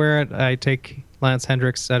was going to wear it. I take Lance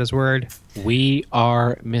Hendricks at his word. We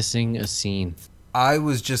are missing a scene. I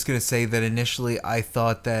was just going to say that initially I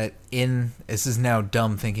thought that this is now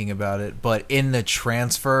dumb thinking about it, but in the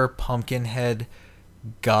transfer, Pumpkinhead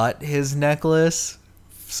got his necklace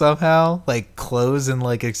somehow, like clothes and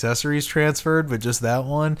like accessories transferred, but just that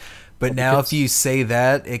one. But now if you say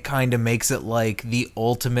that, it kind of makes it like the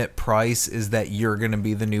ultimate price is that you're going to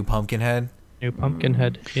be the new Pumpkinhead. New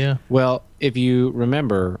Pumpkinhead, yeah. Well, if you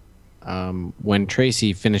remember, when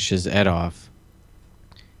Tracy finishes Ed off,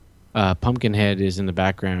 Pumpkinhead is in the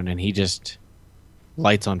background and he just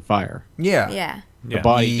lights on fire. Yeah. Yeah. The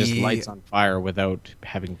body just lights on fire without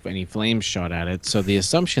having any flames shot at it. So the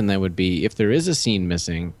assumption then would be, if there is a scene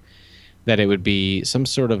missing, that it would be some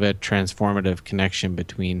sort of a transformative connection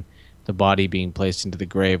between the body being placed into the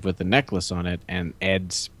grave with the necklace on it and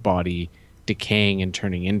Ed's body decaying and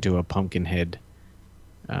turning into a Pumpkinhead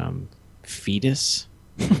fetus.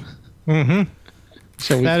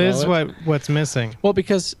 Mm-hmm. That is what's missing. Well,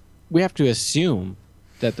 because we have to assume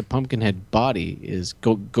that the Pumpkinhead body is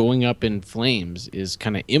going up in flames, is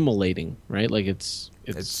kind of immolating, right? Like it's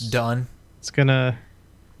done. It's gonna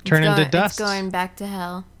turn into dust. It's going back to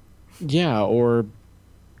hell. Yeah, or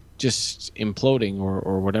just imploding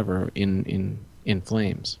or whatever in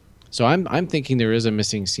flames. So I'm thinking there is a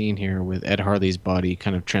missing scene here with Ed Harley's body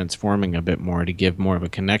kind of transforming a bit more to give more of a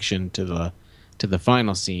connection to the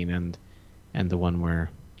final scene and the one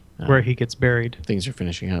where he gets buried. Things are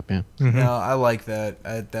finishing up. Yeah. Mm-hmm. No, I like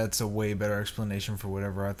that. That's a way better explanation for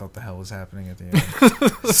whatever I thought the hell was happening at the end.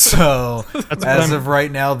 So as of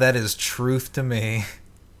right now, that is truth to me.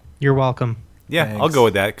 You're welcome. Yeah, Thanks. I'll go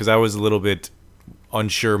with that because I was a little bit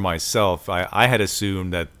unsure myself. I had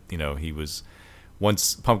assumed that, he was,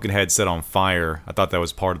 once Pumpkinhead set on fire, I thought that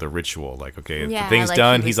was part of the ritual. Like, okay, the thing's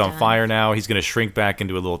done, he's on fire now, he's going to shrink back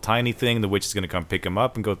into a little tiny thing, the witch is going to come pick him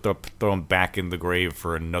up and go throw him back in the grave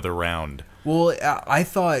for another round. Well, I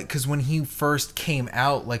thought, because when he first came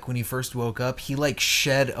out, like when he first woke up, he like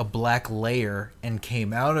shed a black layer and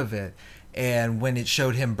came out of it. And when it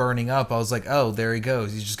showed him burning up, I was like, oh, there he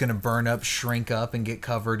goes. He's just going to burn up, shrink up, and get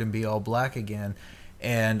covered and be all black again.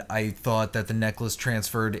 And I thought that the necklace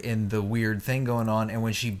transferred in the weird thing going on. And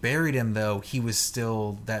when she buried him, though, he was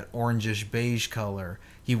still that orangish beige color.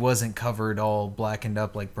 He wasn't covered all blackened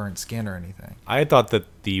up like burnt skin or anything. I thought that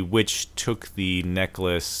the witch took the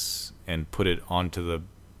necklace and put it onto the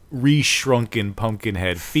re-shrunken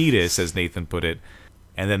Pumpkinhead fetus, as Nathan put it.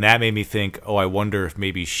 And then that made me think, I wonder if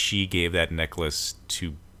maybe she gave that necklace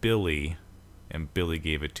to Billy, and Billy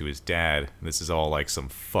gave it to his dad. And this is all like some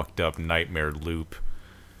fucked up nightmare loop.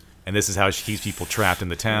 And this is how she keeps people trapped in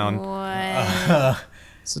the town.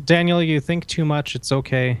 So, Daniel, you think too much. It's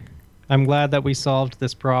okay. I'm glad that we solved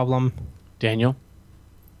this problem. Daniel?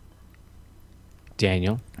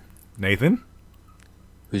 Nathan?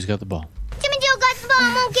 Who's got the ball? Jimmy Joe got the ball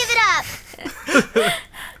and won't give it up.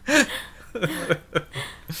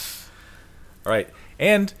 All right.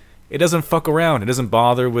 And it doesn't fuck around. It doesn't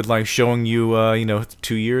bother with like showing you,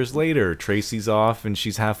 2 years later, Tracy's off and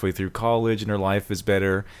she's halfway through college and her life is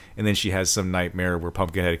better. And then she has some nightmare where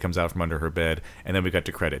Pumpkinhead comes out from under her bed. And then we got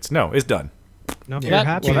to credits. No, it's done. No, Well,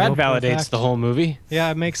 that validates the whole movie. Yeah,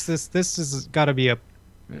 it makes this has got to be a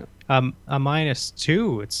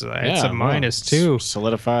 -2. It's a -2.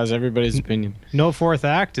 Solidifies everybody's opinion. No fourth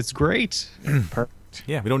act. It's great. Perfect.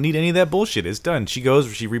 Yeah, we don't need any of that bullshit. It's done. She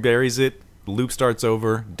goes, she reburies it, the loop starts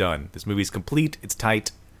over, done. This movie's complete, it's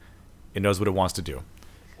tight, it knows what it wants to do.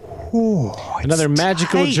 Ooh, Another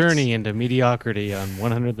magical tight. journey into mediocrity on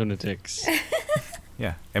 100 Lunatics.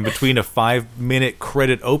 Yeah, and between a 5-minute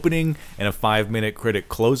credit opening and a 5-minute credit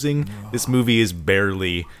closing, this movie is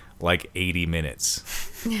barely like 80 minutes.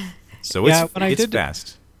 So it's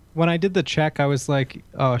fast. When I did the check, I was like,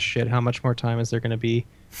 oh shit, how much more time is there going to be?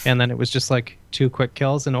 And then it was just like 2 quick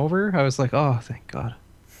kills and over. I was like, oh, thank God.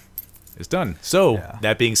 It's done. So,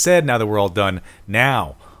 that being said, now that we're all done,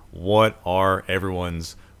 now, what are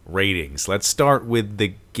everyone's ratings? Let's start with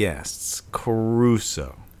the guests.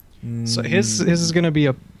 Caruso. So his is going to be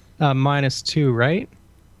a -2, right?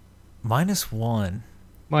 -1.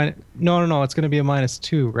 No. It's going to be a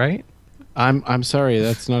 -2, right? I'm sorry,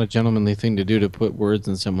 that's not a gentlemanly thing to do, to put words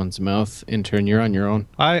in someone's mouth. Intern, you're on your own.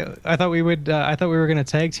 I thought we would. I thought we were going to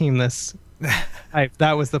tag team this.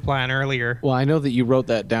 That was the plan earlier. Well, I know that you wrote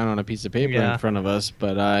that down on a piece of paper in front of us,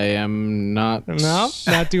 but I am not. No,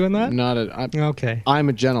 not doing that. Okay. I'm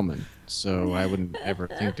a gentleman, so I wouldn't ever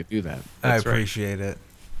think to do that. I appreciate it,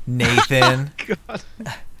 Nathan. God.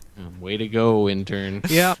 Way to go, intern.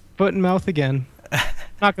 Yeah, foot and mouth again.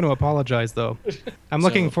 Not going to apologize though. I'm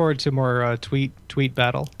looking forward to more tweet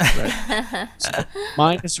battle. Right. So,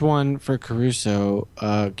 -1 for Caruso.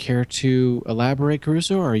 Care to elaborate,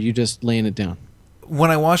 Caruso, or are you just laying it down?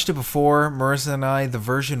 When I watched it before, Marissa and I, the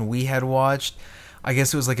version we had watched, I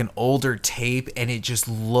guess it was like an older tape, and it just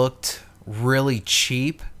looked really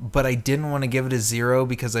cheap. But I didn't want to give it a 0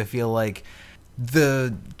 because I feel like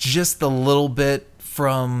the little bit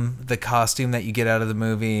from the costume that you get out of the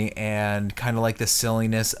movie and kind of like the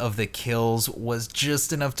silliness of the kills was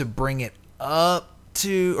just enough to bring it up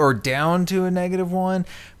to or down to a -1.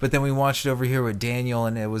 But then we watched it over here with Daniel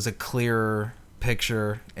and it was a clearer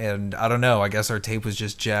picture, and I don't know, I guess our tape was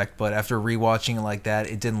just jacked, but after rewatching it like that,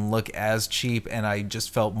 it didn't look as cheap and I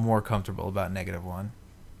just felt more comfortable about -1.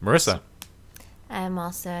 Marissa. I'm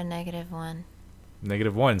also a -1.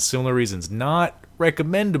 -1. Similar reasons. Not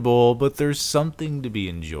recommendable, but there's something to be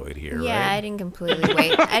enjoyed here, Yeah, right? I didn't completely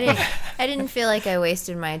wait. I didn't feel like I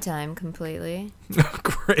wasted my time completely.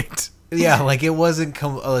 Great. Yeah, like it wasn't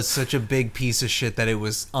such a big piece of shit that it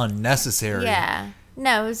was unnecessary. Yeah.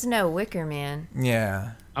 No, it was no Wicker Man.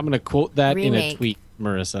 Yeah. I'm going to quote that in a Remake. tweet,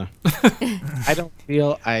 Marissa. I don't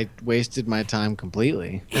feel I wasted my time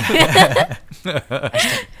completely.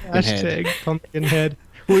 Hashtag Pumpkinhead.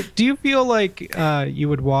 Do you feel like you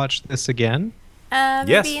would watch this again?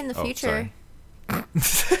 Maybe in the future.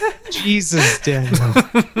 Jesus, Daniel.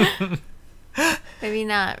 Maybe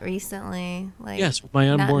not recently. Like Yes, with my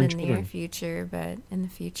unborn not in the near children. future, but in the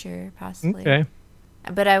future, possibly. Okay.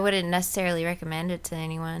 But I wouldn't necessarily recommend it to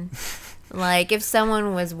anyone. Like, if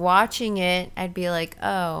someone was watching it, I'd be like,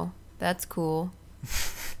 oh, that's cool.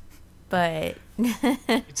 But You'd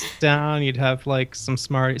sit down, you'd have like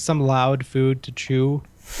some loud food to chew.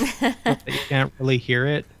 That you can't really hear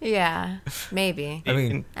it. yeah, maybe. I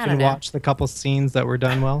mean, I you don't know. watch the couple scenes that were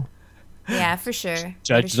done well. Yeah, for sure.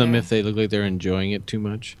 Judge for them sure. if they look like they're enjoying it too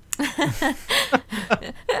much.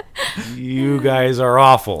 You guys are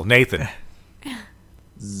awful. Nathan.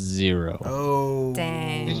 0. Oh.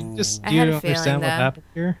 Dang. Do I you had a understand feeling, what though. happened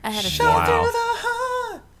here? I had a Wow. feeling.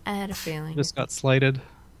 I had a feeling. Just got slighted.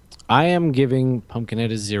 I am giving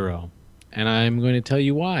Pumpkinhead a 0, and I'm going to tell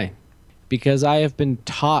you why. Because I have been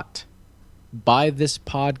taught by this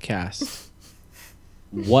podcast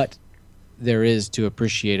what there is to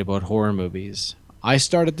appreciate about horror movies. I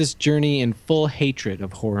started this journey in full hatred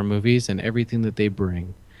of horror movies and everything that they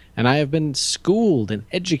bring. And I have been schooled and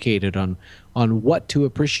educated on what to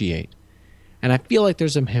appreciate. And I feel like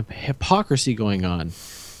there's some hypocrisy going on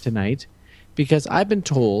tonight because I've been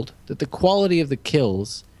told that the quality of the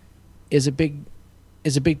kills is a big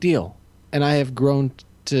deal. And I have grown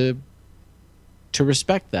to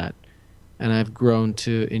respect that. And I've grown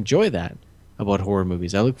to enjoy that about horror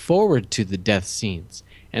movies. I look forward to the death scenes.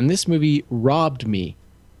 And this movie robbed me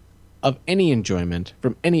of any enjoyment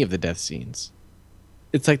from any of the death scenes.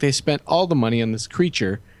 It's like they spent all the money on this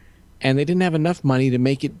creature and they didn't have enough money to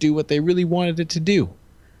make it do what they really wanted it to do.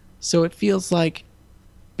 So it feels like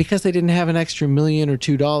because they didn't have an extra $1 million or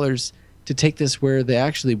 $2 to take this where they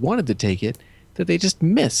actually wanted to take it, that they just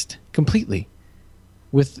missed completely.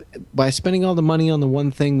 By spending all the money on the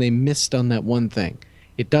one thing, they missed on that one thing.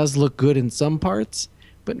 It does look good in some parts,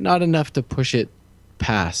 but not enough to push it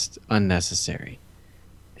past unnecessary.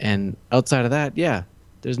 And outside of that, yeah,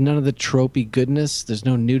 there's none of the tropey goodness. There's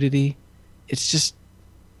no nudity. It's just,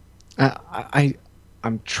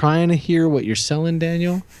 I'm trying to hear what you're selling,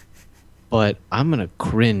 Daniel, but I'm gonna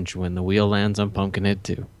cringe when the wheel lands on Pumpkinhead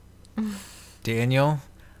 2. Daniel,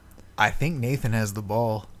 I think Nathan has the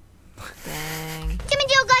ball. Dang. Jimmy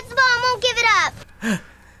Joe got the ball and won't give it up.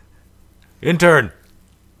 Intern.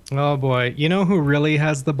 Oh boy. You know who really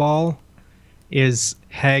has the ball? Is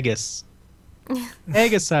Haggis.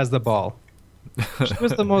 Haggis has the ball. She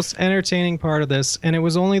was the most entertaining part of this, and it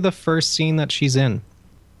was only the first scene that she's in.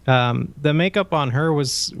 The makeup on her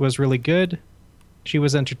was really good. She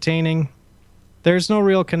was entertaining. There's no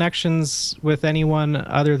real connections with anyone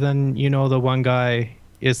other than, the one guy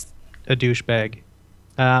is a douchebag,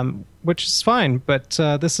 which is fine. But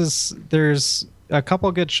there's a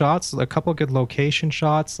couple good shots, a couple good location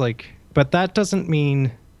shots, but that doesn't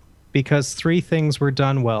mean because 3 things were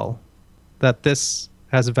done well that this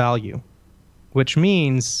has value, which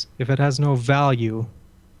means if it has no value,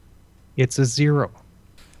 it's a 0.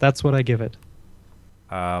 That's what I give it.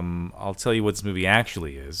 I'll tell you what this movie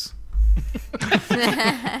actually is.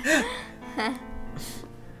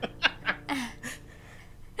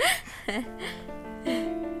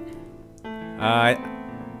 I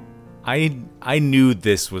knew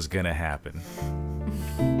this was gonna happen.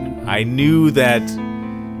 I knew that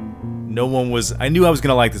I knew I was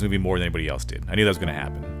gonna like this movie more than anybody else did. I knew that was gonna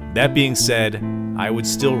happen. That being said, I would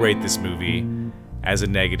still rate this movie as a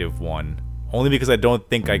 -1, only because I don't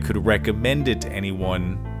think I could recommend it to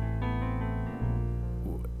anyone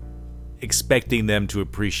expecting them to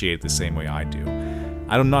appreciate it the same way I do.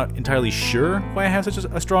 I'm not entirely sure why I have such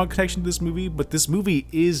a strong connection to this movie, but this movie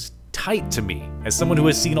is tight to me. As someone who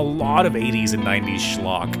has seen a lot of 80s and 90s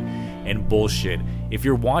schlock, and bullshit. If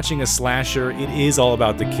you're watching a slasher, it is all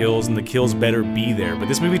about the kills, and the kills better be there. But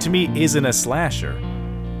this movie to me isn't a slasher.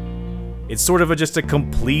 It's sort of just a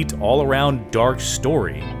complete, all-around dark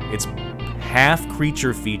story. It's half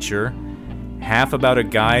creature feature, half about a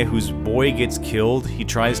guy whose boy gets killed. He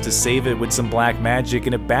tries to save it with some black magic,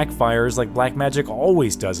 and it backfires like black magic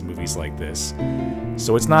always does in movies like this.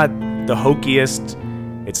 So it's not the hokiest,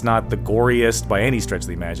 it's not the goriest by any stretch of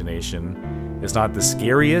the imagination, it's not the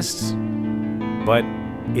scariest, but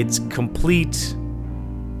it's complete,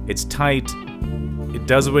 it's tight, it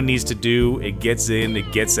does what it needs to do, it gets in,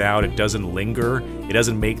 it gets out, it doesn't linger, it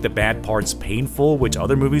doesn't make the bad parts painful, which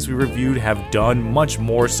other movies we reviewed have done much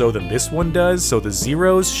more so than this one does, so the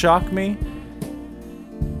zeros shock me.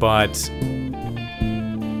 But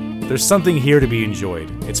there's something here to be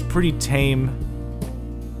enjoyed. It's pretty tame.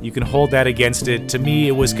 You can hold that against it. To me,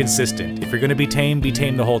 it was consistent. If you're gonna be tame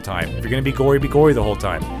the whole time. If you're gonna be gory the whole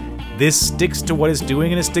time. This sticks to what it's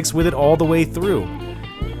doing, and it sticks with it all the way through.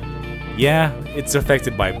 Yeah, it's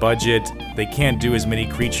affected by budget. They can't do as many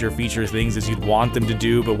creature feature things as you'd want them to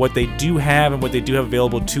do, but what they do have and what they do have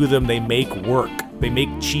available to them, they make work. They make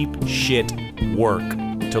cheap shit work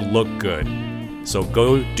to look good. So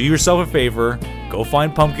go do yourself a favor, go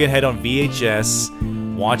find Pumpkinhead on VHS,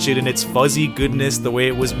 watch it in its fuzzy goodness the way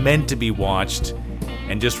it was meant to be watched,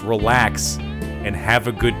 and just relax and have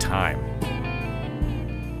a good time.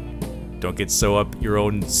 Don't get so up your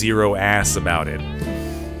own zero ass about it.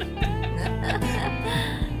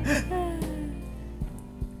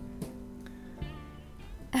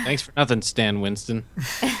 Thanks for nothing, Stan Winston.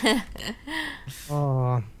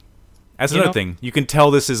 Oh. That's another thing. You can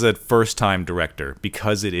tell this is a first-time director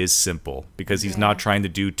because it is simple. Because he's not trying to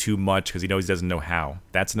do too much because he knows he doesn't know how.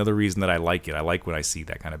 That's another reason that I like it. I like when I see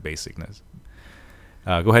that kind of basicness.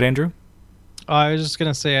 Go ahead, Andrew. I was just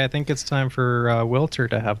going to say, I think it's time for Wilter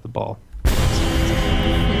to have the ball.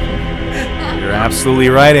 You're absolutely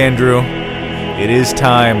right, Andrew. It is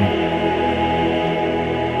time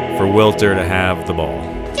for Wilter to have the ball.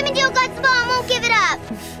 Jimmy Joe got the ball and won't give it up.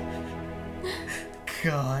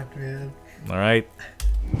 God, man. All right.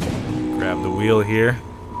 Grab the wheel here.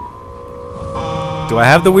 Do I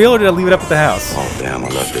have the wheel or did I leave it up at the house? Oh, damn, I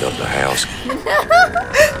left it up the house.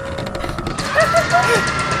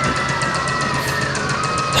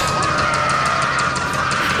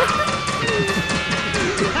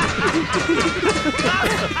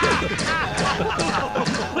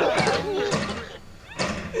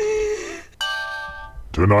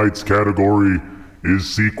 Tonight's category is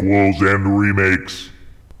sequels and remakes.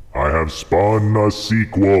 I have spun a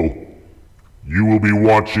sequel. You will be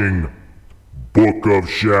watching Book of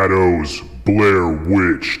Shadows, Blair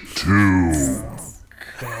Witch 2.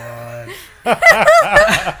 God.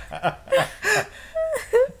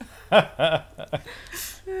 Thought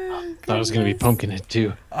it was going to be Pumpkinhead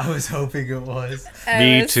too. I was hoping it was.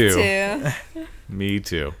 Me too. Me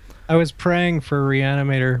too. I was praying for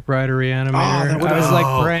Reanimator, Bride of Reanimator. I was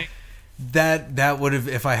like praying. That would have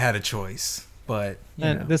if I had a choice, but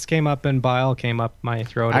this came up and bile came up my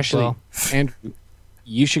throat. Actually, as well. Andrew,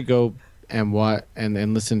 you should go and watch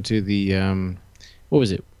and listen to the what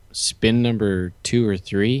was it, spin number 2 or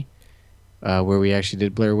 3, where we actually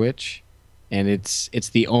did Blair Witch, and it's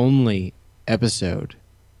the only episode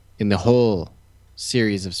in the whole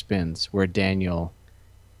series of spins where Daniel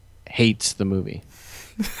hates the movie.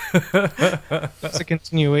 It's a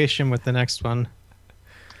continuation with the next one.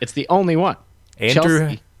 It's the only one.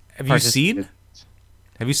 Andrew, Chelsea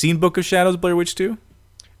have you seen Book of Shadows, Blair Witch 2?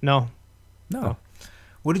 No.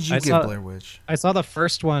 What did you give Blair Witch? I saw the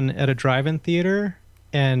first one at a drive-in theater,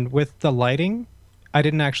 and with the lighting, I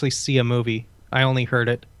didn't actually see a movie. I only heard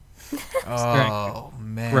it. Oh,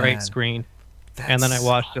 man. Right screen. And then I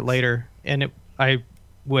watched it later, and I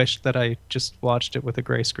wish that I just watched it with a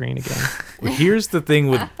gray screen again. Well, here's the thing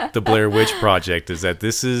with the Blair Witch Project is that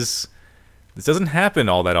this doesn't happen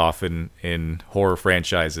all that often in horror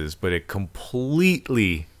franchises, but it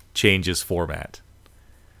completely changes format.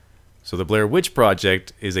 So the Blair Witch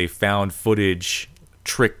Project is a found footage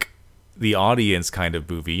trick the audience kind of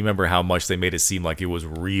movie. You remember how much they made it seem like it was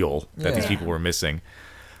real that these people were missing.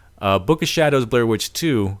 Book of Shadows, Blair Witch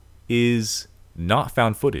 2 is not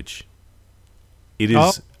found footage. It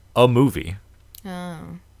is a movie.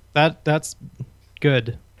 Oh. That's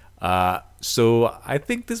good. So I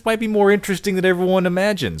think this might be more interesting than everyone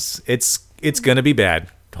imagines. It's gonna be bad.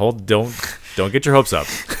 Don't get your hopes up.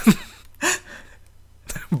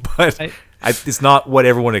 But it's not what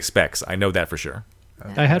everyone expects. I know that for sure.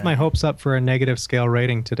 I had my hopes up for a negative scale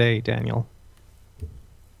rating today, Daniel.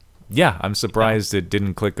 Yeah, I'm surprised it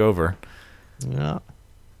didn't click over. Yeah.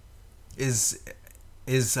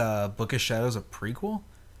 Is Book of Shadows a prequel?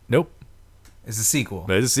 Nope. It's a sequel.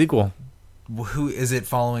 It's a sequel. Who is it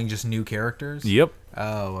following? Just new characters? Yep.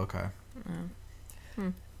 Oh, okay.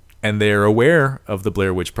 And they're aware of the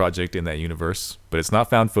Blair Witch Project in that universe, but it's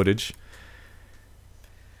not found footage.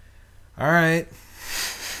 All right.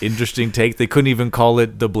 Interesting take. They couldn't even call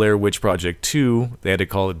it the Blair Witch Project 2. They had to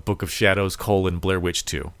call it Book of Shadows: Blair Witch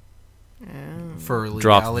 2. For legality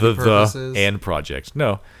Drop the purposes? and project.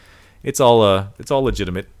 No, it's all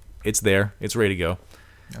legitimate. It's there. It's ready to go.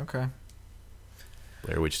 Okay.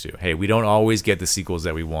 Blair Witch 2. Hey, we don't always get the sequels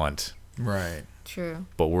that we want. Right. True.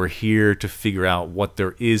 But we're here to figure out what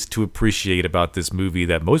there is to appreciate about this movie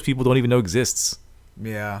that most people don't even know exists.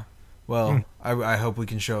 Yeah. Well, I hope we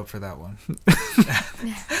can show up for that one.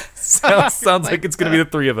 Sounds like it's going to be the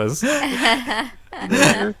three of us.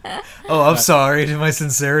 Oh, I'm sorry. Did my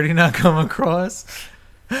sincerity not come across?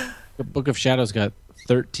 The Book of Shadows got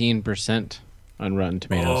 13% on Rotten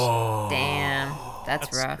Tomatoes. Oh. Damn.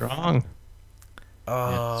 That's rough. Strong.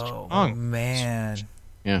 Oh, strong. Man.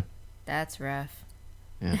 Yeah. That's rough.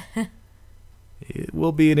 Yeah. It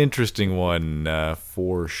will be an interesting one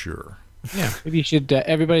for sure. Yeah. Maybe you should,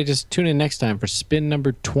 everybody just tune in next time for spin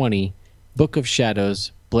number 20, Book of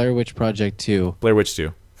Shadows, Blair Witch Project 2. Blair Witch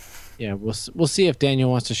 2. Yeah, we'll see if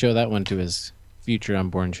Daniel wants to show that one to his future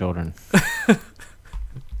unborn children.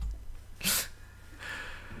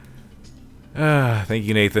 Thank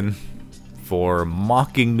you, Nathan, for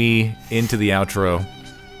mocking me into the outro.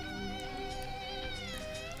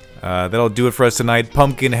 That'll do it for us tonight.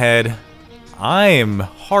 Pumpkinhead. I'm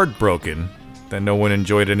heartbroken that no one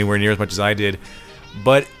enjoyed it anywhere near as much as I did,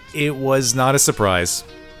 but it was not a surprise.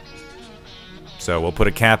 So we'll put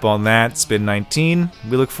a cap on that. Spin 19.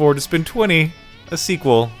 We look forward to Spin 20, a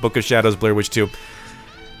sequel, Book of Shadows, Blair Witch 2.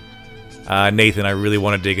 Nathan, I really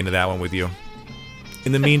want to dig into that one with you.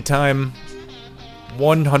 In the meantime,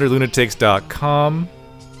 100lunatics.com.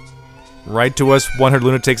 Write to us,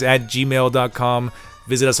 100lunatics@gmail.com.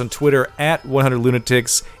 Visit us on Twitter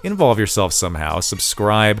 @100lunatics. Involve yourself somehow.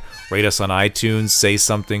 Subscribe, rate us on iTunes, say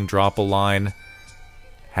something, drop a line.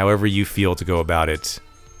 However you feel to go about it.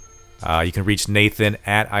 You can reach Nathan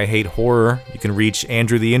 @IHateHorror. You can reach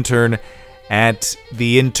Andrew the Intern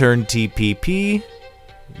 @TheInternTPP.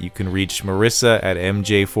 You can reach Marissa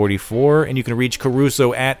 @MJ44. And you can reach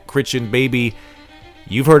Caruso @ChristianBaby.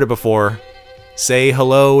 You've heard it before. Say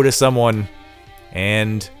hello to someone.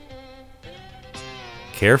 And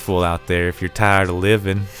careful out there if you're tired of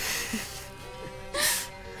living.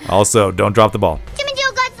 Also, don't drop the ball. Jimmy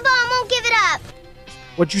Joe got the ball and won't give it up.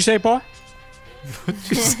 What'd you say, boy?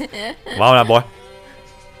 Come on now, boy.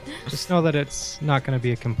 Just know that it's not going to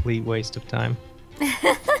be a complete waste of time.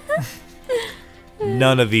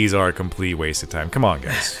 None of these are a complete waste of time. Come on,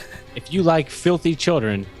 guys. If you like filthy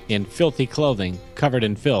children in filthy clothing covered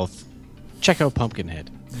in filth, check out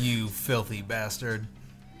Pumpkinhead. You filthy bastard.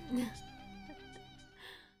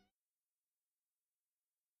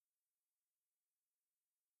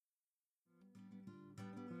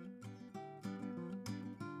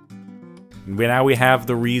 Now we have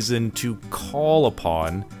the reason to call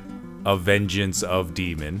upon a vengeance of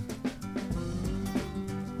demon.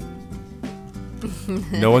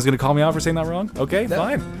 No one's gonna call me out for saying that wrong? Okay,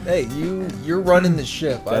 fine. Hey, you're running the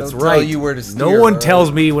ship. That's I don't right. tell you where to steer. No one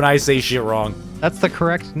tells me when I say shit wrong. That's the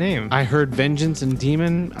correct name. I heard vengeance and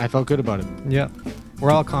demon. I felt good about it. Yeah. We're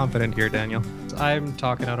all confident here, Daniel. I'm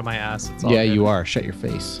talking out of my ass. It's all Yeah, good. you are. Shut your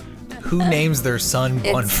face. Who names their son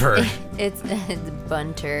Bunford? It's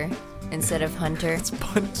Bunter instead of Hunter. It's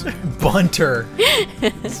Bunter. Bunter.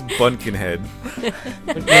 It's Bunkinhead.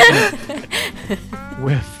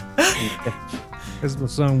 Whiff. It's my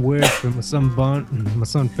son Whiff and my son Bunt and my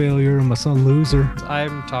son Failure and my son Loser.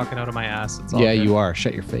 I'm talking out of my ass. It's all Yeah, good. you are.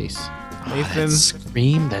 Shut your face.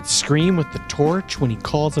 Nathan. That scream with the torch when he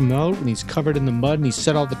calls him out when he's covered in the mud and he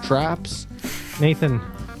set all the traps. Nathan.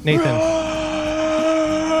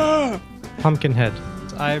 Pumpkinhead.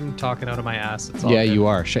 I'm talking out of my ass. It's all Yeah, good. you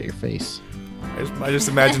are. Shut your face. I just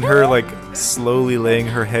imagine her like slowly laying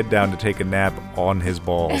her head down to take a nap on his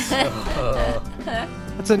balls.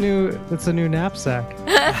 That's a new knapsack.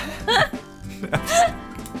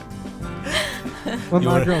 When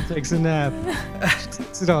my girl takes a nap, she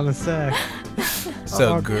takes it on a sack.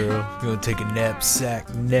 So, girl, you want to take a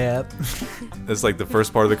knapsack nap? It's like the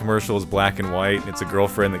first part of the commercial is black and white, and it's a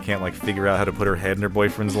girlfriend that can't like figure out how to put her head in her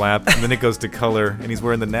boyfriend's lap, and then it goes to color, and he's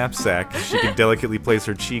wearing the knapsack. She can delicately place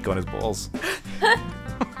her cheek on his balls.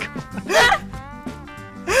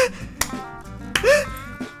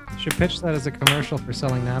 Should pitch that as a commercial for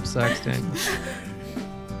selling knapsacks, Daniel.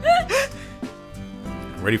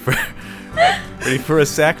 Ready for a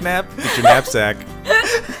sack nap? Get your knapsack.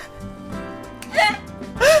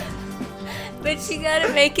 You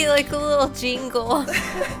gotta make it like a little jingle.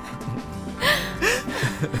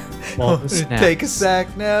 Take a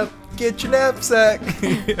sack nap. Get your knapsack.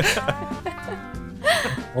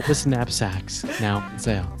 All the knapsacks now on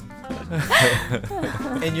sale.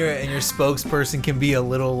 and your spokesperson can be a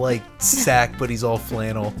little like sack, but he's all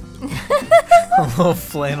flannel. A little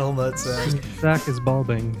flannel nutsack. Sack is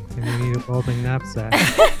bulbing, and you need a bulbing knapsack.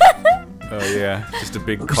 Oh yeah, just a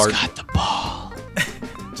big cart. Got the ball.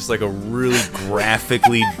 Just like a really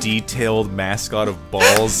graphically detailed mascot of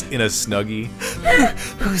balls in a Snuggie.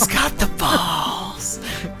 Who's got the balls?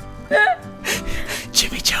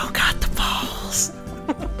 Jimmy Joe got the balls.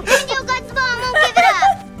 Jimmy Joe got the ball. I won't give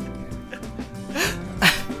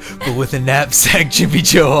it up. But with a knapsack, Jimmy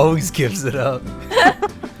Joe always gives it up.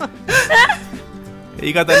 Hey,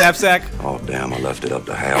 you got that knapsack? Oh, damn, I left it up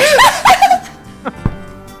the house.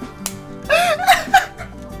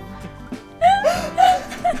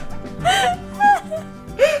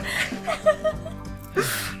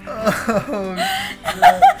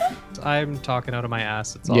 I'm talking out of my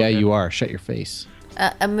ass. It's all Yeah, good. you are. Shut your face.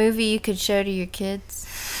 A movie you could show to your kids.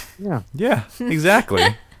 Yeah. Yeah, exactly.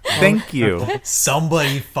 Thank you.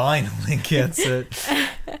 Somebody finally gets it.